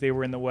 8-8 if they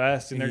were in the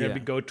West, and they're going to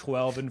go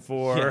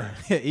 12-4.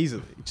 Yeah,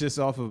 easily. Just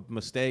off of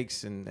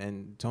mistakes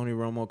and Tony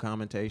Romo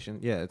commentation.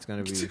 Yeah, it's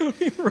going to be It's going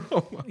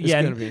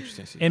to be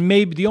interesting. And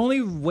maybe the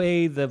only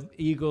way the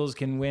Eagles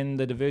can win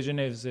the division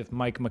is if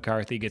Mike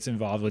McCarthy gets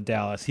involved with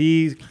Dallas.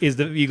 He is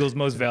the Eagles'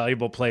 most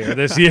valuable player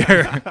this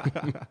year.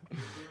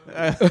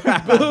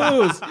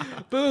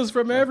 Booze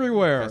from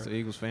everywhere. That's the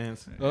Eagles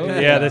fans. Oh,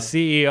 Yeah, the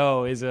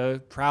CEO is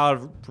a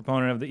proud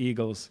proponent of the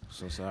Eagles.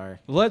 So sorry.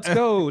 Let's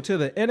go to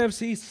the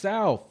NFC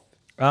South.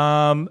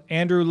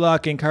 Andrew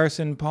Luck and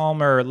Carson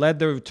Palmer led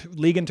the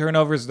league in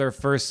turnovers their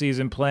first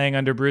season playing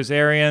under Bruce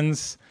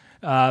Arians.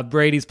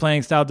 Brady's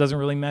playing style doesn't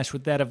really mesh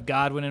with that of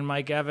Godwin and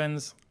Mike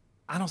Evans.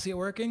 I don't see it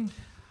working.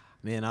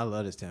 Man, I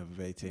love this Tampa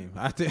Bay team.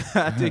 I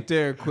think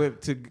they're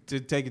equipped to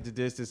take it to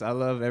distance. I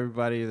love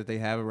everybody that they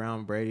have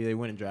around Brady. They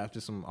went and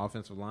drafted some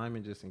offensive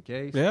linemen just in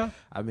case. Yeah.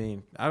 I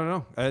mean, I don't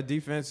know.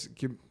 Defense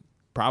could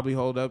probably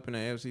hold up in the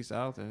AFC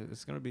South.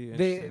 It's going to be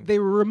interesting. They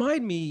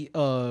remind me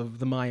of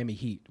the Miami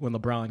Heat when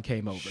LeBron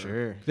came over.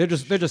 Sure. They're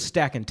just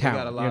stacking They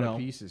talent. got a lot of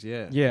pieces.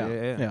 Yeah.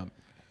 Yeah.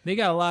 They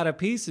got a lot of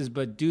pieces,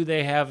 but do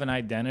they have an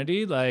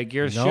identity? Like,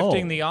 you're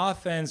shifting the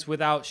offense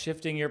without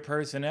shifting your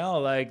personnel.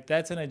 Like,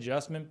 that's an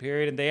adjustment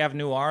period. And they have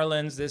New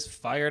Orleans, this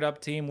fired-up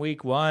team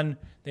week 1.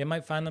 They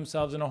might find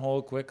themselves in a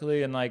hole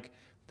quickly, and, like,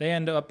 they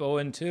end up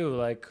 0-2.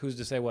 Like, who's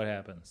to say what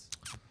happens?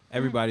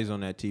 Everybody's on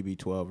that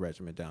TB12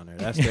 regiment down there.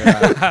 That's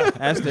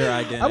their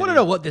identity. I want to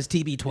know what this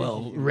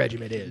TB12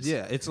 regiment is.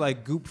 Yeah, it's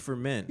like Goop for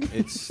men.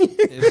 It's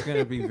going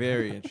to be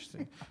very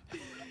interesting.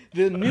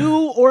 The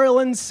New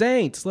Orleans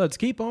Saints. Let's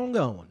keep on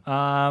going.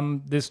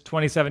 This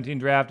 2017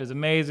 draft is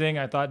amazing.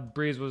 I thought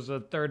Breeze was the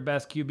third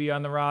best QB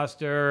on the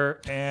roster,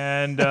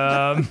 and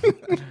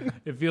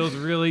it feels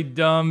really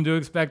dumb to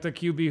expect a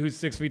QB who's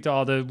 6 feet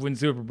tall to win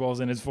Super Bowls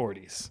in his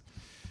 40s.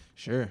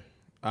 Sure.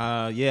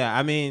 Yeah,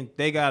 I mean,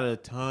 they got a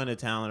ton of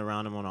talent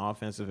around them on the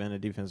offensive and the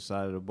defensive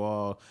side of the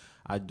ball.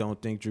 I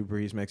don't think Drew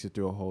Brees makes it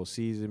through a whole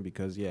season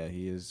because, yeah,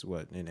 he is,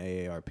 in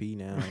AARP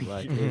now.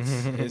 Like,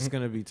 it's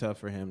going to be tough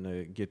for him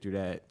to get through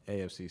that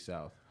AFC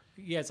South.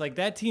 Yeah, it's like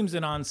that team's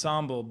an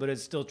ensemble, but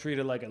it's still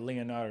treated like a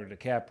Leonardo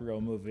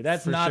DiCaprio movie.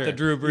 That's not sure. the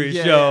Drew Brees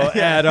Yeah, show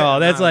yeah. at all.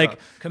 That's Not at like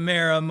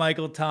Kamara,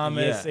 Michael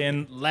Thomas, Yeah.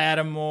 and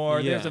Lattimore.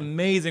 Yeah. There's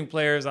amazing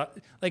players.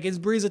 Like, is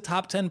Brees a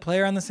top 10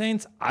 player on the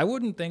Saints? I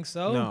wouldn't think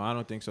so. No, I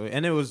don't think so.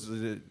 And it was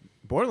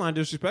borderline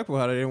disrespectful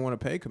how they didn't want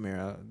to pay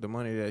Kamara the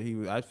money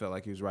that I felt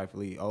like he was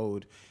rightfully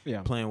owed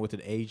playing with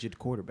an aged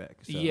quarterback.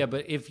 So. Yeah,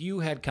 but if you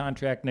had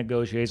contract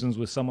negotiations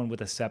with someone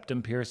with a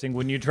septum piercing,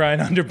 wouldn't you try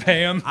and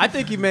underpay him? I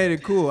think he made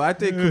it cool. I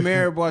think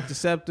Kamara brought the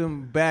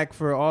septum back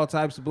for all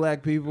types of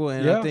black people,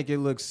 and I think it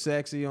looks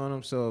sexy on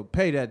him. So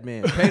pay that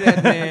man. Pay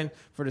that man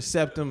for the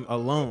septum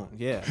alone.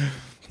 Yeah.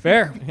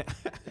 Fair.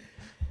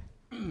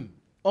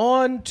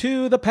 On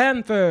to the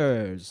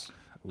Panthers.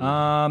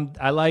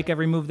 I like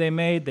every move they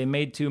made. They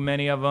made too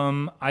many of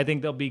them. I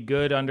think they'll be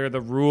good under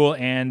the rule,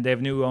 and they have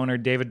new owner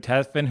David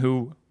Teflon,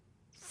 who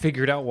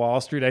figured out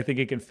Wall Street. I think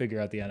he can figure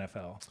out the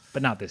NFL,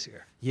 but not this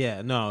year.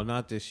 Yeah, no,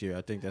 not this year.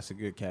 I think that's a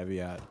good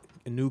caveat.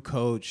 A new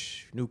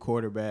coach, new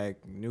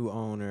quarterback, new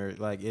owner.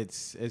 Like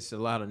it's a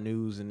lot of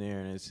news in there,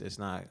 and it's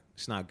not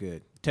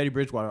good. Teddy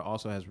Bridgewater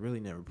also has really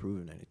never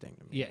proven anything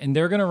to me. Yeah, and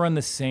they're going to run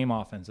the same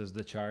offense as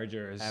the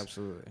Chargers.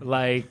 Absolutely.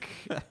 Like,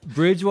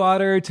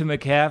 Bridgewater to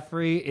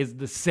McCaffrey is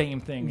the same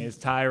thing as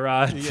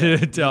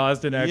Tyrod to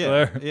Austin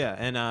Eckler. Yeah.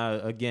 And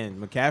again,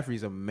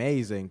 McCaffrey's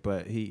amazing,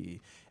 but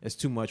it's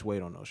too much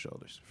weight on those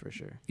shoulders for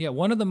sure. Yeah,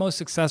 one of the most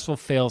successful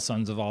fail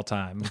sons of all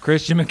time,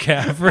 Christian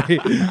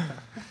McCaffrey.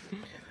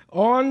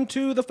 On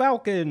to the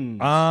Falcons.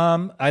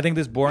 I think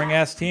this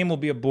boring-ass team will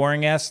be a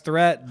boring-ass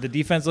threat. The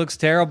defense looks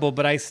terrible,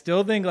 but I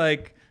still think,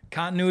 like,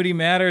 continuity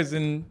matters,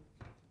 and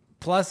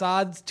plus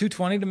odds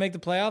 220 to make the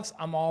playoffs,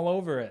 I'm all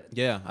over it.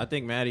 Yeah, I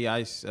think Matty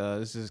Ice,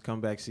 this is his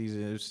comeback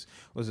season.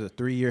 Was it a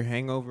 3-year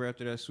hangover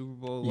after that Super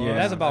Bowl loss? Yeah,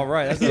 that's about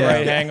right. That's the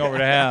right hangover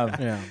to have.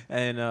 Yeah.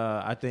 And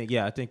I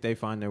think they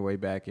find their way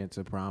back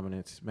into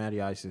prominence. Matty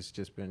Ice has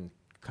just been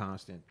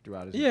constant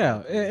throughout his Yeah,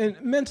 and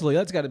mentally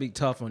that's got to be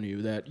tough on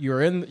you that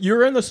you're in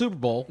the Super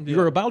Bowl,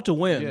 you're about to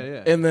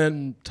win, and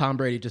then Tom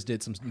Brady just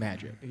did some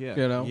magic. Yeah,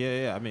 you know.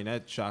 Yeah. I mean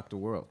that shocked the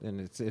world,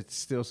 and it's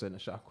still sending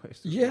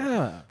shockwaves.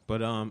 Yeah,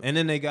 but and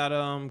then they got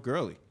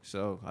Gurley,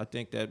 so I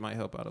think that might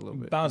help out a little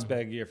bit. Bounce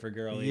back year for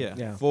Gurley.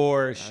 Yeah.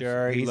 For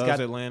sure. He He's loves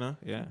got Atlanta.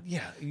 Yeah.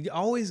 Yeah, you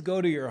always go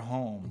to your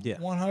home. Yeah.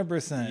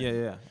 100%.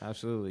 Yeah,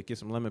 absolutely. Get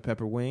some lemon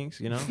pepper wings,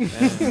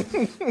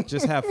 and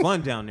just have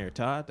fun down there,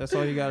 Todd. That's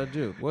all you got to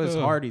do. What is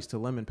Hardee's to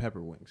lemon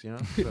pepper wings, So,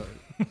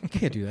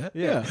 can't do that.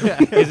 yeah.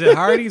 Is it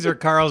Hardee's or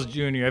Carl's Jr.?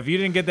 If you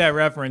didn't get that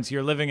reference,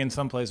 you're living in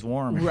someplace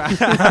warm.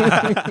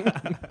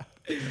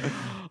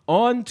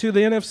 On to the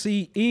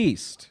NFC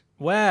East.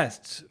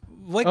 West.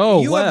 What,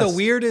 Oh, you have West. the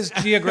weirdest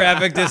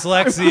geographic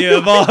dyslexia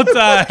of all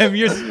time.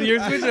 You're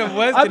switching up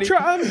West.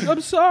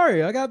 I'm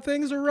sorry. I got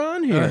things to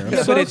run here. I'm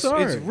Yeah, so but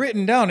sorry. it's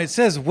written down. It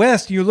says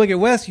West. You look at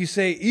West, you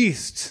say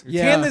East.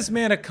 Yeah. Can this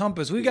man a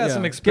compass? We got some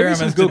Give me experiments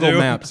some Google to do.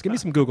 Maps. Give me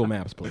some Google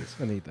Maps, please.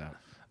 I need that.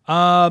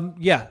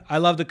 Yeah, I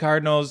love the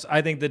Cardinals.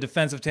 I think the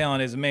defensive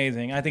talent is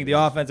amazing. I think the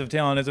offensive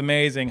talent is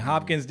amazing.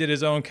 Hopkins did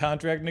his own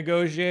contract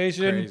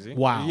negotiation. Crazy.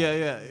 Wow.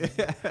 Yeah.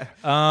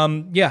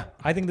 Yeah,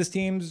 I think this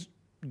team's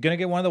gonna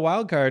get one of the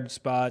wild card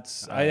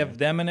spots. I have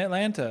them in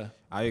Atlanta.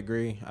 I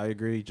agree.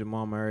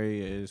 Jamal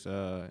Murray is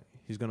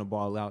he's gonna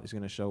ball out. He's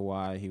gonna show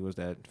why he was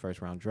that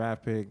first round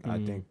draft pick. I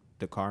think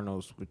the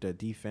Cardinals with their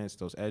defense,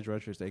 those edge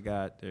rushers they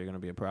got, they're gonna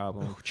be a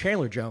problem.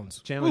 Chandler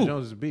Jones. Chandler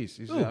Jones is a beast.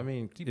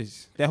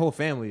 That whole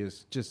family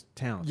is just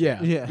talented.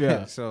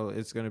 Yeah. So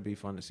it's gonna be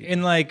fun to see.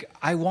 And like,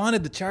 I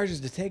wanted the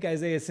Chargers to take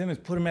Isaiah Simmons,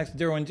 put him next to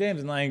Derwin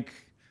James, and like,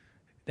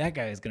 that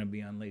guy is gonna be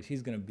unleashed.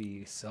 He's gonna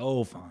be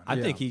so fun.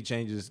 I think he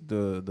changes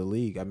the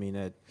league. I mean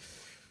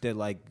that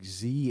like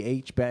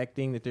ZH back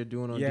thing that they're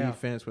doing on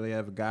defense, where they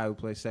have a guy who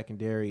plays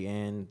secondary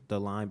and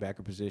the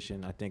linebacker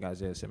position. I think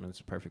Isaiah Simmons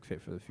is a perfect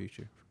fit for the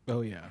future.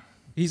 Oh yeah.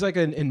 He's like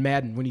in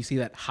Madden when you see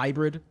that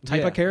hybrid type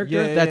Yeah. of character.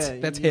 Yeah,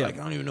 that's You're him. like,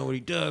 I don't even know what he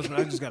does, but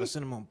I just got to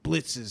send him on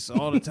blitzes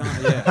all the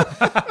time. Yeah.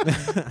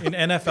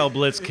 An NFL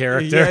blitz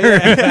character.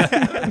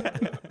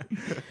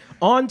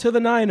 On to the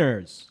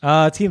Niners.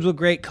 Teams with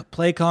great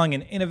play calling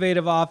and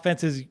innovative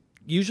offenses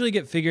usually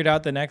get figured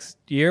out the next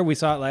year. We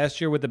saw it last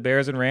year with the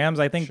Bears and Rams.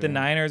 I think the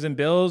Niners and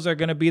Bills are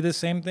going to be the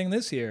same thing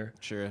this year.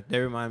 Sure. They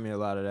remind me a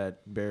lot of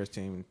that Bears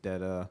team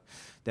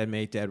that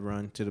made that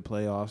run to the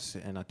playoffs,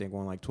 and I think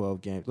won like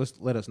 12 games.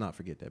 Let us not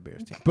forget that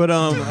Bears team. But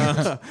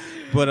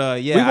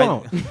yeah, We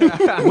won't.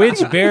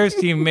 Which Bears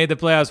team made the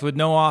playoffs with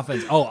no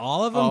offense? Oh,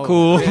 all of them?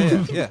 Cool.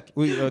 Yeah.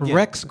 We, again,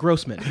 Rex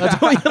Grossman. That's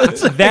what you gotta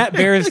say. That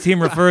Bears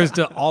team refers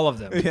to all of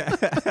them.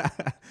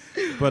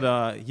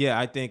 But yeah,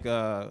 I think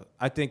the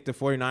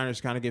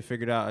 49ers kind of get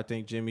figured out. I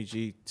think Jimmy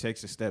G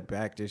takes a step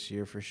back this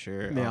year for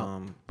sure. Yeah.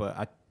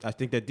 But I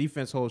think that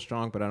defense holds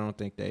strong, but I don't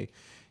think they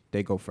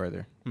go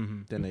further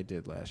than they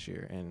did last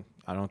year, and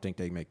I don't think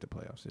they make the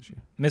playoffs this year.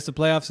 Miss the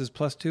playoffs is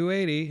plus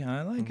 280.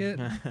 I like it.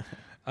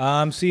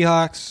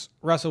 Seahawks,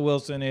 Russell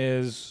Wilson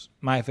is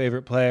my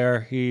favorite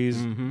player.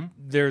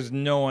 There's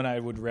no one I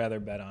would rather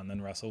bet on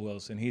than Russell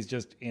Wilson. He's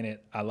just in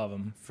it. I love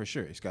him. For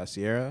sure. He's got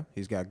Sierra.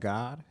 He's got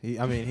God. He's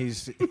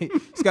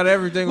got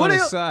everything on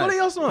his side. What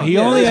else want? He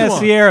only has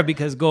Sierra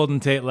because Golden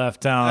Tate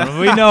left town.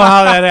 We know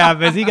how that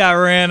happens. He got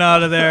ran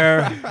out of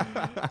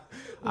there.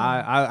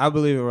 I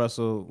believe in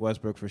Russell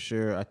Westbrook for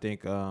sure. I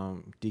think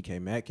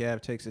DK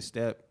Metcalf takes a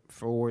step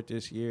forward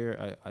this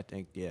year. I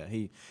think,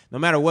 no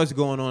matter what's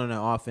going on in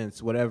the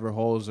offense, whatever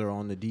holes are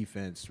on the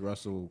defense,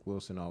 Russell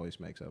Wilson always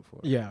makes up for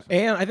it. Yeah,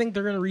 and I think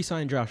they're going to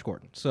re-sign Josh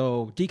Gordon.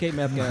 So DK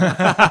Metcalf,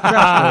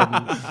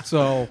 Josh Gordon.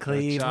 So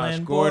Cleveland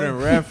Josh Gordon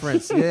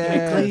reference.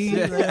 Yeah.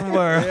 Cleveland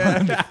world.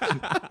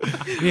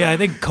 Yeah, I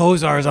think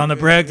Kozar's on the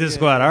practice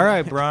squad. All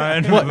right,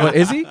 Brian. What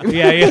is he?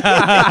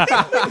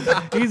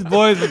 Yeah. He's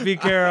boys with Pete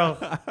Carroll.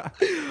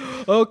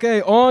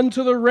 Okay, on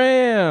to the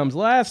Rams.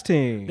 Last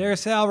team. Their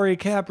salary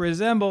cap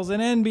resembles an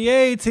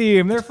NBA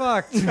team. They're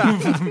fucked.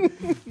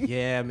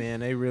 Yeah, man,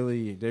 they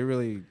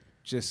really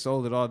just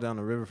sold it all down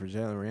the river for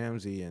Jalen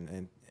Ramsey,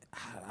 and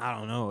I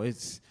don't know,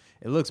 it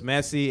looks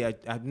messy.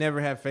 I've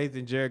never had faith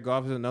in Jared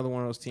Goff. Is another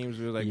one of those teams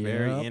who are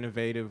very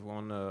innovative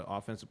on the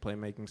offensive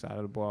playmaking side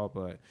of the ball,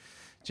 but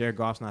Jared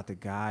Goff's not the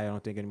guy. I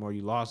don't think anymore.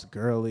 You lost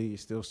Gurley. You're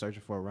still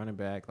searching for a running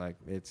back. Like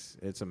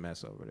it's a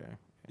mess over there.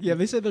 Yeah,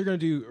 they said they're going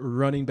to do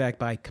running back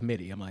by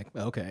committee. I'm like,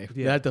 okay,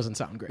 that doesn't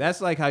sound great. That's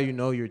like how you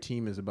know your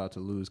team is about to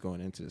lose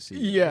going into the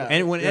season. Yeah.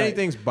 And when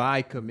anything's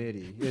by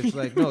committee, it's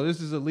like, no, this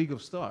is a league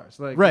of stars.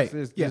 Like, right.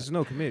 There's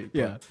no committee.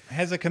 Yeah.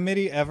 Has a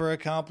committee ever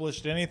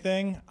accomplished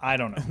anything? I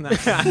don't know.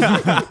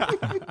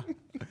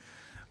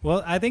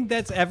 Well, I think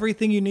that's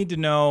everything you need to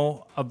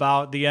know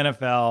about the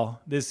NFL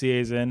this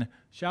season.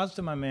 Shouts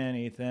to my man,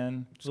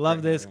 Ethan.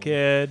 Love this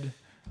kid.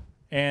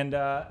 And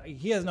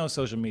he has no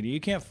social media.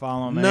 You can't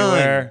follow him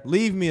anywhere.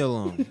 Leave me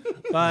alone.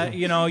 But,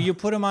 you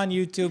put him on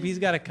YouTube. He's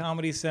got a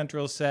Comedy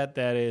Central set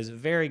that is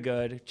very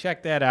good.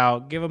 Check that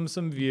out. Give him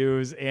some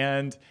views.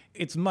 And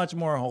it's much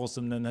more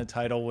wholesome than the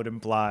title would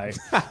imply.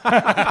 Well,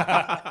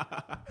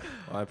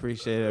 I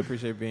appreciate it. I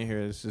appreciate being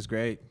here. This is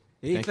great.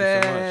 Ethan.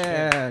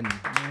 Thank you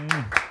so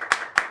much.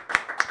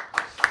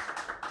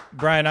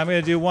 Brian, I'm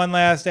going to do one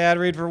last ad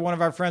read for one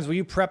of our friends. Will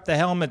you prep the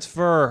helmets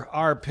for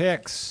our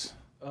picks?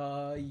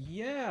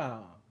 Yeah.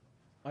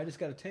 I just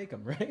got to take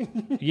them, right?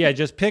 Yeah,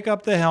 just pick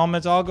up the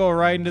helmets. I'll go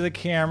right into the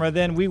camera.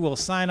 Then we will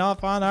sign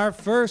off on our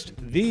first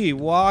The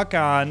Walk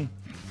On.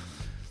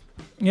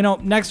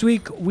 Next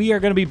week we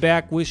are going to be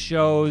back with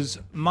shows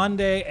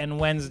Monday and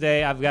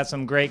Wednesday. I've got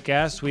some great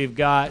guests. We've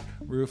got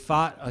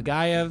Rufat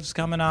Agayev's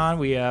coming on.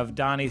 We have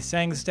Donnie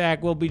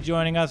Sengstack will be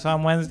joining us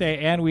on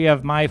Wednesday. And we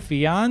have my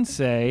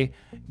fiance,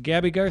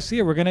 Gabby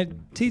Garcia. We're going to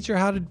teach her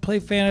how to play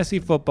fantasy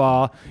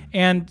football.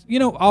 And,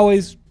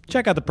 always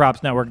check out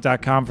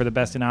thepropsnetwork.com for the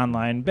best in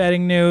online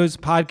betting news,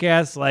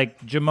 podcasts like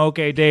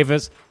Jamoke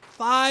Davis,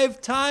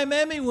 5-time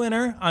Emmy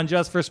winner on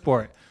Just for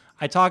Sport.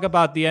 I talk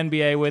about the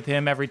NBA with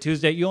him every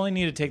Tuesday. You only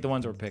need to take the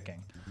ones we're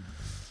picking.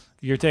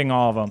 You're taking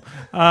all of them.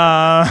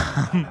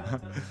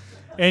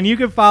 And you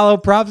can follow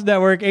Props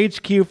Network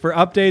HQ for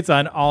updates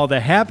on all the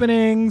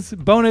happenings,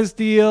 bonus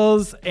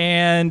deals,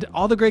 and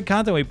all the great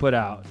content we put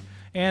out.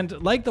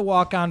 And like the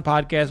Walk On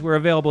podcast, we're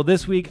available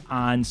this week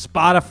on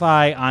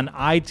Spotify, on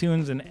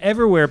iTunes, and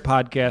everywhere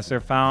podcasts are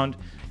found.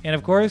 And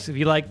of course, if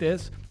you like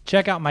this,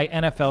 check out my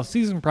NFL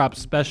season props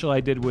special I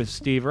did with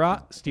Steve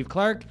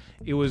Clark.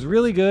 It was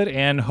really good,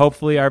 and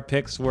hopefully our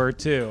picks were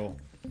too.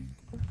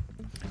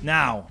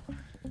 Now,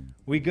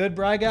 we good,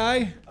 Bry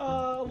Guy?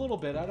 A little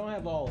bit. I don't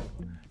have all of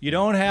them. You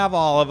don't have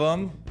all of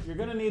them. You're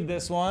going to need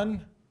this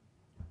one.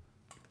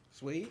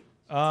 Sweet.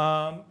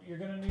 You're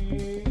going to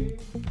need...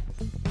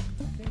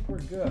 I think we're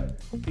good.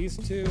 These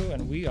two,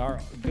 and we are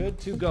good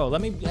to go.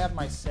 Let me have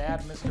my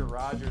sad Mr.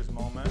 Rogers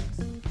moment.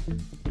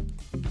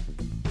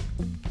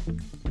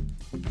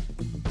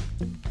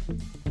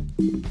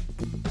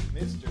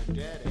 Mr.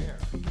 Dead Air.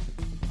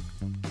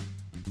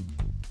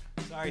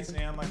 Sorry,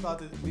 Sam. I thought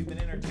that we've been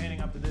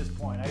entertaining up to this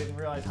point. I didn't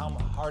realize how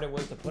hard it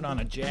was to put on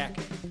a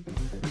jacket.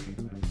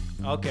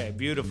 Okay,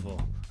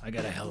 beautiful. I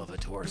got a hell of a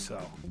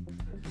torso.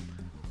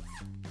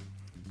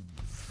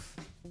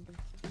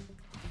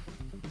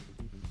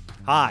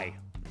 Hi,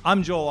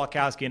 I'm Joel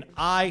Walkowski, and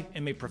I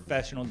am a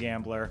professional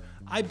gambler.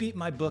 I beat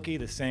my bookie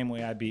the same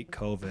way I beat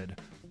COVID,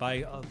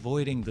 by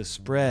avoiding the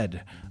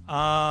spread.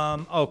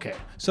 Okay,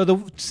 so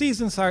the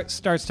season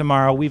starts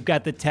tomorrow. We've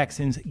got the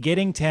Texans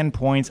getting 10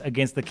 points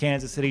against the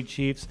Kansas City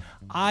Chiefs.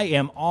 I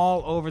am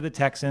all over the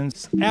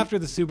Texans. After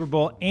the Super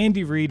Bowl,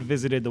 Andy Reid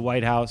visited the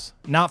White House,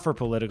 not for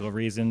political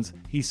reasons.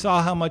 He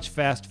saw how much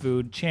fast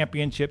food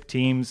championship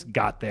teams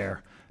got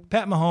there.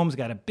 Pat Mahomes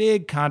got a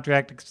big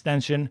contract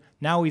extension.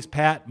 Now he's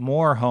Pat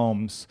More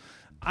Homes.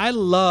 I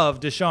love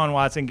Deshaun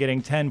Watson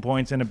getting 10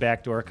 points in a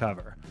backdoor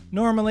cover.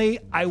 Normally,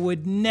 I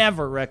would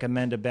never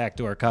recommend a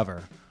backdoor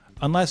cover,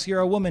 unless you're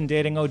a woman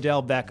dating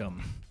Odell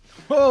Beckham.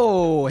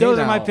 Oh, hey Those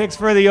are now. my picks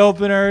for the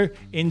opener.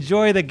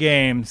 Enjoy the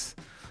games.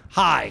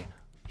 Hi,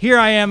 here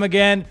I am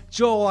again,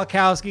 Joel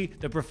Wachowski,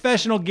 the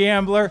professional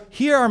gambler.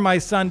 Here are my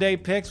Sunday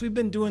picks. We've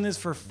been doing this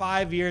for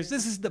 5 years.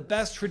 This is the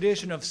best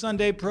tradition of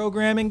Sunday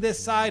programming this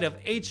side of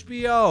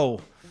HBO.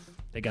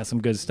 They got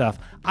some good stuff.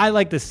 I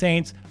like the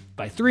Saints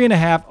by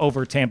 3.5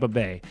 over Tampa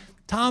Bay.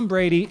 Tom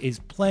Brady is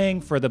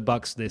playing for the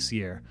Bucs this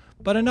year.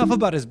 But enough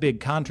about his big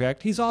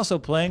contract. He's also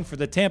playing for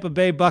the Tampa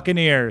Bay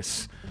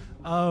Buccaneers.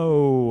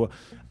 Oh,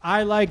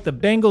 I like the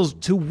Bengals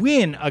to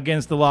win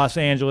against the Los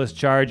Angeles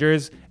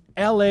Chargers.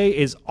 LA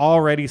is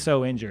already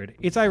so injured.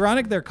 It's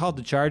ironic they're called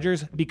the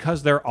Chargers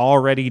because they're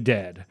already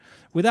dead.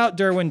 Without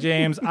Derwin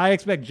James, I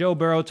expect Joe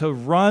Burrow to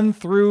run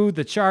through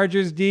the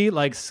Chargers D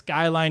like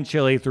Skyline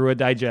chili through a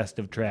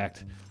digestive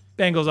tract.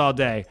 Bengals all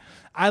day.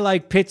 I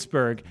like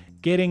Pittsburgh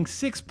getting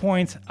 6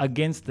 points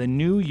against the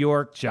New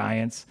York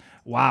Giants.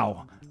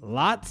 Wow.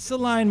 Lots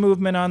of line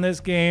movement on this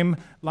game.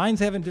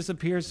 Lines haven't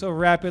disappeared so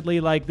rapidly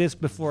like this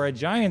before a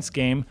Giants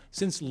game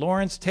since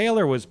Lawrence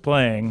Taylor was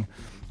playing.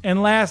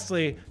 And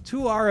lastly,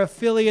 to our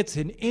affiliates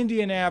in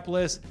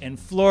Indianapolis and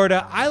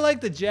Florida, I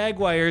like the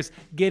Jaguars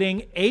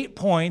getting 8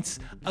 points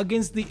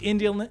against the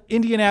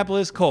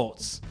Indianapolis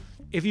Colts.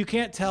 If you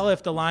can't tell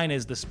if the line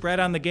is the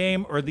spread on the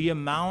game or the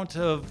amount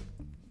of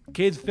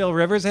kids Phil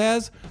Rivers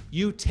has,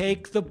 you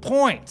take the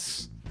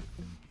points.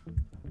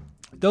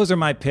 Those are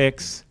my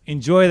picks.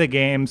 Enjoy the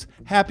games.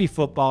 Happy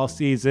football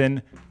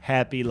season.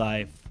 Happy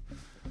life.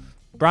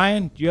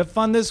 Brian, do you have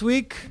fun this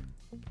week?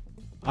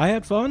 I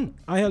had fun.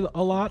 I had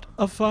a lot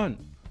of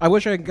fun. I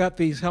wish I got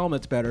these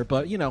helmets better,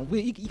 but you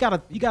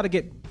gotta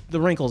get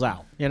the wrinkles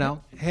out.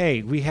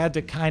 Hey, we had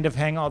to kind of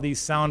hang all these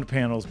sound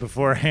panels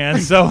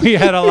beforehand, so we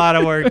had a lot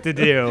of work to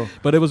do.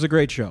 But it was a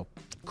great show.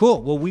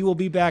 Cool. Well, we will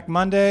be back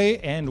Monday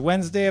and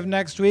Wednesday of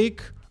next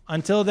week.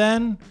 Until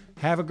then,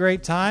 have a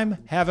great time,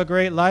 have a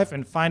great life,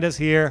 and find us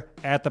here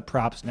at the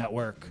Props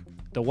Network.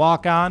 The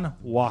Walk On,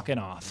 Walking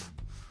Off.